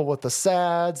killing people with the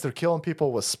SADS. They're killing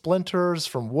people with splinters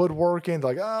from woodworking.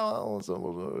 They're like,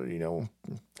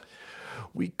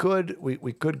 we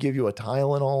could give you a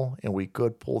Tylenol and we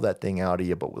could pull that thing out of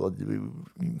you, but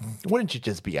wouldn't you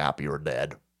just be happy you're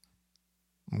dead?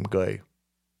 Okay.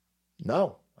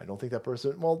 No, I don't think that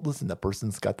person. Well, listen, that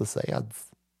person's got the SADS.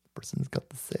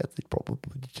 They'd probably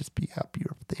just be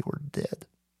happier if they were dead.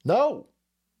 No.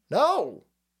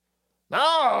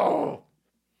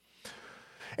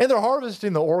 And they're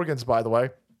harvesting the organs, by the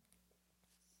way.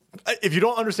 If you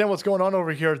don't understand what's going on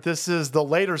over here, this is the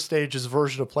later stages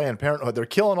version of Planned Parenthood. They're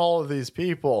killing all of these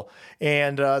people,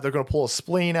 and they're going to pull a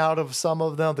spleen out of some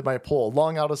of them. They might pull a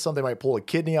lung out of some. They might pull a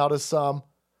kidney out of some.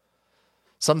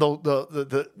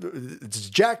 It's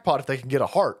jackpot if they can get a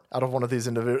heart out of one of these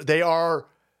individuals. They are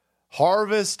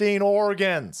harvesting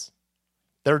organs.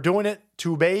 They're doing it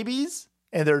to babies,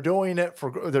 and they're doing it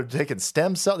they're taking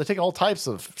stem cells. They're taking all types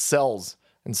of cells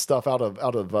and stuff out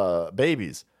of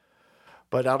babies.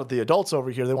 But out of the adults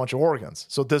over here, they want your organs.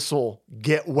 So this will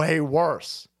get way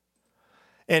worse.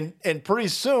 And pretty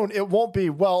soon, it won't be,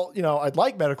 I'd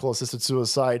like medical assisted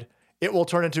suicide. It will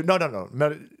turn into, no.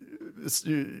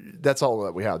 That's all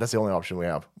that we have. That's the only option we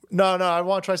have. No, I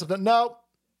want to try something. No.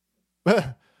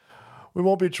 We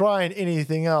won't be trying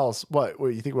anything else. What,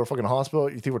 you think we're a fucking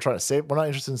hospital? You think we're trying to save? We're not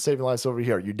interested in saving lives over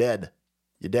here. You're dead.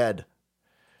 You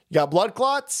got blood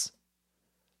clots?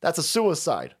 That's a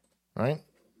suicide, right?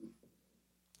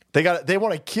 They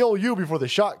want to kill you before the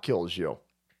shot kills you.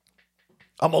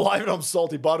 I'm alive and I'm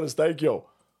salty, Butters. Thank you.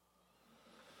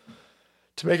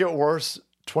 To make it worse,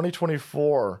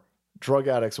 2024 drug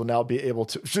addicts will now be able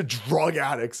to... Drug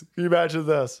addicts. Can you imagine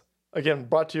this? Again,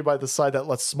 brought to you by the side that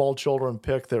lets small children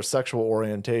pick their sexual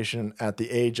orientation at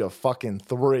the age of fucking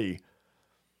 3.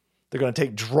 They're going to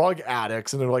take drug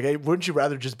addicts, and they're like, hey, wouldn't you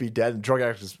rather just be dead? And drug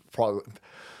addicts is probably...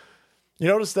 You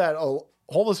notice that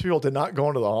homeless people did not go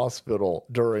into the hospital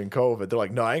during COVID. They're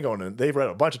like, no, I ain't going in. They've read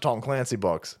a bunch of Tom Clancy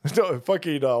books.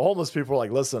 Fucking homeless people are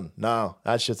like, listen, no,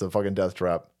 that shit's a fucking death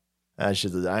trap. That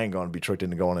shit, I ain't going to be tricked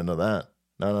into going into that.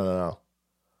 No.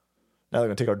 Now they're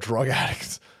going to take our drug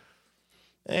addicts.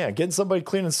 Yeah, getting somebody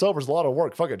clean and sober is a lot of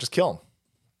work. Fuck it, just kill them.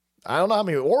 I don't know how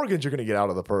many organs you're going to get out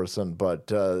of the person,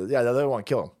 but yeah, they want to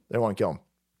kill him. They want to kill him.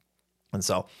 And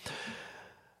so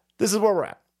this is where we're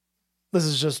at.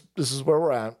 This is where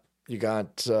we're at. You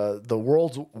got the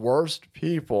world's worst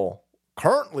people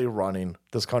currently running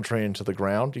this country into the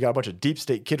ground. You got a bunch of deep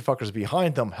state kid fuckers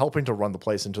behind them helping to run the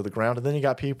place into the ground. And then you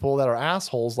got people that are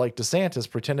assholes like DeSantis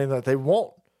pretending that they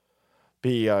won't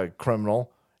be a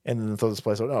criminal and then throw this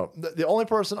place out. No, the only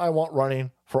person I want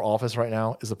running for office right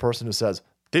now is the person who says,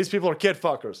 these people are kid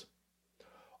fuckers.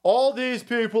 All these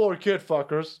people are kid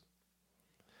fuckers.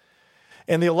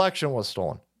 And the election was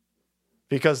stolen.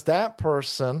 Because that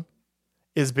person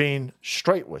is being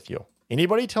straight with you.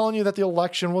 Anybody telling you that the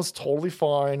election was totally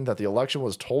fine, that the election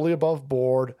was totally above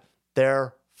board,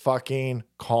 they're fucking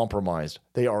compromised.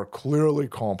 They are clearly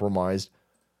compromised.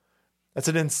 That's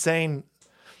an insane...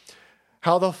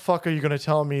 How the fuck are you going to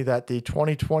tell me that the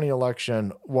 2020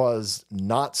 election was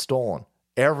not stolen?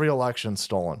 Every election's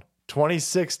stolen.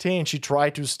 2016, she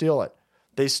tried to steal it.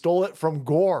 They stole it from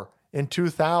Gore in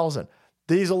 2000.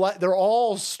 They're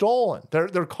all stolen.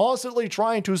 They're constantly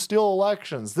trying to steal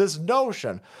elections. This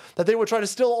notion that they would try to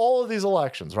steal all of these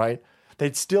elections, right?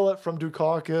 They'd steal it from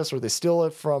Dukakis, or they steal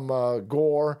it from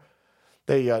Gore.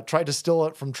 They tried to steal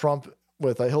it from Trump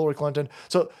with Hillary Clinton.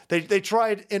 So they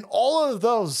tried in all of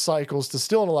those cycles to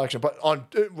steal an election. But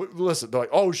listen, they're like,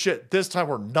 oh shit, this time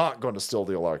we're not going to steal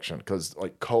the election because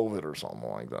like COVID or something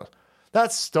like that.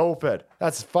 That's stupid.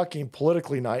 That's fucking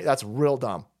politically nice. That's real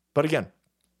dumb. But again,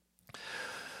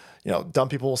 you know, dumb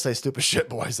people will say stupid shit,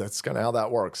 boys. That's kind of how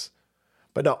that works.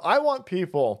 But no, I want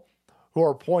people who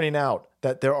are pointing out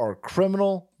that there are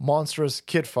criminal, monstrous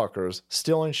kid fuckers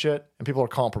stealing shit and people are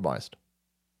compromised.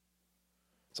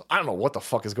 So I don't know what the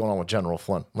fuck is going on with General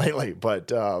Flynn lately, but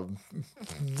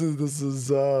this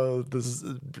is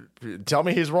tell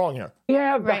me he's wrong here. We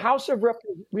have the House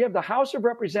of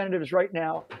Representatives right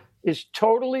now is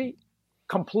totally,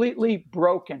 completely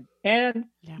broken, and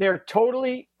they're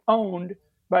totally owned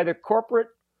by the corporate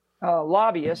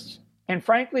lobbyists, and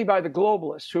frankly by the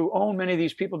globalists who own many of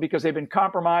these people because they've been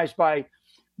compromised by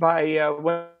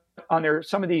on their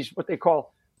some of these what they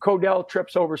call Codell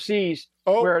trips overseas,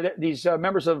 where these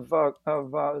members of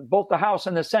both the House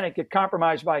and the Senate get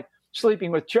compromised by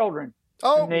sleeping with children.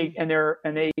 And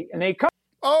they come.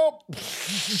 Oh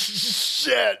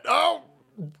shit! Oh,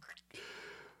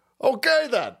 okay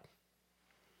then.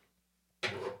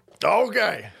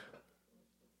 Okay.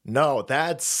 No,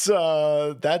 that's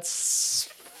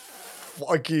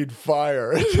fucking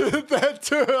fire. That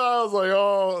too, I was like,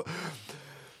 oh,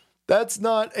 that's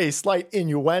not a slight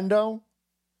innuendo.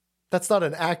 That's not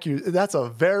an that's a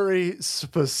very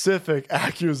specific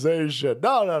accusation.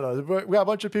 No. We got a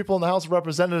bunch of people in the House of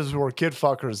Representatives who are kid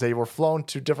fuckers. They were flown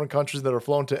to different countries that are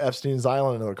flown to Epstein's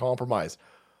Island and they're compromised.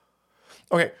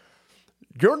 Okay.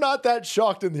 You're not that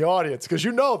shocked in the audience because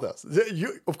you know this.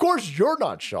 Of course, you're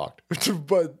not shocked,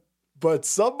 but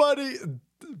somebody.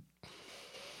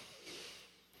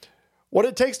 What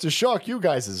it takes to shock you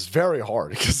guys is very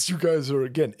hard because you guys are,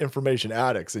 again, information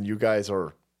addicts and you guys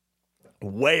are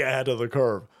way ahead of the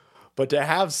curve. But to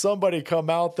have somebody come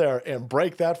out there and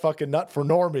break that fucking nut for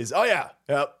normies. Oh, yeah.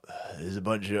 Yep.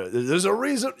 There's a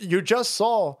reason. You just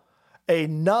saw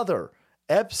another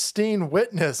Epstein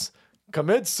witness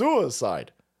commit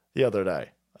suicide the other day.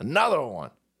 Another one.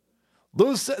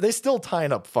 They still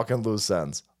tying up fucking loose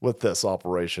ends with this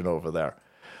operation over there.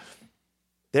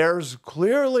 There's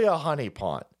clearly a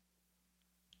honeypot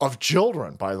of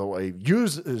children, by the way.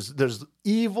 There's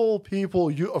evil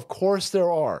people. Of course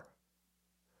there are.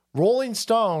 Rolling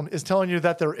Stone is telling you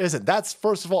that there isn't. That's,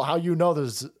 first of all, how you know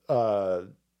there's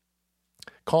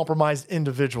compromised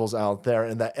individuals out there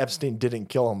and that Epstein didn't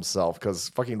kill himself, because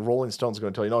fucking Rolling Stone's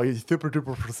going to tell you, no, he's super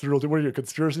duper thrilled. What are you, a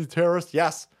conspiracy theorist?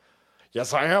 Yes,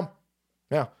 I am.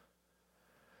 Yeah.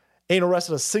 Ain't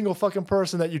arrested a single fucking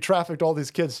person that you trafficked all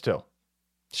these kids to.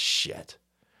 Shit.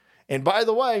 And by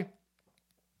the way,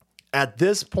 at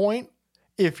this point,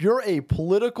 if you're a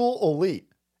political elite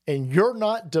and you're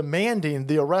not demanding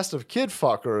the arrest of kid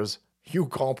fuckers, you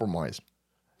compromised.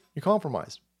 You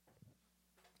compromised.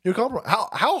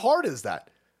 How hard is that?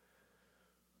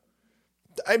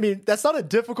 I mean, that's not a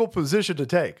difficult position to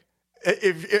take.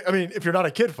 If you're not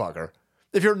a kid fucker,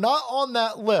 if you're not on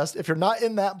that list, if you're not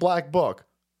in that black book,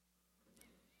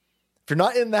 you're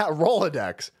not in that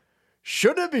Rolodex,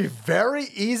 shouldn't it be very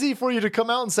easy for you to come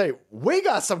out and say, we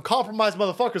got some compromised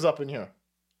motherfuckers up in here?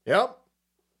 Yep.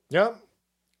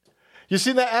 You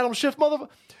seen that Adam Schiff motherfucker?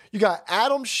 You got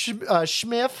Adam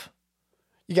Schmiff.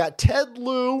 You got Ted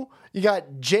Lieu. You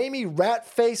got Jamie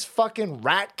Ratface fucking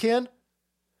Ratkin.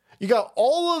 You got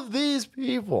all of these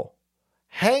people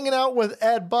hanging out with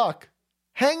Ed Buck.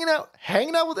 Hanging out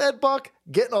with Ed Buck,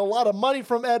 getting a lot of money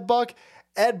from Ed Buck.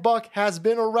 Ed Buck has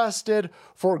been arrested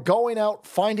for going out,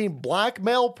 finding black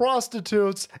male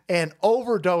prostitutes and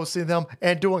overdosing them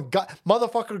and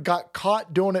motherfucker got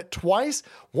caught doing it twice.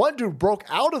 One dude broke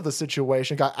out of the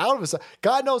situation, got out of it.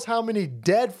 God knows how many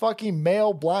dead fucking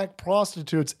male black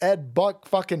prostitutes Ed Buck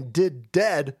fucking did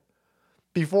dead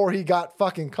before he got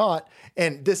fucking caught.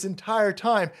 And this entire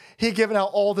time, he giving out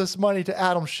all this money to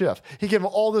Adam Schiff. He giving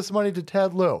all this money to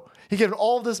Ted Lieu. He giving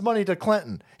all this money to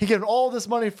Clinton. He giving all this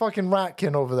money to fucking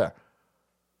Ratkin over there.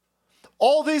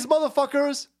 All these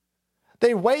motherfuckers,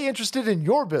 they way interested in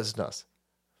your business.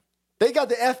 They got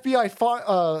the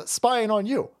FBI spying on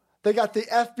you. They got the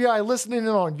FBI listening in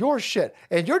on your shit.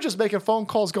 And you're just making phone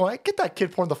calls going, hey, get that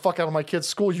kid porn the fuck out of my kid's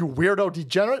school, you weirdo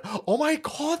degenerate. Oh my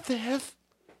God, Viv.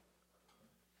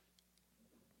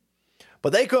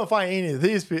 But they couldn't find any of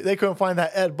these people. They couldn't find that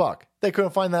Ed Buck. They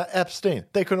couldn't find that Epstein.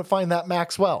 They couldn't find that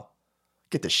Maxwell.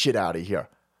 Get the shit out of here.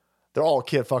 They're all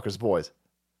kid fuckers, boys.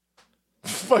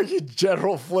 Fucking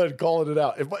General Flynn calling it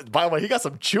out. By the way, he got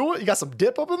some chew. He got some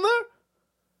dip up in there.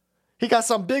 He got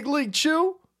some big league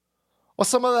chew or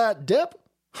some of that dip.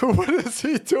 What is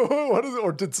he doing? What is it?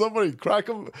 Or did somebody crack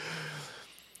him?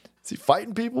 Is he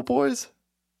fighting people, boys?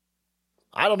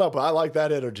 I don't know, but I like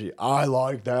that energy.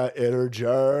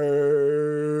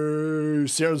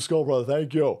 Sierra Skull, brother,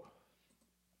 thank you. You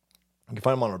can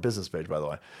find him on our business page, by the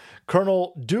way.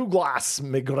 Colonel Douglas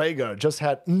McGregor just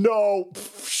had Dude,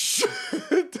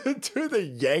 they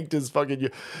yanked his fucking.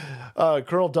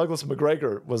 Colonel Douglas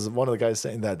McGregor was one of the guys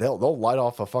saying that they'll light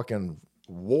off a fucking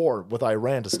war with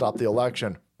Iran to stop the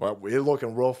election. Well, we're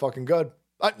looking real fucking good.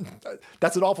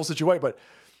 That's an awful situation, but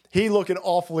he looking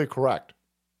awfully correct.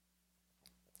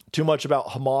 Too much about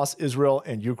Hamas, Israel,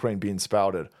 and Ukraine being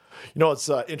spouted. You know what's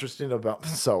interesting about...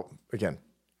 So, again,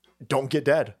 don't get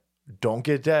dead. Don't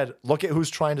get dead. Look at who's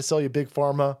trying to sell you big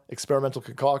pharma, experimental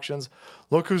concoctions.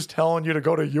 Look who's telling you to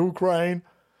go to Ukraine.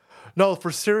 No, for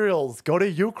cereals, go to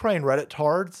Ukraine, Reddit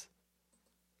tards.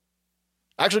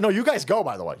 Actually, no, you guys go,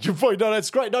 by the way. No,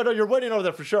 it's great. No, you're winning over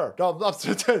there for sure. No,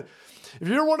 if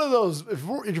you're one of those,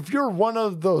 if you're one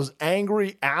of those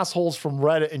angry assholes from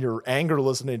Reddit and you're angry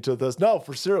listening to this, no,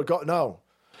 for cereal, go. No,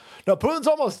 Putin's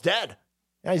almost dead.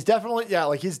 Yeah, he's definitely,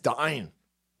 he's dying.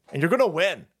 And you're going to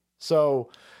win. So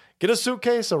get a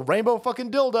suitcase of rainbow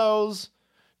fucking dildos,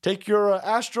 take your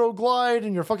Astroglide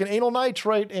and your fucking anal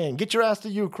nitrate and get your ass to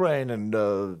Ukraine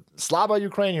and Slava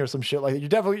Ukraine or some shit like that. You're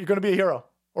going to be a hero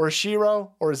or a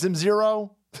Shiro or a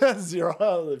Zim-Zero.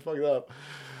 Zero, they fucked up.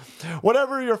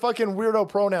 Whatever your fucking weirdo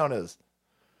pronoun is.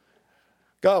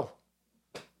 Go.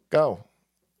 No,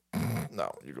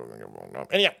 you're going to get wrong.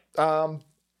 And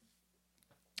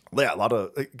a lot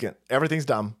of, again, everything's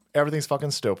dumb. Everything's fucking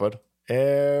stupid.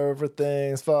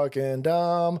 Everything's fucking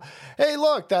dumb. Hey,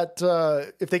 look, that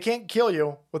if they can't kill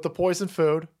you with the poison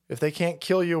food, if they can't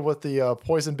kill you with the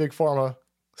poison big pharma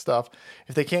stuff,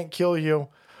 if they can't kill you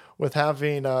with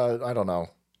having, I don't know,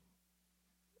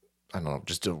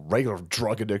 just a regular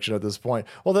drug addiction at this point,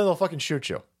 well, then they'll fucking shoot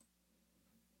you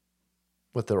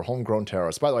with their homegrown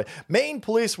terrorists. By the way, Maine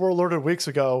police were alerted weeks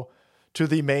ago to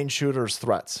the Maine shooter's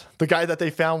threats. The guy that they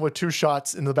found with 2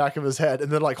 shots in the back of his head, and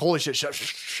they're like, holy shit,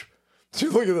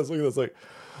 Dude, look at this.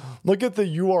 Look at the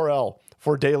URL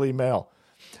for Daily Mail.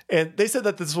 And they said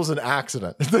that this was an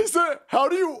accident. They said, how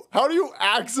do you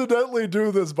accidentally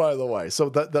do this, by the way? So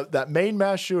that Maine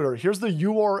mass shooter, here's the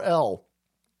URL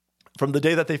from the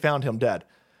day that they found him dead.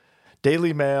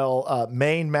 Daily Mail,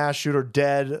 Maine mass shooter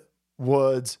dead,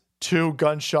 Woods, 2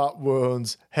 gunshot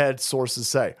wounds, head, sources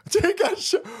say.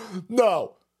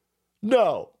 No.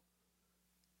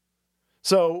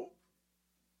 So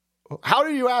how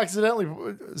do you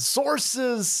accidentally...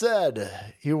 Sources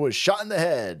said he was shot in the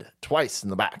head, twice in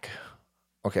the back.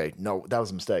 Okay, no, that was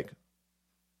a mistake.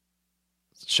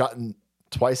 Shot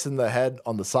twice in the head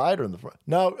on the side or in the front?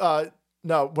 No,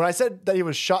 when I said that he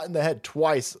was shot in the head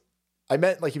twice, I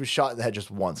meant like he was shot in the head just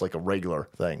once, like a regular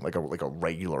thing, like a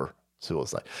regular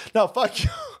suicide. No, fuck you.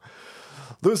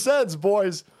 Loose ends,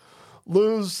 boys.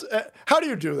 How do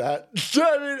you do that?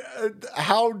 I mean,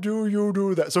 how do you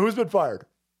do that? So who's been fired?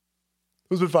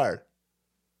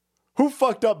 Who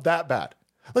fucked up that bad?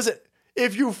 Listen,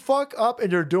 if you fuck up and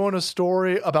you're doing a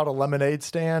story about a lemonade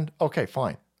stand, okay,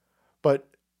 fine. But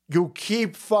You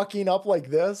keep fucking up like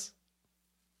this?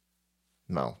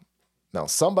 No.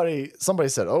 Somebody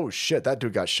said, "Oh shit, that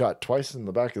dude got shot twice in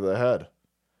the back of the head."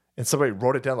 And somebody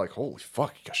wrote it down like, "Holy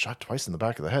fuck, he got shot twice in the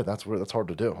back of the head. That's weird. That's hard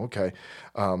to do." Okay.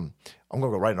 I'm going to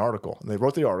go write an article. And they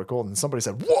wrote the article, and somebody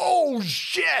said, "Whoa,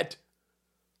 shit.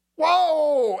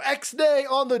 Whoa, X-day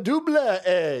on the double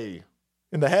A.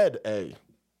 In the head, A.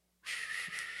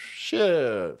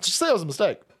 Shit. Just say it was a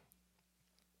mistake."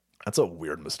 That's a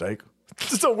weird mistake.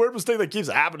 It's a weird mistake that keeps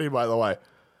happening, by the way.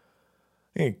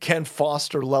 Ken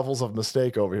Foster levels of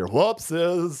mistake over here.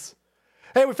 Whoopsies.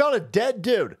 Hey, we found a dead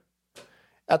dude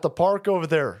at the park over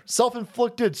there.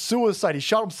 Self-inflicted suicide. He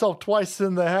shot himself twice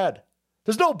in the head.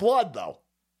 There's no blood, though.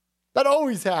 That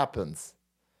always happens.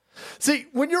 See,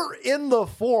 when you're in the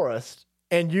forest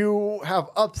and you have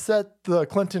upset the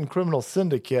Clinton criminal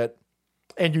syndicate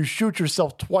and you shoot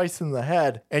yourself twice in the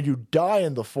head and you die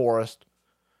in the forest,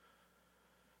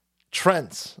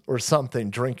 Trents or something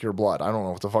drink your blood. I don't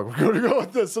know what the fuck we're going to go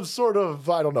with this. Some sort of,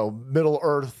 I don't know, Middle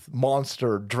Earth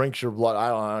monster drinks your blood. I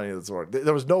don't know any of this word.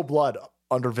 There was no blood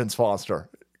under Vince Foster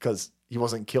because he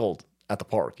wasn't killed at the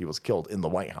park. He was killed in the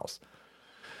White House.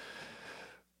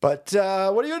 But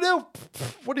what are you going to do?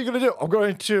 What are you going to do? I'm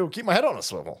going to keep my head on a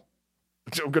swivel.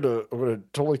 I'm gonna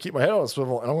totally keep my head on a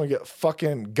swivel, and I'm gonna get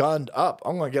fucking gunned up.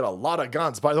 I'm gonna get a lot of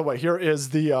guns. By the way, here is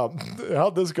the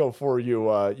how'd this go for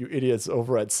you, you idiots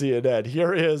over at CNN?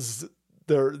 Here is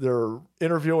they're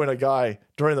interviewing a guy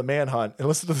during the manhunt, and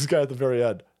listen to this guy at the very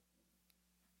end.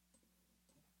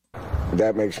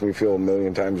 That makes me feel a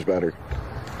million times better.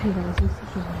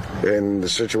 In a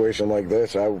situation like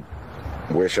this, I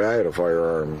wish I had a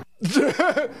firearm.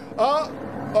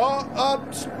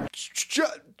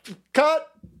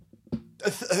 Cut.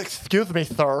 Excuse me,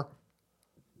 sir.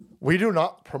 We do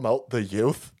not promote the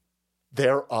youth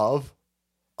thereof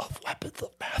of weapons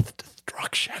of mass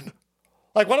destruction.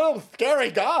 Like one of those scary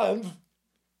guns.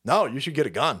 No, you should get a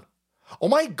gun. Oh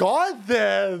my God,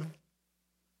 then.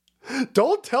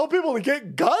 Don't tell people to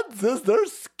get guns, they're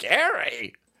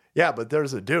scary. Yeah, but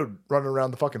there's a dude running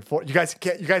around the fucking fort. You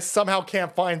guys somehow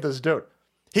can't find this dude.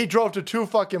 He drove to 2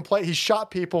 fucking places. He shot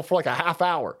people for like a half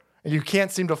hour. And you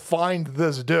can't seem to find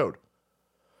this dude.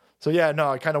 So yeah,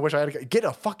 no, I kind of wish I had a gun. Get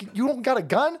a fucking, you don't got a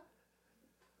gun?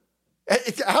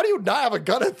 How do you not have a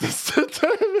gun at this time?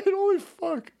 I mean, holy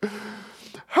fuck.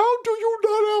 How do you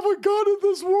not have a gun in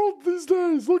this world these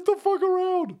days? Look the fuck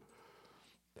around.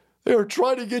 They're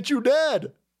trying to get you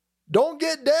dead. Don't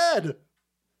get dead.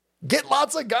 Get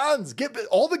lots of guns. Get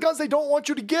all the guns they don't want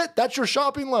you to get. That's your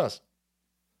shopping list.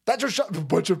 That's your a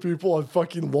bunch of people on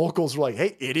fucking locals are like,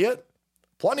 "Hey, idiot."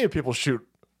 Plenty of people shoot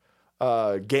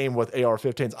game with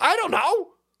AR-15s. I don't know.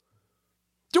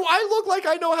 Do I look like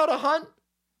I know how to hunt?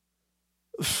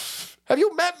 Have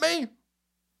you met me?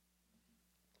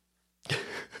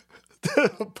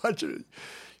 A bunch of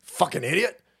fucking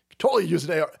idiot. Totally use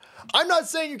an AR. I'm not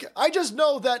saying you can. I just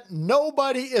know that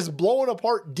nobody is blowing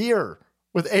apart deer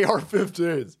with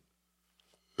AR-15s.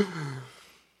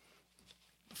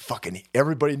 Fucking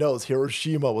everybody knows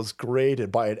Hiroshima was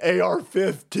created by an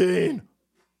AR-15.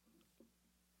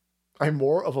 I'm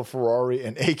more of a Ferrari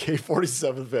and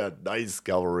AK-47 fan. Nice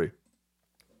cavalry.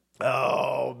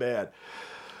 Oh, man.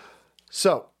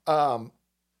 So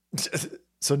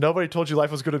nobody told you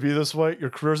life was going to be this way. Your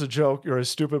career's a joke. You're a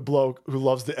stupid bloke who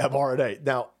loves the mRNA.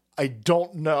 Now, I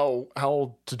don't know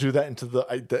how to do that into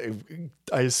the...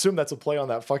 I assume that's a play on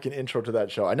that fucking intro to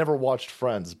that show. I never watched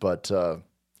Friends, but...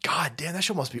 God damn, that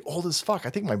show must be old as fuck.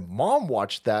 I think my mom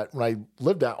watched that when I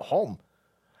lived at home.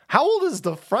 How old is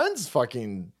the Friends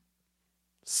fucking...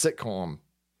 sitcom?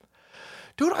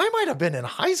 Dude, I might have been in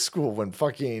high school when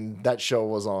fucking that show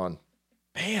was on.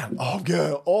 Man, oh, I'm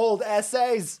getting old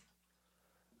essays.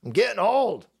 I'm getting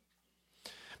old.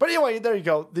 But anyway, there you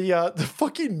go. The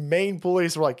fucking Maine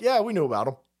police were like, yeah, we knew about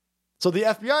him. So the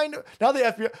FBI knew. Now the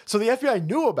FBI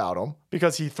knew about him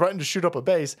because he threatened to shoot up a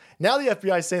base. Now the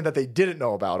FBI is saying that they didn't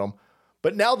know about him.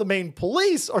 But now the Maine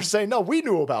police are saying, no, we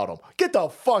knew about him. Get the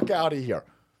fuck out of here.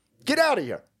 Get out of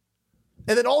here.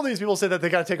 And then all these people say that they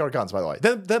got to take our guns, by the way.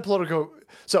 Then Politico.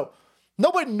 So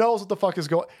nobody knows what the fuck is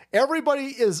going. Everybody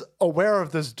is aware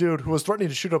of this dude who was threatening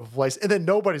to shoot up a place. And then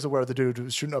nobody's aware of the dude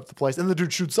who's shooting up the place. And the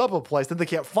dude shoots up a place. Then they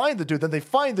can't find the dude. Then they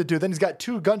find the dude. Then he's got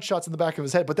 2 gunshots in the back of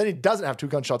his head. But then he doesn't have 2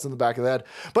 gunshots in the back of the head.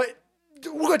 But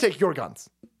we're going to take your guns.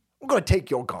 We're going to take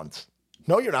your guns.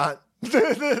 No, you're not.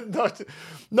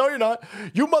 No, you're not.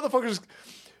 You motherfuckers.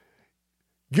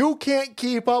 You can't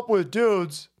keep up with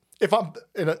dudes. If I'm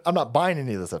not buying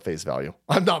any of this at face value.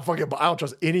 I don't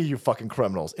trust any of you fucking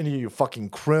criminals. Any of you fucking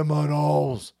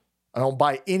criminals. I don't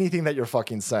buy anything that you're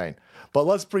fucking saying. But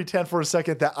let's pretend for a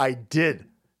second that I did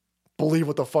believe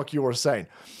what the fuck you were saying.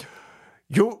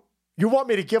 You want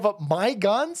me to give up my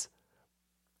guns?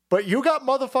 But you got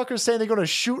motherfuckers saying they're going to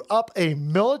shoot up a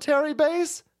military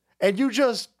base and you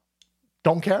just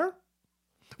don't care?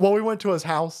 Well, we went to his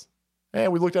house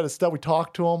and we looked at his stuff. We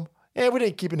talked to him and we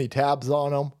didn't keep any tabs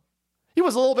on him. He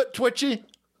was a little bit twitchy.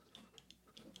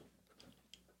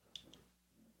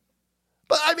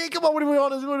 But I mean, come on, what do we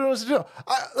want us to do?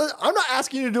 I'm not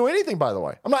asking you to do anything, by the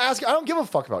way. I don't give a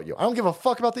fuck about you. I don't give a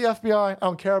fuck about the FBI. I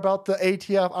don't care about the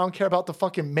ATF. I don't care about the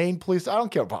fucking Maine police. I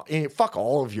don't care about any, fuck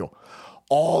all of you.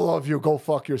 All of you, go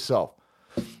fuck yourself.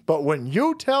 But when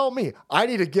you tell me I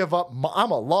need to give up,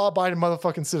 I'm a law-abiding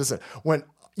motherfucking citizen. When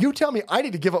you tell me I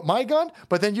need to give up my gun,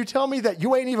 but then you tell me that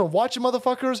you ain't even watching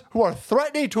motherfuckers who are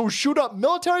threatening to shoot up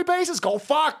military bases, go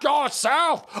fuck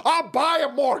yourself. I'm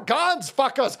buying more guns,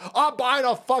 fuckers.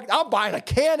 I'm buying a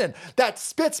cannon that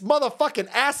spits motherfucking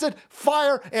acid,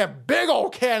 fire, and big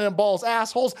old cannonballs,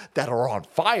 assholes, that are on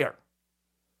fire.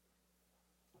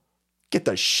 Get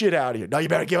the shit out of here. Now you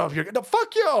better give up your... No,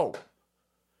 fuck you.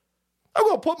 I'm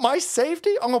going to put my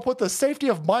safety, I'm going to put the safety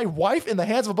of my wife in the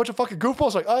hands of a bunch of fucking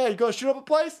goofballs like, oh yeah, you going to shoot up a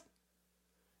place?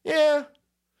 Yeah.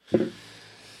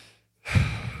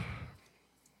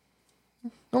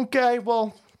 Okay,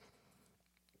 well,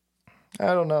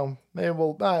 I don't know. Maybe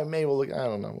we'll look, I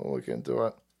don't know. We'll look into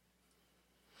it.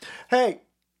 Hey,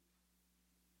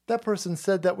 that person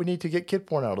said that we need to get kid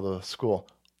porn out of the school.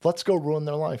 Let's go ruin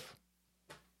their life.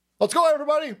 Let's go,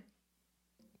 everybody.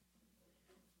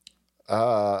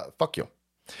 Fuck you.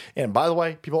 And by the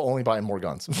way, people only buying more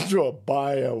guns.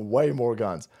 Buy way more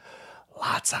guns.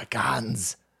 Lots of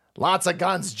guns. Lots of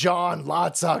guns, John.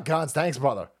 Lots of guns. Thanks,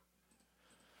 brother.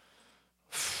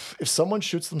 If someone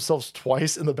shoots themselves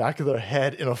twice in the back of their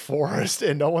head in a forest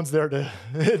and nobody's there,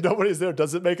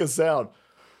 does it make a sound?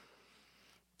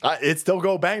 It still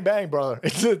go bang, bang, brother.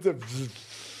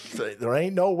 There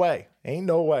ain't no way. Ain't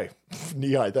no way.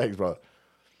 Knee high. Thanks, brother.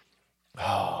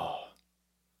 Oh.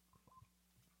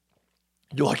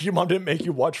 You're lucky your mom didn't make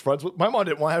you watch Friends. My mom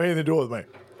didn't want to have anything to do with me.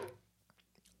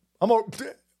 You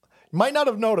might not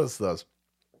have noticed this,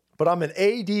 but I'm an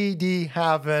ADD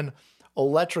having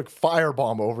electric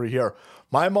firebomb over here.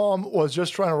 My mom was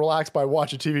just trying to relax by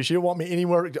watching TV. She didn't want me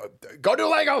anywhere. Go do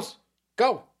Legos.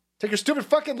 Go. Take your stupid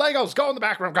fucking Legos. Go in the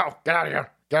back room. Go. Get out of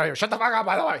here. Get out of here. Shut the fuck up,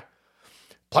 by the way.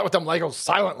 Play with them Legos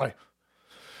silently.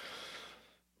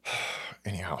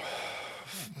 Anyhow.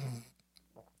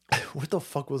 What the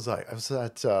fuck was I? I was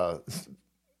at, I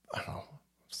don't know,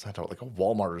 I was at like a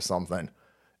Walmart or something.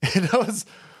 And I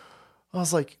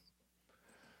was like,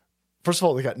 first of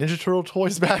all, they got Ninja Turtle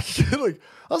toys back. I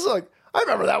was like, I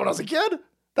remember that when I was a kid.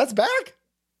 That's back.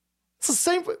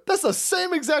 That's the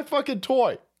same exact fucking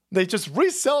toy. They just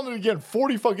reselling it again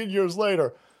 40 fucking years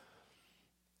later.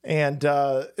 And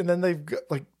then they've got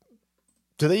like,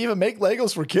 do they even make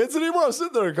Legos for kids anymore? I was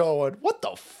sitting there going, what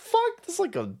the fuck? This is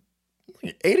like a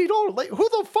 $80 Lego. Who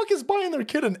the fuck is buying their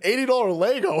kid an $80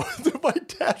 Lego? My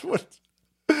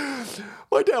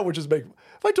dad would just make.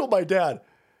 If I told my dad,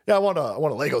 yeah, I want a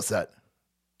Lego set.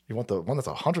 You want the one that's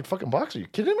 $100 fucking bucks? Are you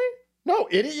kidding me? No,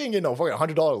 idiot, you ain't getting no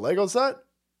fucking $100 Lego set.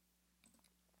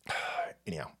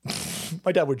 Anyhow,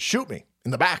 my dad would shoot me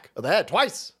in the back of the head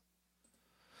twice.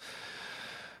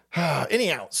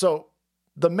 Anyhow, so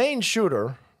the main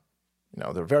shooter,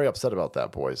 they're very upset about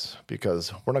that, boys,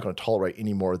 because we're not going to tolerate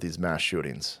any more of these mass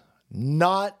shootings.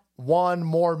 Not one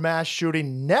more mass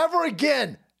shooting. Never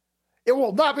again. It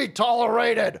will not be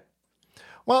tolerated.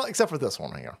 Well, except for this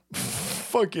one here.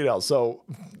 Fucking hell. So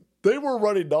they were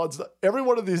running nonstop. Every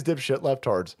one of these dipshit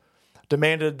leftards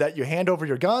demanded that you hand over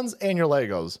your guns and your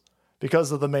Legos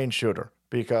because of the main shooter,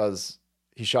 because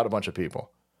he shot a bunch of people,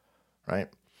 right?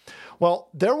 Well,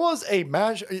 there was a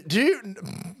mass.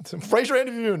 Fraser,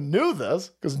 any of you knew this?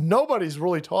 Because nobody's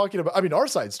really talking about. I mean, our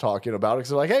side's talking about it because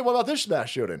they're like, "Hey, what about this mass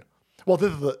shooting?" Well,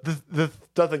 this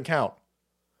doesn't count.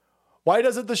 Why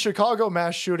doesn't the Chicago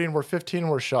mass shooting where 15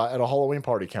 were shot at a Halloween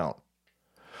party count?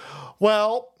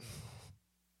 Well,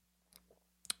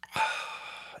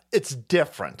 it's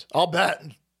different. I'll bet.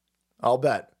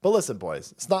 But listen,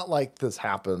 boys, it's not like this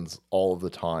happens all of the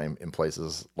time in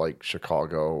places like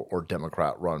Chicago or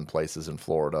Democrat-run places in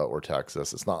Florida or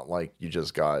Texas. It's not like you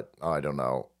just got,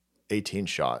 18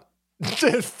 shot.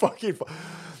 Fucking.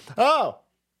 Oh,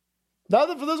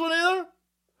 nothing for this one either?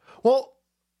 Well,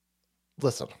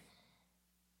 listen.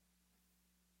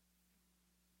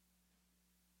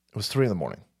 It was 3 a.m.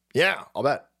 Yeah, I'll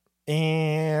bet.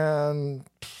 And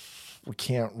we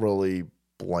can't really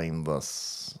blame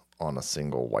this on a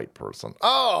single white person.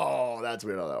 Oh, that's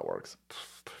weird how that works.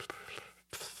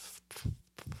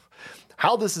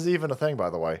 How this is even a thing, by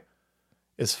the way,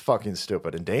 is fucking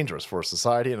stupid and dangerous for a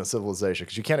society and a civilization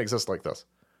because you can't exist like this.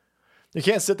 You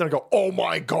can't sit there and go, oh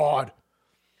my God,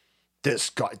 this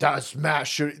guy, that's mass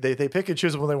shooting. They pick and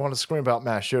choose when they want to scream about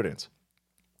mass shootings.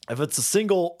 If it's a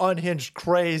single unhinged,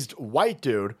 crazed white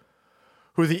dude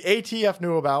who the ATF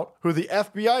knew about, who the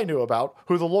FBI knew about,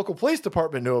 who the local police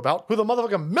department knew about, who the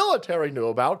motherfucking military knew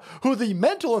about, who the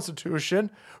mental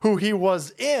institution who he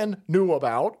was in knew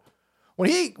about, when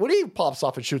he pops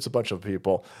off and shoots a bunch of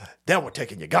people, then we're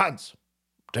taking your guns.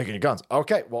 Taking your guns.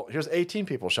 Okay, well, here's 18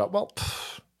 people shot. Well,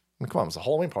 come on, it's a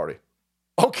Halloween party.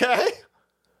 Okay.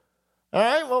 All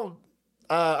right, well,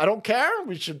 I don't care.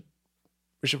 We should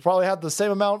probably have the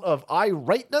same amount of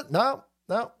irateness. No.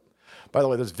 By the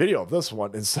way, there's video of this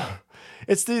one. It's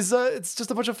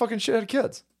just a bunch of fucking shithead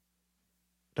kids.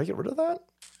 Did I get rid of that?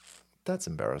 That's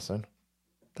embarrassing.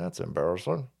 Son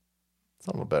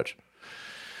of a bitch.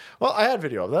 Well, I had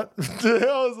video of that. I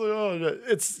was like, oh, shit.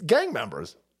 It's gang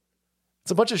members.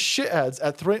 It's a bunch of shitheads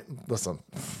at 3. Listen,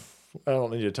 I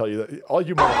don't need to tell you that. All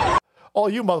you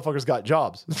motherfuckers got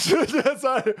jobs.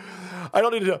 I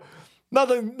don't need to.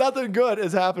 Nothing good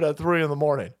has happened at 3 a.m.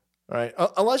 All right,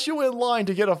 unless you're in line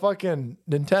to get a fucking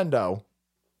Nintendo.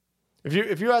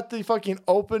 If you're at the fucking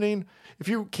opening, if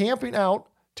you're camping out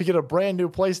to get a brand new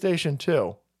PlayStation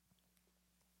 2,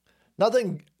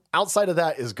 nothing outside of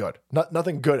that is good.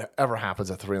 Nothing good ever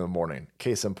happens at 3 a.m.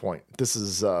 Case in point, this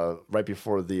is right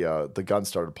before the gun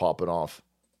started popping off.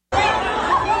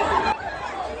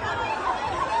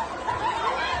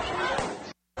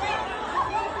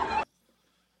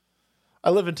 I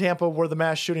live in Tampa where the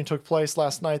mass shooting took place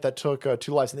last night that took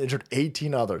 2 lives and injured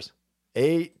 18 others.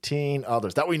 18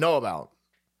 others that we know about.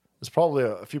 There's probably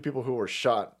a few people who were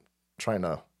shot trying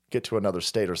to get to another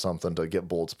state or something to get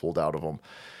bullets pulled out of them.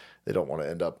 They don't want to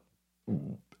end up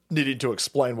needing to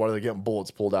explain why they're getting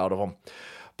bullets pulled out of them.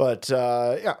 But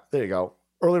yeah, there you go.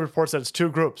 Early reports said it's 2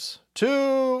 groups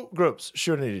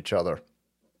shooting at each other.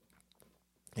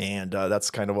 And that's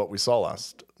kind of what we saw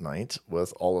last night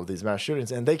with all of these mass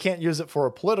shootings. And they can't use it for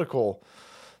a political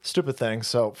stupid thing.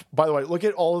 So, by the way, look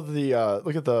at all of the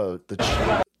look at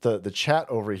the chat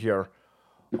over here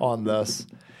on this.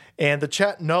 And the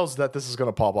chat knows that this is going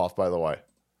to pop off, by the way.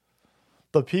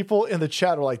 The people in the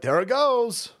chat are like, there it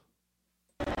goes.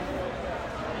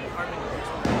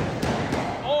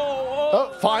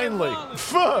 Oh, finally.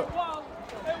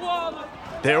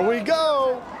 There we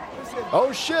go.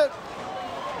 Oh, shit.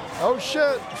 Oh,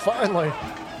 shit. Finally.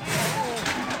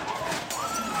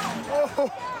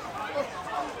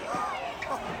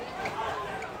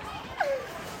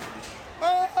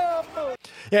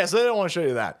 Yeah, so they don't want to show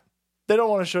you that. They don't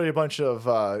want to show you a bunch of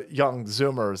young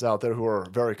Zoomers out there who are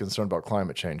very concerned about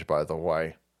climate change, by the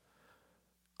way.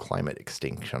 Climate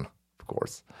extinction, of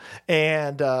course.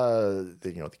 And,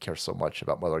 they care so much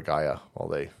about Mother Gaia while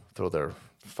they throw their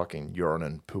fucking urine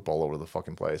and poop all over the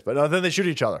fucking place. But then they shoot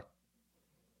each other.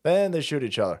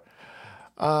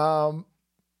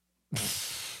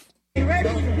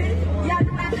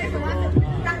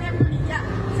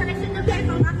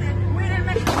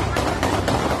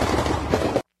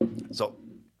 So,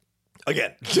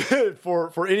 again,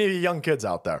 for any of you young kids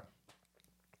out there,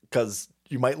 because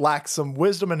you might lack some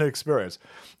wisdom and experience,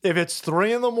 if it's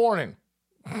 3 a.m,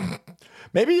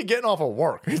 maybe you're getting off of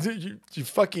work. You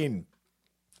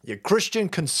Christian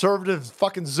conservative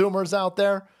fucking Zoomers out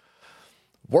there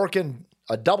working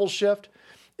a double shift.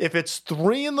 If it's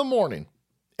 3 a.m.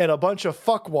 and a bunch of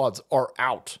fuckwads are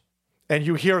out and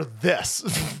you hear this.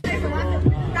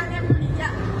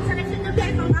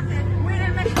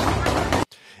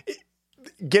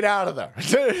 Get out of there.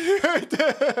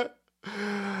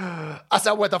 I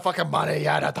said, with the fucking money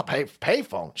at the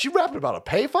payphone. She rapping about a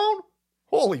payphone?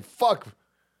 Holy fuck.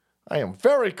 I am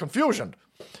very confusioned.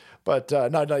 But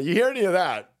no, you hear any of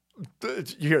that.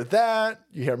 You hear that.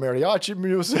 You hear mariachi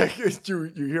music.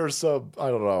 You hear some, I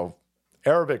don't know,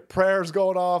 Arabic prayers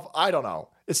going off. I don't know.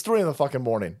 It's 3 a.m.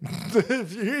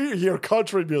 If you hear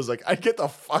country music, I'd get the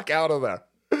fuck out of there.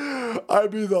 I'd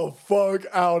be the fuck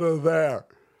out of there.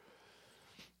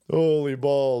 Holy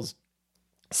balls.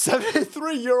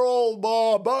 73-year-old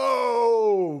mom.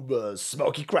 Boom.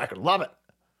 Smoky cracker. Love it.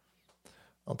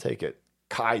 I'll take it.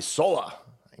 Kai Sola.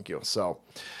 Thank you. So,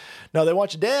 now they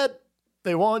want you dead.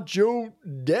 They want you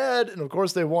dead. And of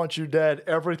course, they want you dead.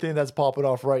 Everything that's popping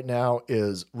off right now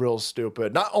is real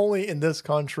stupid. Not only in this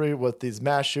country with these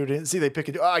mass shootings. See, they pick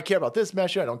it. Oh, I care about this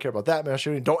mass shooting. I don't care about that mass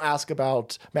shooting. Don't ask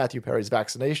about Matthew Perry's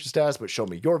vaccination status, but show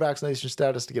me your vaccination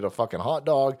status to get a fucking hot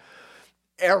dog.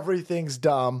 Everything's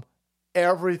dumb.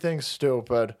 Everything's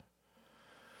stupid.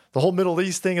 The whole Middle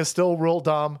East thing is still real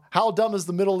dumb. How dumb is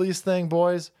the Middle East thing,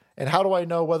 boys? And how do I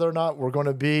know whether or not we're going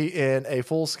to be in a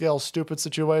full-scale stupid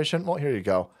situation? Well, here you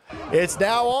go. It's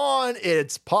now on.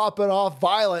 It's popping off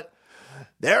violent.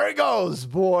 There it goes,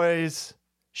 boys.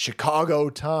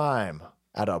 Chicago time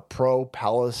at a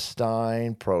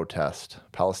pro-Palestine protest.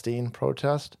 Palestine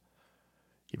protest?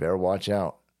 You better watch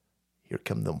out. Here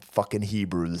come them fucking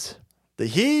Hebrews. The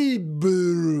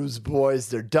Hebrews, boys,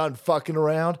 they're done fucking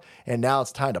around, and now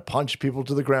it's time to punch people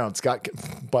to the ground. Scott,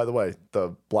 by the way,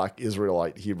 the black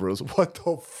Israelite Hebrews, what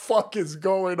the fuck is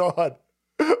going on?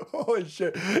 Holy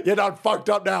shit. You're not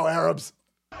fucked up now, Arabs.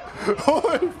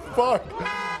 Holy fuck.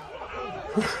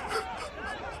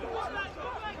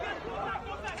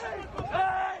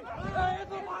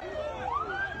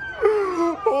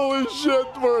 Holy shit,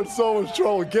 we're in so much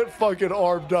trouble. Get fucking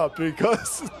armed up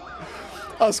because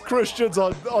us Christians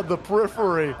on the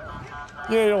periphery,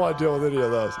 you don't want to deal with any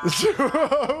of those. What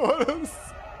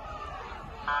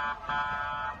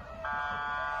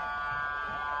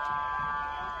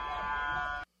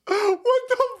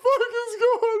the fuck is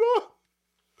going on?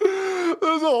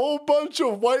 There's a whole bunch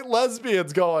of white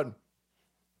lesbians going.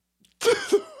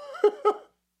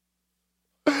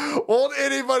 Won't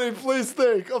anybody please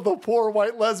think of the poor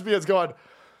white lesbians going,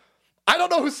 I don't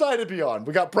know whose side to be on.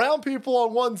 We got brown people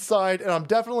on one side, and I'm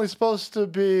definitely supposed to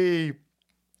be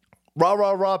rah,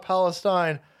 rah, rah,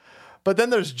 Palestine. But then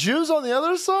there's Jews on the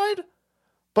other side,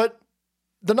 but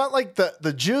they're not like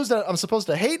the Jews that I'm supposed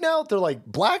to hate now. They're like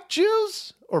black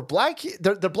Jews or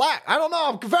they're black. I don't know.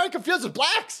 I'm very confused with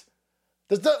blacks.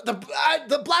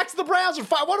 The blacks and the browns are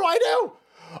fine. What do I do?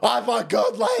 I'm a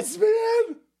good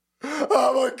lesbian.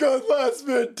 I'm a good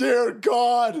lesbian, dear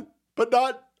God. But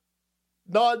not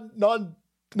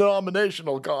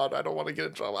non-denominational God. I don't want to get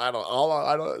in trouble. I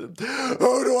don't.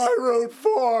 Who do I root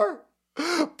for?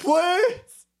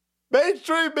 Please,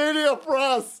 mainstream media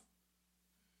press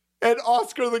and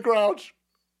Oscar the Grouch.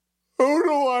 Who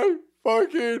do I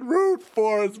fucking root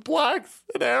for? It's blacks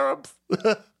and Arabs.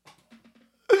 I'm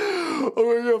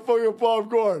gonna get fucking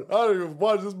popcorn. I don't even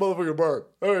watch this motherfucker burn.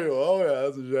 There you go. Oh yeah,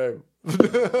 that's a shame.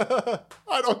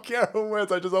 I don't care who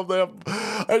wins. I just hope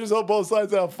both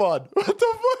sides have fun. What the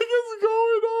fuck is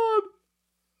going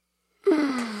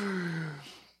on?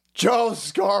 Joe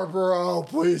Scarborough,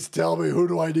 please tell me, who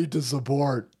do I need to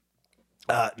support?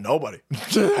 Nobody.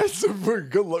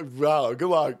 Good luck. Wow, good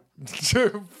luck.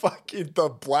 Fucking the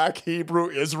black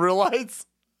Hebrew Israelites.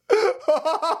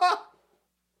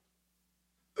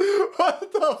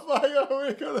 What the fuck are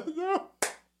we gonna do?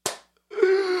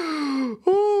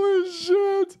 Holy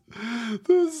shit.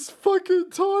 This fucking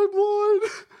timeline.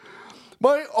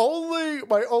 My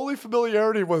only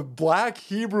familiarity with black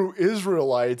Hebrew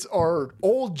Israelites are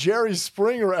old Jerry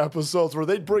Springer episodes where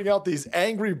they'd bring out these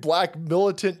angry black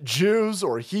militant Jews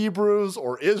or Hebrews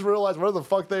or Israelites, whatever the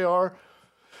fuck they are.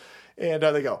 And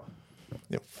they go,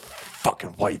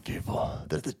 fucking white people,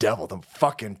 they're the devil, them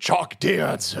fucking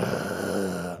Chaldeans.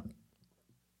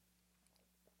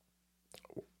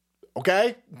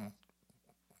 Okay?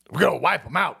 We're going to wipe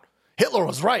them out. Hitler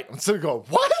was right. I'm sitting going,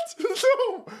 what?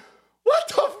 No. What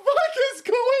the fuck is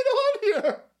going on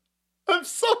here? I'm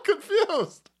so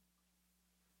confused.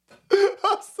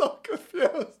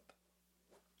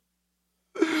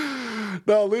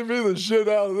 Now, leave me the shit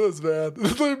out of this, man.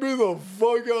 Leave me the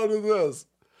fuck out of this.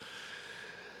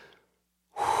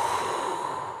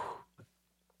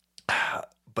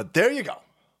 But there you go.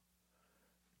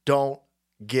 Don't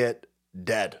get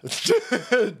dead.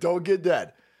 Don't get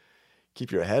dead.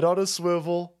 Keep your head on a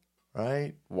swivel,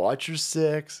 right? Watch your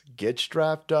six. Get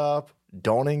strapped up.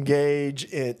 Don't engage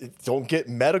in, don't get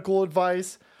medical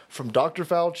advice from Dr.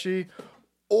 Fauci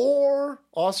or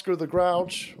Oscar the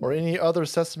Grouch or any other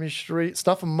Sesame Street.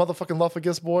 Stuff from motherfucking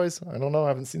Luffagus boys. I don't know. I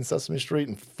haven't seen Sesame Street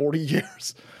in 40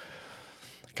 years.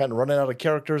 Kind of running out of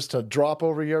characters to drop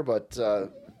over here, but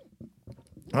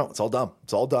no, it's all dumb.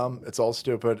 It's all dumb. It's all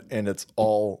stupid. And it's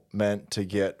all meant to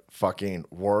get fucking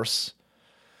worse.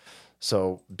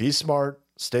 So be smart.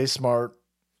 Stay smart.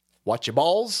 Watch your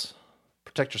balls.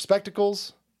 Protect your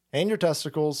spectacles and your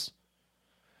testicles.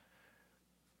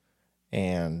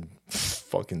 And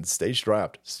fucking stay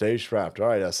strapped. Stay strapped. All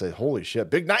right, I say, holy shit.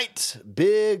 Big night.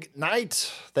 Big night.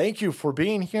 Thank you for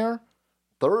being here.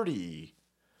 30.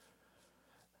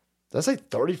 Did I say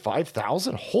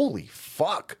 35,000? Holy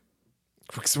fuck.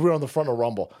 Because we're on the front of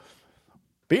Rumble.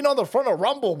 Being on the front of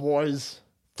Rumble, boys.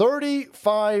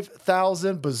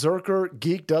 35,000 berserker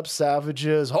geeked up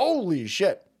savages. Holy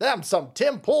shit. Them some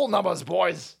Tim Pool numbers,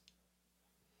 boys.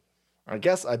 I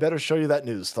guess I better show you that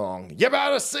news thong. You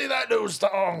better see that news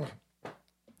thong.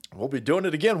 We'll be doing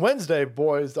it again Wednesday,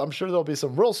 boys. I'm sure there'll be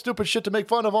some real stupid shit to make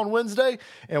fun of on Wednesday,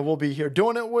 and we'll be here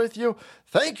doing it with you.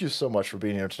 Thank you so much for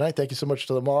being here tonight. Thank you so much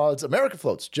to the mods, America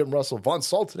Floats, Jim Russell, Von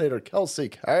Saltinator, Kelsey,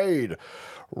 Cade,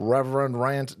 Reverend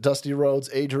Rant, Dusty Rhodes,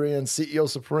 Adrian, CEO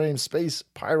Supreme, Space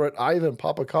Pirate, Ivan,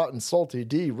 Papa Cotton, Salty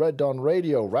D, Red Dawn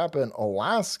Radio, Rappin'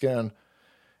 Alaskan,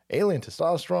 Alien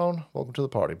Testosterone. Welcome to the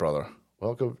party, brother.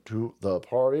 Welcome to the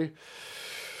party.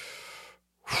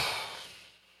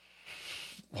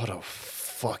 What a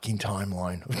fucking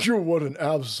timeline. What an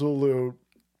absolute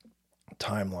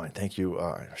timeline. Thank you.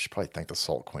 I should probably thank the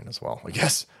Salt Queen as well. I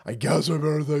guess I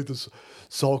better thank the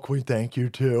Salt Queen. Thank you,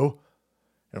 too.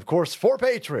 And, of course, 4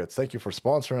 Patriots. Thank you for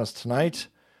sponsoring us tonight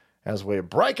as we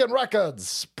breaking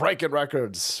records. Breaking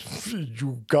records.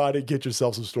 You got to get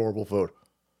yourself some storable food.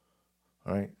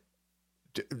 All right?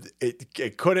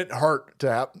 It couldn't hurt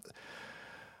to have...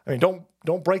 I mean,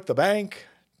 don't break the bank.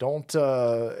 Don't,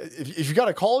 if you got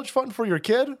a college fund for your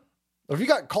kid, or if you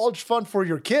got college fund for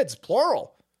your kids,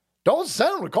 plural, don't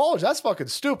send them to college. That's fucking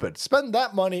stupid. Spend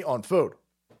that money on food.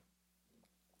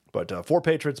 But 4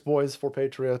 Patriots, boys, 4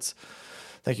 Patriots.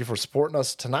 Thank you for supporting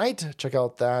us tonight. Check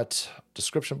out that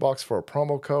description box for a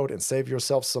promo code and save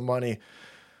yourself some money.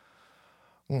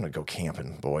 I'm going to go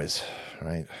camping, boys,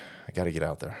 right? I got to get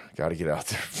out there.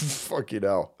 Fuck you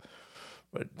know.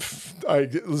 But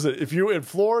listen, if you're in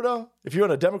Florida, if you're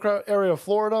in a Democrat area of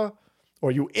Florida, or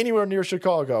you anywhere near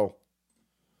Chicago,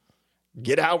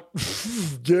 get out.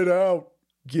 Get out.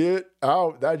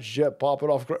 That shit popping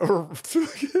off.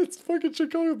 It's fucking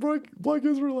Chicago Black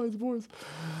Israelites, boys.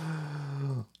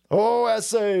 Oh,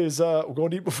 essays. We're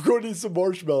going to need some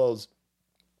marshmallows.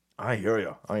 I hear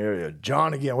you.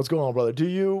 John again. What's going on, brother? Do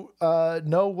you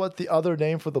know what the other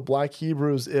name for the Black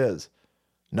Hebrews is?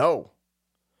 No,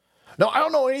 I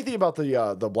don't know anything about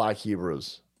the Black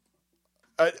Hebrews.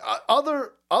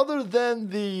 Other than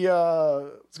the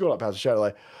what's going on, Pastor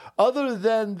Shadowlight? Other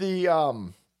than the I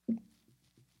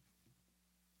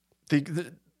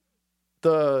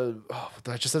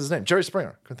just said his name, Jerry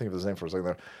Springer. Couldn't think of his name for a second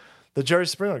there. The Jerry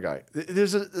Springer guy.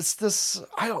 There's just this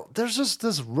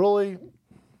really,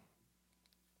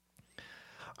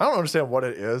 I don't understand what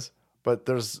it is, but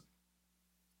there's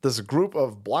this group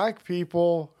of black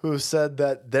people who said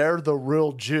that they're the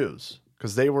real Jews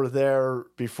because they were there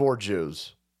before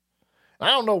Jews. I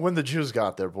don't know when the Jews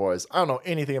got there, boys. I don't know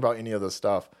anything about any of this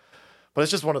stuff, but it's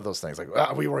just one of those things.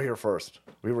 Like, we were here first.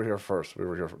 I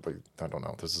don't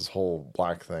know. There's this whole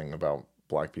black thing about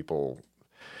black people.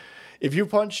 If you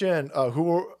punch in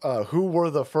who were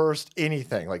the first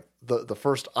anything, like the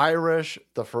first Irish,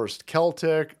 the first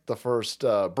Celtic, the first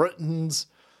Britons,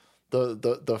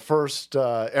 the first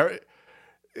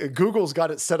Google's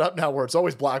got it set up now where it's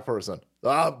always black person.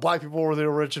 Black people were the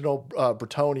original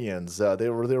Bretonians. They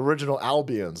were the original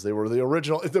Albions. They were the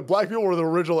original. The black people were the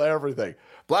original everything.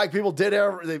 Black people did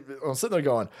everything. I'm sitting there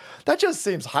going, that just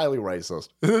seems highly racist.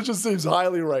 It just seems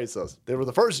highly racist. They were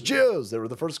the first Jews. They were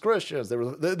the first Christians. They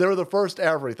were the first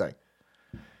everything.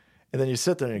 And then you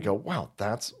sit there and you go, wow,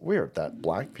 that's weird that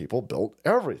black people built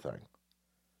everything.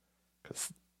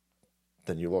 Because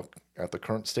then you look at the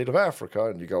current state of Africa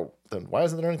and you go, then why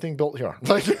isn't there anything built here?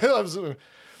 Like,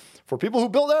 for people who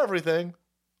built everything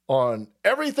on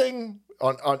every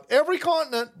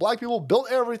continent, black people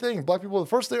built everything. Black people were the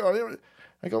first thing.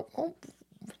 I go, oh,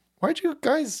 why'd you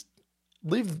guys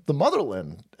leave the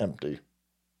motherland empty?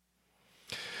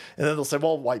 And then they'll say,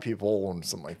 well, white people and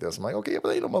something like this. I'm like, okay, but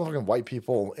there ain't no motherfucking white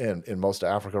people in most of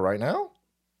Africa right now.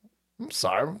 I'm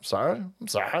sorry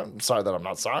that I'm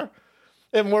not sorry.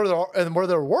 And where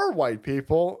there were white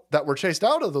people that were chased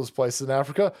out of those places in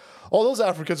Africa, all those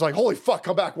Africans are like, holy fuck,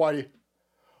 come back, Whitey.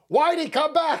 Whitey,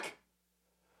 come back.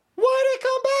 Whitey,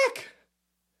 come back.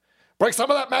 Bring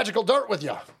some of that magical dirt with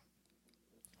you.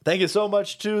 Thank you so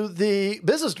much to the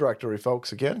business directory,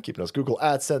 folks, again, keeping us Google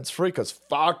AdSense free, because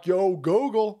fuck yo,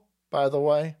 Google, by the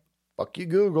way. Fuck you,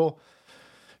 Google.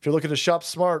 If you're looking to shop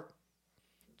smart,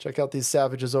 check out these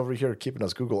savages over here, keeping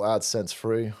us Google AdSense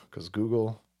free, because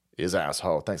Google is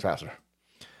asshole. Thanks, Pastor.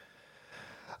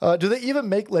 Do they even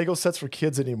make Lego sets for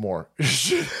kids anymore?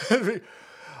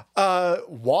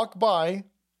 Walk by.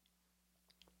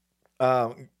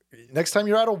 Next time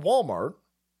you're at a Walmart.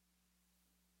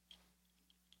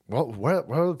 Well, where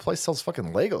the place sells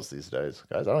fucking Legos these days,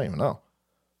 guys? I don't even know.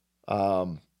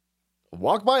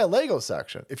 Walk by a Lego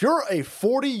section. If you're a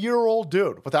 40-year-old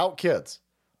dude without kids,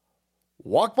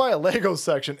 walk by a Lego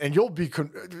section and you'll be...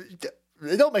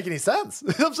 It don't make any sense.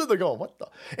 I'm sitting there going, what the...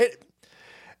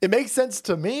 It makes sense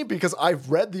to me because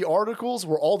I've read the articles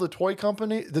where all the toy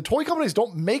companies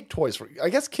don't make toys for... I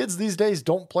guess kids these days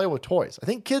don't play with toys. I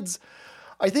think kids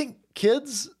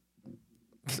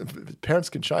parents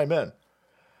can chime in.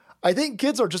 I think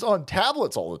kids are just on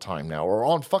tablets all the time now or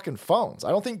on fucking phones.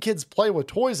 I don't think kids play with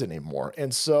toys anymore.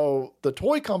 And so the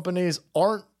toy companies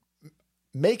aren't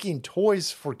making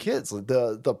toys for kids.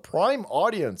 The prime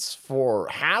audience for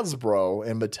Hasbro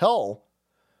and Mattel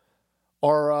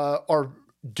are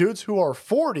dudes who are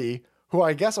 40 who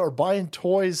I guess are buying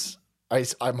toys.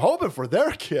 I'm hoping for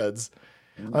their kids.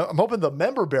 I'm hoping the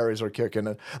member berries are kicking.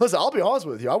 And listen, I'll be honest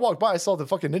with you. I walked by, I saw the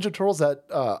fucking Ninja Turtles that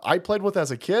I played with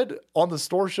as a kid on the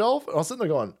store shelf. And I was sitting there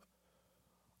going,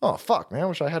 oh, fuck, man. I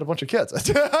wish I had a bunch of kids.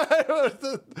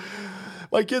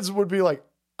 My kids would be like,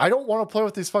 I don't want to play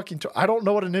with these fucking I don't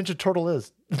know what a Ninja Turtle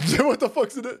is. What the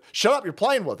fuck's it? Shut up. You're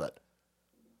playing with it.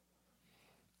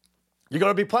 You're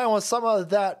going to be playing with some of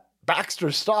that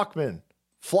Baxter Stockman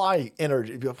fly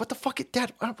energy. You'd be like, what the fuck,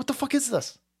 Dad? What the fuck is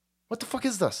this? What the fuck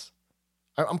is this?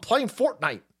 I'm playing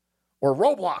Fortnite or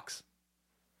Roblox.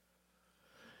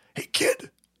 Hey, kid,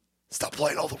 stop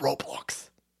playing all the Roblox.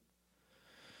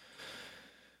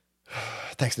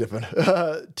 Thanks, Nippon.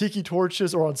 Tiki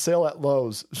torches are on sale at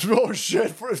Lowe's. Oh,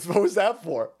 shit. What was that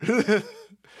for?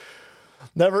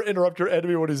 Never interrupt your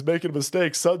enemy when he's making a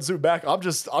mistake. Sun Tzu back. I'm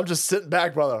just sitting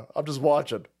back, brother. I'm just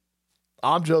watching.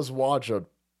 Not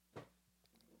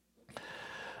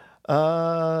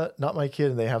my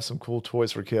kid, and they have some cool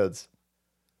toys for kids.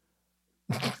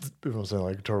 People saying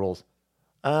like turtles.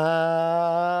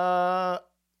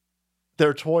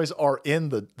 Their toys are in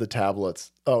the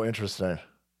tablets. Oh, interesting.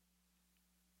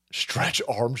 Stretch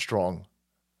Armstrong.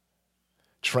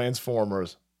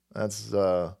 Transformers. That's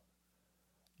Lego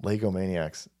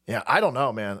Maniacs. Yeah, I don't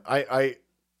know, man. I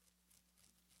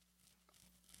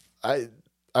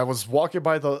was walking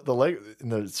by the Lego,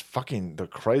 and they're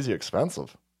crazy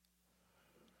expensive.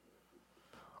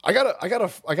 I got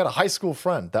a high school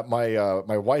friend that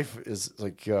my wife is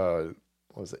like what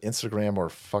was it, Instagram or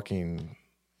fucking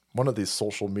one of these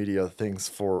social media things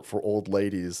for old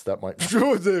ladies that might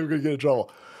they're gonna get in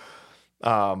trouble.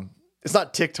 It's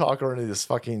not TikTok or any of this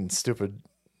fucking stupid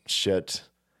shit.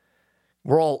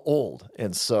 We're all old,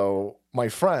 and so my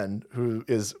friend who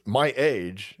is my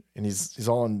age and he's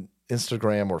on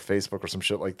Instagram or Facebook or some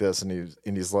shit like this, and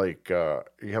he's like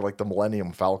he had like the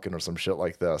Millennium Falcon or some shit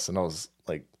like this, and I was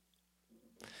like,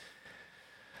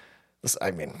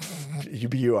 I mean,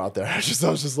 you out there. I was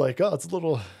just like, oh, it's a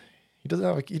little. He doesn't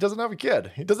have a kid. He doesn't have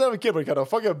a kid, but he got a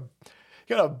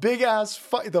big ass.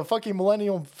 The fucking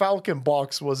Millennium Falcon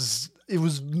box was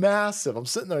massive. I'm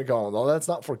sitting there going, oh, that's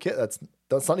not for kids.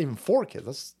 That's not even for kids.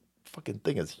 This fucking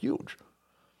thing is huge.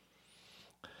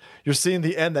 You're seeing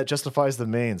the end that justifies the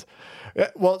means.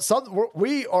 Well,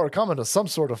 we are coming to some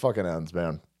sort of fucking ends,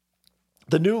 man.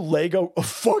 The new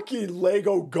fucking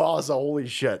Lego Gaza. Holy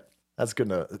shit. That's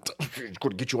gonna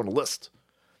get you on a list.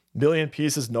 Million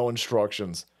pieces, no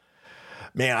instructions.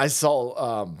 Man, I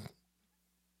saw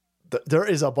there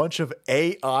is a bunch of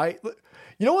AI.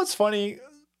 You know what's funny?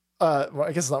 Well,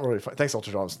 I guess it's not really funny. Thanks,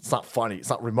 Ultra Jones. It's not funny. It's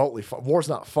not remotely fun. War's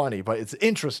not funny, but it's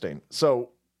interesting. So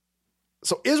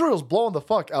Israel's blowing the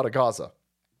fuck out of Gaza.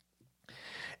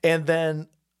 And then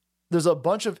there's a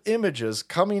bunch of images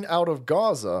coming out of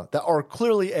Gaza that are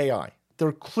clearly AI.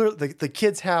 They're clear. The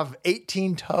kids have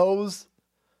 18 toes.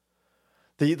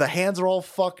 The hands are all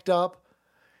fucked up.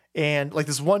 And like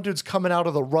this one dude's coming out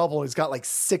of the rubble. And he's got like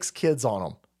 6 kids on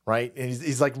him, right? And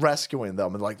he's like rescuing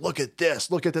them and like, look at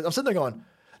this. I'm sitting there going,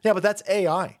 yeah, but that's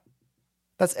AI.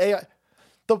 That's AI.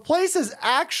 The place is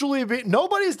actually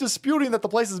nobody's disputing that the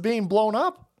place is being blown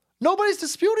up. Nobody's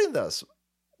disputing this.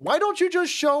 Why don't you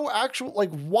just show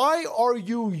why are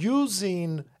you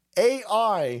using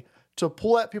AI to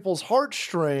pull at people's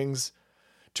heartstrings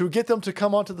to get them to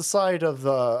come onto the side of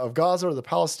Gaza or the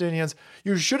Palestinians?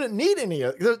 You shouldn't need any.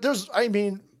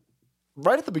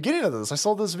 Right at the beginning of this, I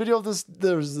saw this video of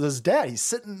there's this dad. He's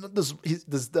sitting. This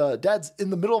dad's in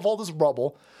the middle of all this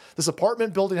rubble. This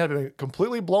apartment building had been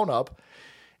completely blown up,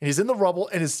 and he's in the rubble,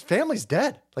 and his family's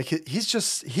dead. Like he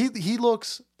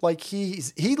looks like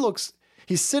he's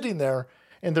sitting there,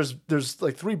 and there's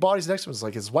like 3 bodies next to him. It's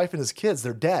like his wife and his kids.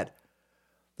 They're dead.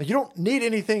 Like you don't need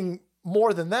anything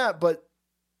more than that. But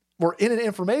we're in an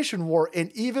information war,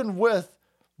 and even with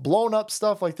blown up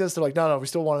stuff like this, they're like, no, we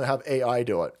still want to have AI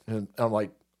do it. And I'm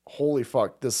like, holy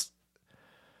fuck, this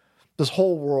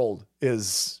whole world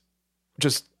is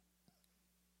just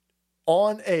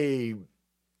we're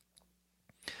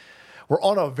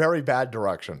on a very bad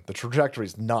direction. The trajectory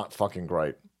is not fucking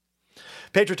great.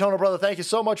 Patriotono, brother, thank you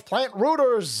so much. Plant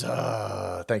Rooters,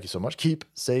 thank you so much. Keep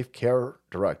safe, care,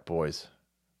 direct, boys.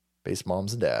 Base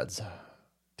moms and dads.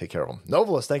 Take care of them.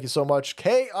 Novelist, thank you so much.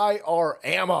 KIR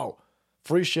Ammo.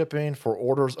 Free shipping for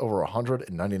orders over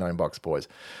 $199, boys.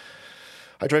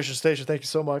 Hydration Station, thank you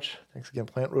so much. Thanks again,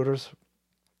 Plant Rooters.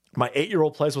 My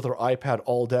 8-year-old plays with her iPad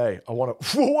all day. I want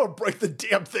to break the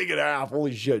damn thing in half.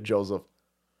 Holy shit, Joseph.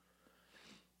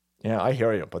 Yeah, I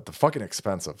hear you, but they're fucking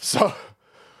expensive. So,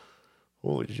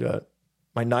 holy shit.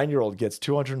 My 9-year-old gets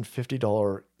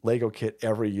 $250 Lego kit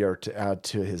every year to add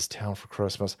to his town for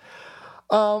Christmas.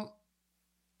 I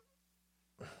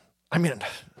mean,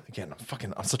 again,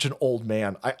 I'm such an old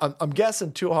man. I'm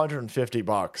guessing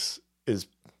 $250 is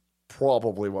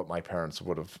probably what my parents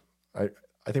would have.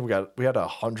 I think we had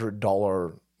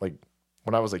 $100, like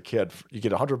when I was a kid, you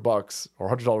get $100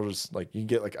 or $100, like you can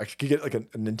get I could get like a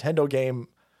Nintendo game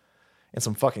and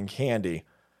some fucking candy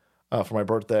for my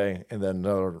birthday, and then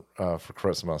another for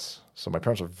Christmas. So my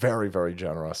parents are very, very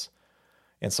generous.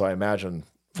 And so I imagine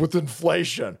with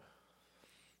inflation,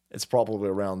 it's probably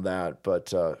around that. But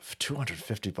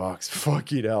 $250,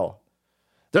 fucking hell.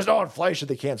 There's no inflation.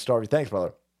 They can't starve you. Thanks,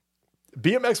 brother.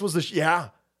 BMX was yeah.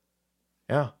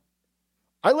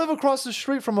 I live across the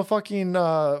street from a fucking,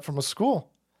 from a school.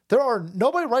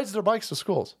 Nobody rides their bikes to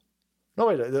schools.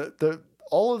 Nobody.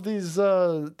 All of these,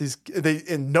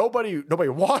 and nobody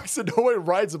walks and nobody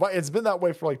rides a bike. It's been that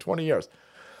way for like 20 years.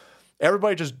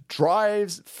 Everybody just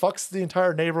drives, fucks the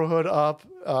entire neighborhood up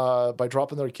by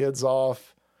dropping their kids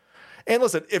off. And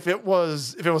listen, if it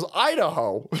was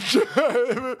Idaho, if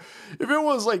it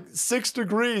was like 6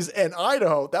 degrees in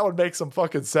Idaho, that would make some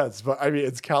fucking sense. But I mean,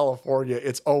 it's California.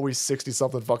 It's always 60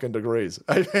 something fucking degrees.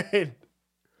 I mean,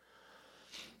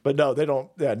 but no, they don't.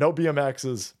 Yeah, no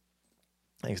BMXs.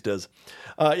 Thanks, Diz.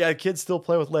 Yeah, kids still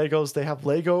play with Legos. They have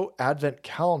Lego advent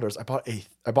calendars. I bought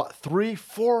 3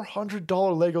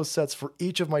 $400 Lego sets for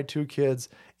each of my 2 kids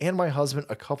and my husband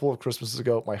a couple of Christmases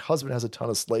ago. My husband has a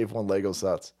ton of Slave One Lego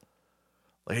sets.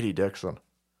 Lady Dixon.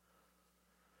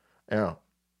 Yeah.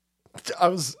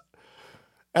 As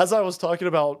I was talking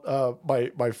about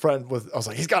my friend I was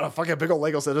like, he's got a fucking big old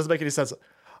Lego set. It doesn't make any sense.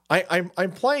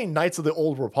 I'm playing Knights of the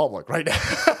Old Republic right now.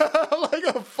 Like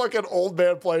a fucking old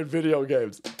man playing video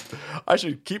games. I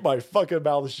should keep my fucking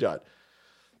mouth shut.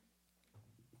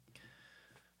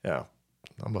 Yeah.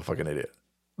 I'm a fucking idiot.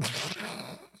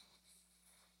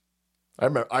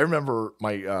 I remember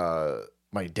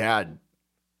my dad.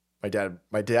 There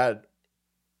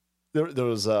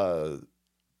was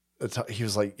he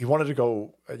was like, he wanted to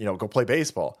go play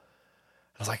baseball.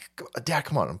 I was like, Dad,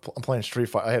 come on, I'm playing Street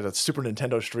Fighter. I had a Super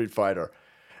Nintendo Street Fighter,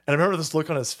 and I remember this look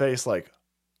on his face, like,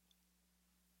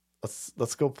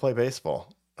 let's go play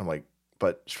baseball. I'm like,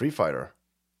 but Street Fighter?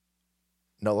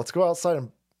 No, let's go outside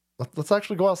and let's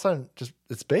actually go outside and just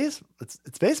it's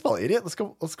baseball, idiot. Let's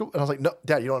go. And I was like, no,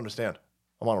 Dad, you don't understand.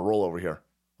 I'm on a roll over here.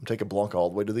 I'm taking Blanca all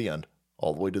the way to the end.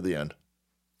 All the way to the end.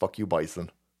 Fuck you,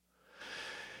 Bison.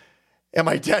 And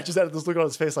my dad just had this look on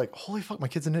his face like, holy fuck, my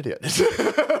kid's an idiot.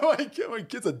 my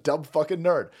kid's a dumb fucking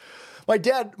nerd. My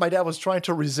dad was trying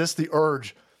to resist the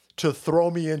urge to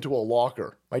throw me into a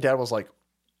locker. My dad was like,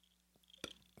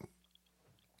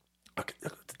 I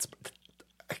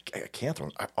can't throw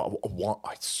him. I want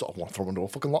to throw him into a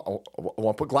fucking locker. I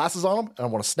want to put glasses on him, and I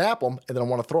want to snap him, and then I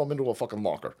want to throw him into a fucking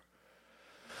locker.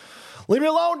 Leave me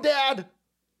alone, Dad.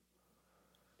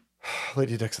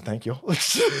 Lady Dixon, thank you.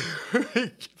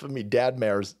 Giving me dad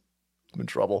mares. I'm in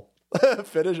trouble.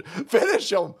 Finish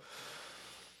him.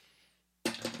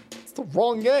 It's the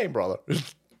wrong game, brother. This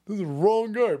is the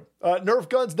wrong game. Nerf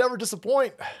guns never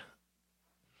disappoint.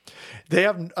 They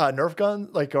have Nerf guns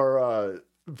like our.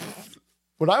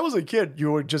 When I was a kid,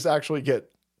 you would just actually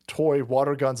get toy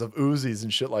water guns of Uzis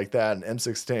and shit like that, and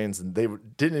M16s, and they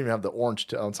didn't even have the orange.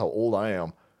 That's how old I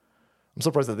am. I'm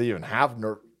surprised that they even have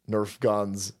Nerf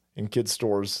guns in kids'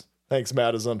 stores. Thanks,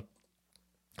 Madison.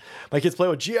 My kids play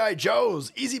with G.I.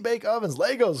 Joes, Easy Bake Ovens,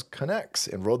 Legos, Connects,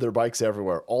 and rode their bikes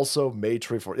everywhere. Also made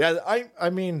tree fort. Yeah, I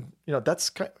mean, that's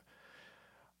kind of, I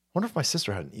wonder if my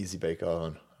sister had an Easy Bake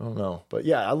Oven. I don't know. But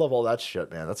yeah, I love all that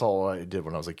shit, man. That's all I did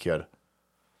when I was a kid.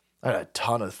 I had a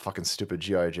ton of fucking stupid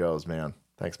G.I. Joes, man.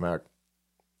 Thanks, Mac.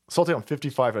 Salty, I'm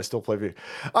 55 and I still play video.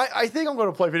 I think I'm going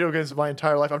to play video games my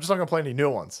entire life. I'm just not going to play any new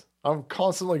ones. I'm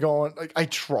constantly going, like, I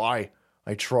try.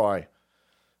 But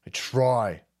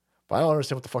I don't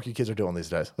understand what the fuck you kids are doing these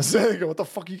days. What the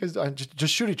fuck are you guys doing?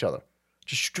 Just shoot each other.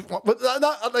 Just shoot. But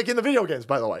not like in the video games,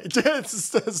 by the way.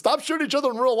 Stop shooting each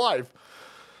other in real life.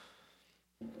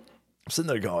 I'm sitting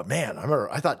there going, man,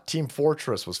 I thought Team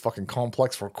Fortress was fucking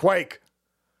complex for Quake.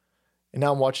 And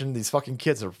now I'm watching these fucking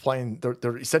kids that are playing,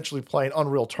 they're essentially playing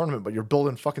Unreal Tournament, but you're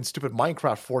building fucking stupid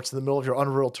Minecraft forts in the middle of your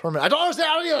Unreal Tournament. I don't understand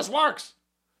how any of this works.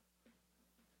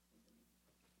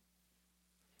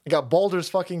 I got Baldur's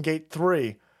fucking Gate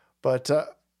 3, but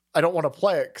I don't want to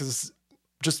play it because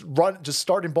just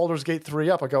starting Baldur's Gate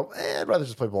 3 up, I go, I'd rather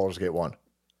just play Baldur's Gate 1.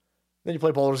 Then you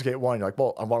play Baldur's Gate 1. You're like,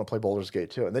 well, I want to play Baldur's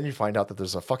Gate 2. And then you find out that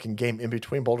there's a fucking game in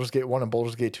between Baldur's Gate 1 and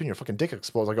Baldur's Gate 2, and your fucking dick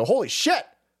explodes. I go, holy shit!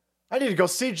 I need to go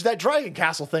siege that dragon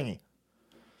castle thingy.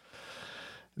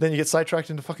 Then you get sidetracked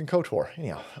into fucking KOTOR.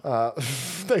 Anyhow,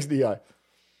 thanks, DI.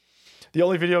 The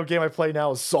only video game I play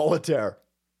now is Solitaire.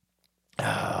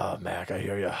 Ah, Mac, I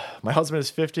hear you. My husband is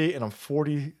 50 and I'm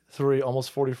 43,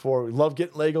 almost 44. We love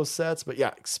getting Lego sets, but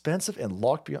yeah, expensive and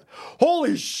locked behind.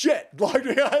 Holy shit! Locked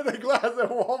behind the glass at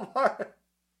Walmart.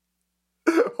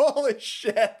 Holy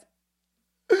shit.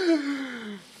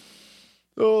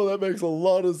 Oh, that makes a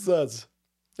lot of sense.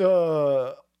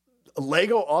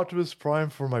 Lego Optimus Prime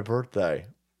for my birthday.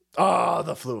 Ah,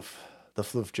 the floof. The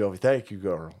floof, Jovi. Thank you,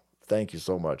 girl. Thank you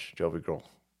so much, Jovi girl.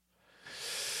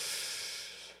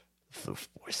 Floof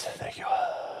boys, thank you.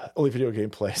 Only video game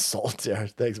play, Solitaire.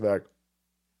 Thanks, Mac.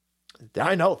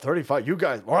 I know, 35. You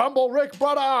guys, Rumble Rick,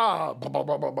 brother.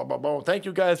 Thank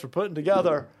you guys for putting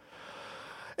together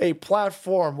a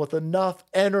platform with enough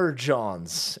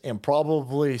energons and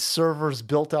probably servers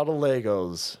built out of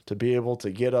Legos to be able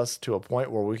to get us to a point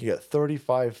where we can get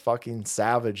 35 fucking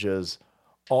savages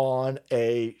on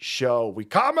a show. We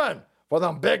coming for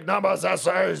them big numbers,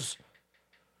 essays.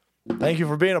 Thank you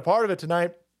for being a part of it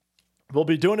tonight. We'll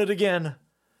be doing it again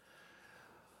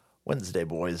Wednesday,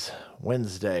 boys.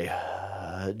 Wednesday.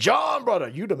 John, brother,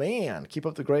 you the man. Keep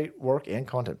up the great work and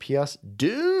content. P.S.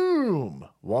 Doom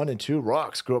 1 and 2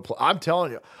 rocks. Grew up. I'm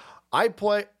telling you, I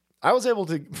was able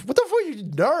to. What the fuck, you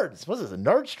nerds? What is this, a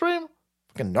nerd stream?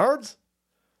 Fucking nerds?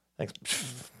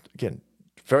 Thanks. Again,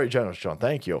 very generous, John.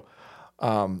 Thank you.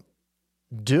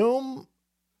 Doom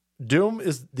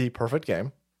is the perfect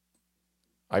game.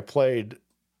 I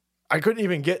couldn't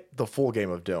even get the full game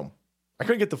of Doom. I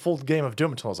couldn't get the full game of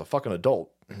Doom until I was a fucking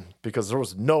adult because there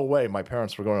was no way my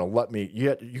parents were going to let me.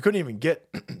 You couldn't even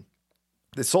get.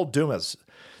 They sold Doom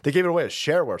they gave it away as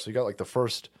shareware, so you got like the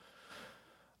first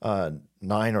 9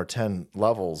 or 10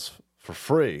 levels for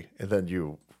free, and then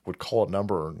you would call a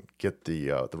number and get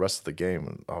the rest of the game.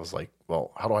 And I was like,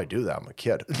 well, how do I do that? I'm a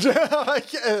kid.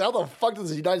 How the fuck does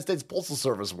the United States Postal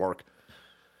Service work?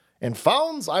 And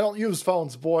phones? I don't use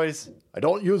phones, boys. I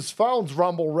don't use phones,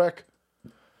 Rumble Rick.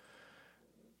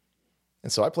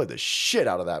 And so I played the shit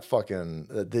out of that fucking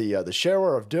the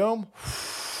shareware of Doom.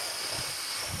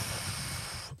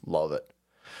 Love it.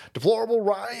 Deplorable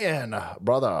Ryan,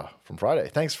 brother, from Friday.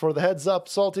 Thanks for the heads up,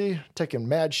 Salty. Taking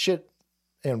mad shit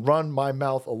and run my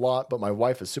mouth a lot, but my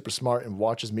wife is super smart and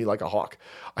watches me like a hawk.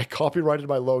 I copyrighted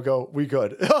my logo. We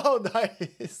good. Oh,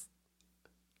 nice.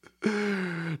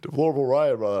 Deplorable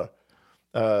Ryan, brother.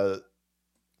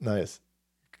 Nice.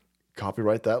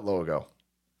 Copyright that logo.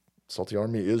 Salty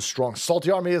Army is strong. Salty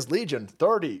Army is Legion.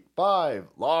 35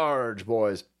 large,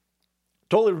 boys.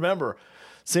 Totally remember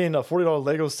seeing a $40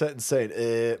 Lego set and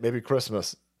saying, maybe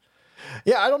Christmas.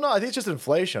 Yeah, I don't know. I think it's just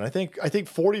inflation. I think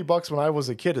 $40 when I was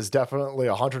a kid is definitely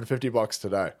 $150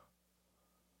 today.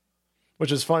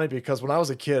 Which is funny because when I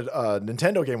was a kid, a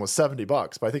Nintendo game was $70.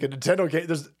 But I think a Nintendo game,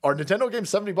 are Nintendo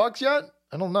games $70 yet?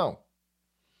 I don't know.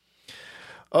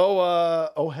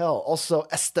 Oh hell. Also,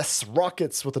 Estes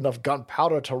rockets with enough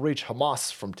gunpowder to reach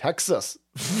Hamas from Texas.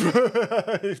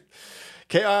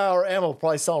 KIR ammo will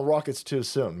probably selling rockets too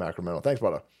soon, Macromental. Thanks,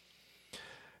 brother.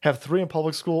 Have 3 in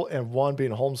public school and 1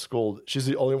 being homeschooled. She's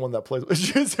the only one that plays.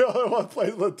 She's the only one that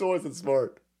plays with toys and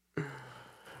smart.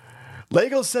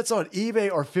 Lego sets on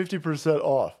eBay are 50%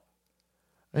 off.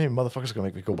 Hey, motherfuckers gonna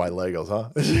make me go buy Legos, huh?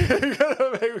 You're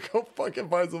gonna make me go fucking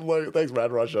buy some Legos. Thanks,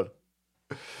 Mad Russian.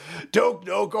 Duke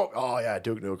Nukem. Oh, yeah,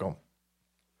 Duke Nukem.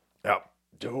 Yep.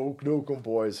 Duke Nukem,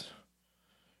 boys.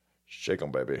 Shake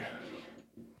them, baby.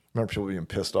 Remember people being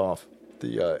pissed off.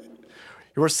 You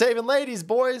were saving ladies,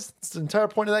 boys. It's the entire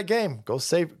point of that game. Go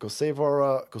save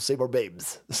our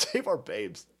babes. Save our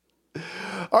babes.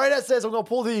 All right, that says I'm gonna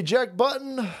pull the eject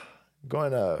button. I'm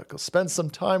going to go spend some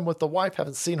time with the wife.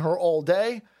 Haven't seen her all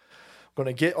day. I'm going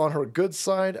to get on her good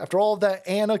side. After all of that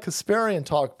Anna Kasparian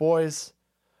talk, boys,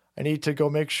 I need to go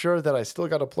make sure that I still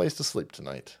got a place to sleep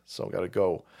tonight. So I got to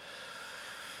go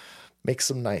make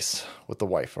some nice with the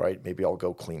wife, all right? Maybe I'll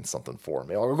go clean something for her.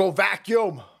 Maybe I'll go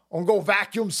vacuum. I'm going to go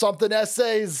vacuum something,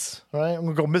 essays, all right? I'm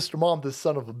going to go Mr. Mom, this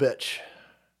son of a bitch.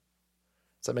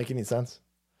 Does that make any sense?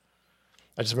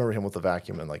 I just remember him with the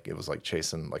vacuum and like it was like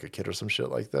chasing like a kid or some shit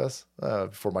like this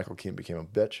before Michael Keaton became a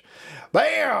bitch.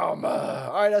 Bam!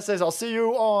 All right, essays, I'll see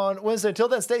you on Wednesday. Until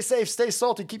then, stay safe, stay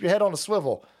salty, keep your head on a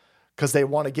swivel. Because they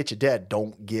want to get you dead.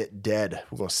 Don't get dead.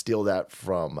 We're going to steal that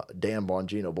from Dan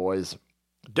Bongino, boys.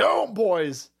 Doom,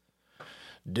 boys.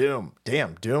 Doom.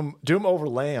 Damn, Doom over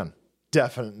LAN.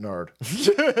 Definite nerd.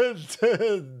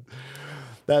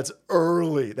 That's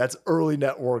early. That's early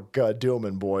network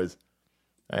dooming, boys.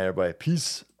 Everybody,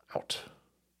 peace out.